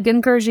no, I'd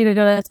encourage you to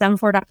go to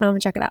stem4.com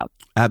and check it out.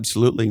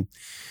 Absolutely.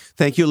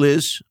 Thank you,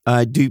 Liz.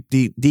 I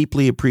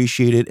deeply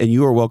appreciate it. And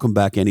you are welcome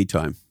back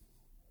anytime.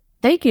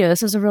 Thank you.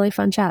 This was a really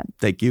fun chat.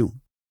 Thank you.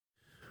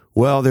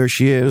 Well, there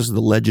she is,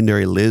 the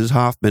legendary Liz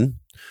Hoffman.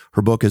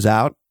 Her book is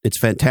out. It's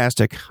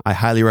fantastic. I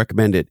highly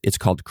recommend it. It's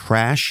called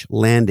Crash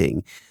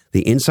Landing,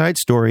 the inside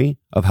story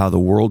of how the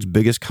world's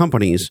biggest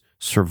companies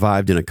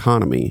survived an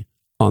economy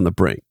on the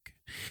brink.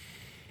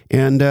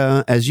 And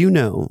as you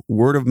know,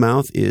 word of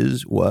mouth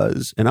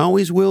was, and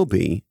always will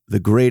be the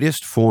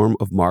greatest form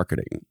of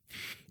marketing.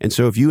 And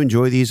so if you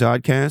enjoy these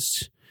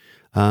oddcasts,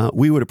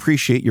 we would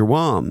appreciate your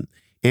WOM.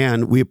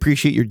 And we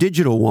appreciate your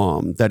digital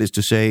WOM. That is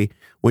to say,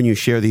 when you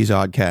share these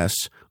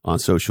oddcasts on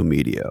social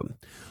media.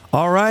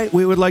 All right.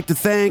 We would like to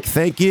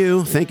thank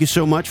you. Thank you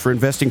so much for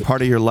investing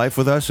part of your life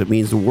with us. It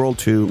means the world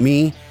to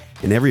me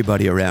and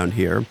everybody around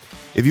here.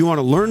 If you want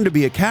to learn to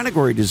be a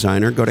category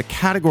designer, go to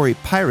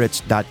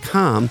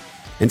categorypirates.com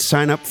and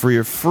sign up for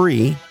your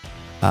free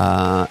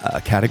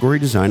Category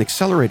Design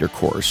Accelerator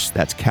course.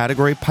 That's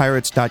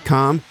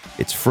categorypirates.com.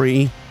 It's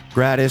free,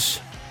 gratis,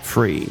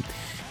 free.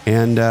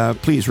 And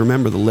please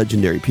remember the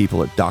legendary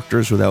people at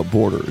Doctors Without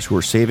Borders who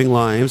are saving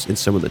lives in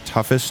some of the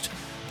toughest,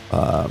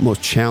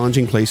 most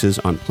challenging places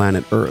on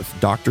planet Earth.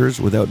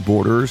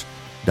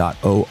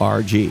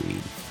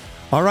 DoctorsWithoutBorders.org.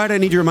 All right, I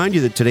need to remind you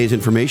that today's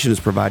information is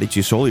provided to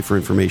you solely for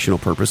informational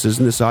purposes,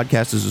 and this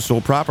oddcast is the sole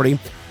property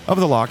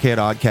of the Lockheed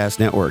Oddcast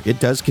Network. It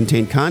does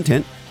contain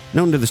content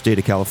known to the state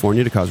of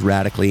California to cause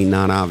radically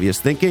non-obvious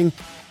thinking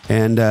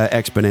and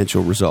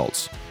exponential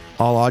results.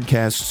 All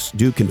oddcasts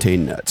do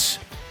contain nuts.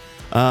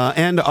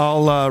 And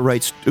all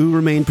rights do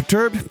remain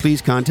perturbed.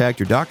 Please contact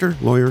your doctor,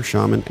 lawyer,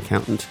 shaman,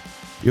 accountant,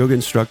 yoga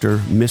instructor,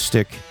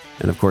 mystic,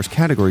 and of course,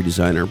 category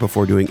designer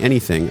before doing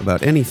anything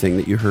about anything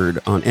that you heard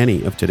on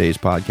any of today's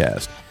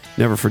podcast.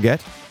 Never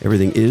forget,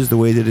 everything is the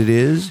way that it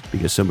is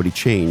because somebody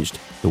changed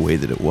the way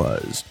that it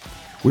was.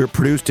 We're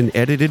produced and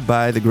edited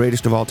by the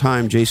greatest of all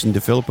time, Jason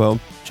DeFilippo.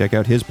 Check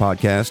out his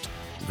podcast,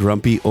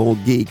 Grumpy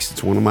Old Geeks.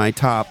 It's one of my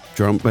top.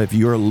 If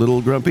you're a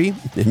little grumpy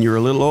and you're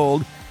a little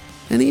old,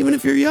 and even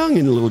if you're young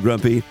and a little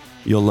grumpy,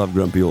 you'll love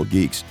Grumpy Old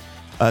Geeks.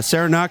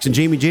 Sarah Knox and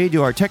Jamie J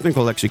do our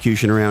technical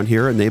execution around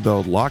here, and they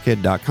build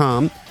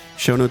Lockheed.com.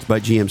 Show notes by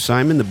GM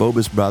Simon, the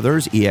Bobus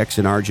brothers, EX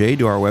and RJ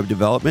do our web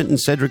development, and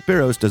Cedric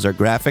Barros does our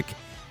graphic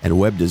and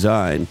web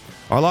design.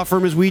 Our law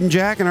firm is Weed &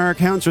 Jack, and our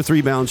accounts are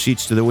 3 balance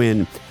sheets to the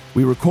win.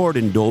 We record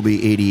in Dolby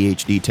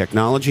ADHD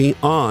technology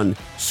on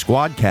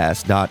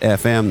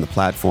Squadcast.fm, the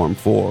platform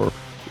for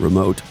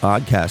remote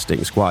oddcasting,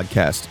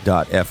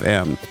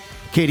 Squadcast.fm.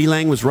 Katie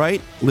Lang was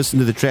right. Listen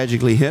to the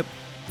Tragically Hip.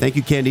 Thank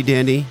you, Candy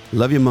Dandy.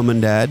 Love you, Mom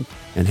and Dad.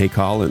 And hey,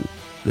 Colin,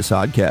 this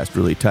oddcast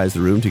really ties the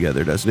room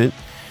together, doesn't it?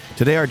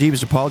 Today, our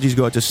deepest apologies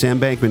go out to Sam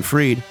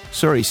Bankman-Fried.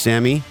 Sorry,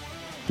 Sammy.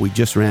 We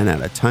just ran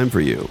out of time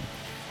for you.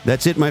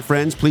 That's it, my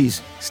friends.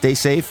 Please stay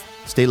safe,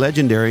 stay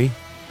legendary,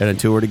 and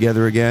until we're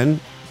together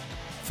again,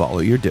 follow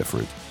your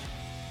different.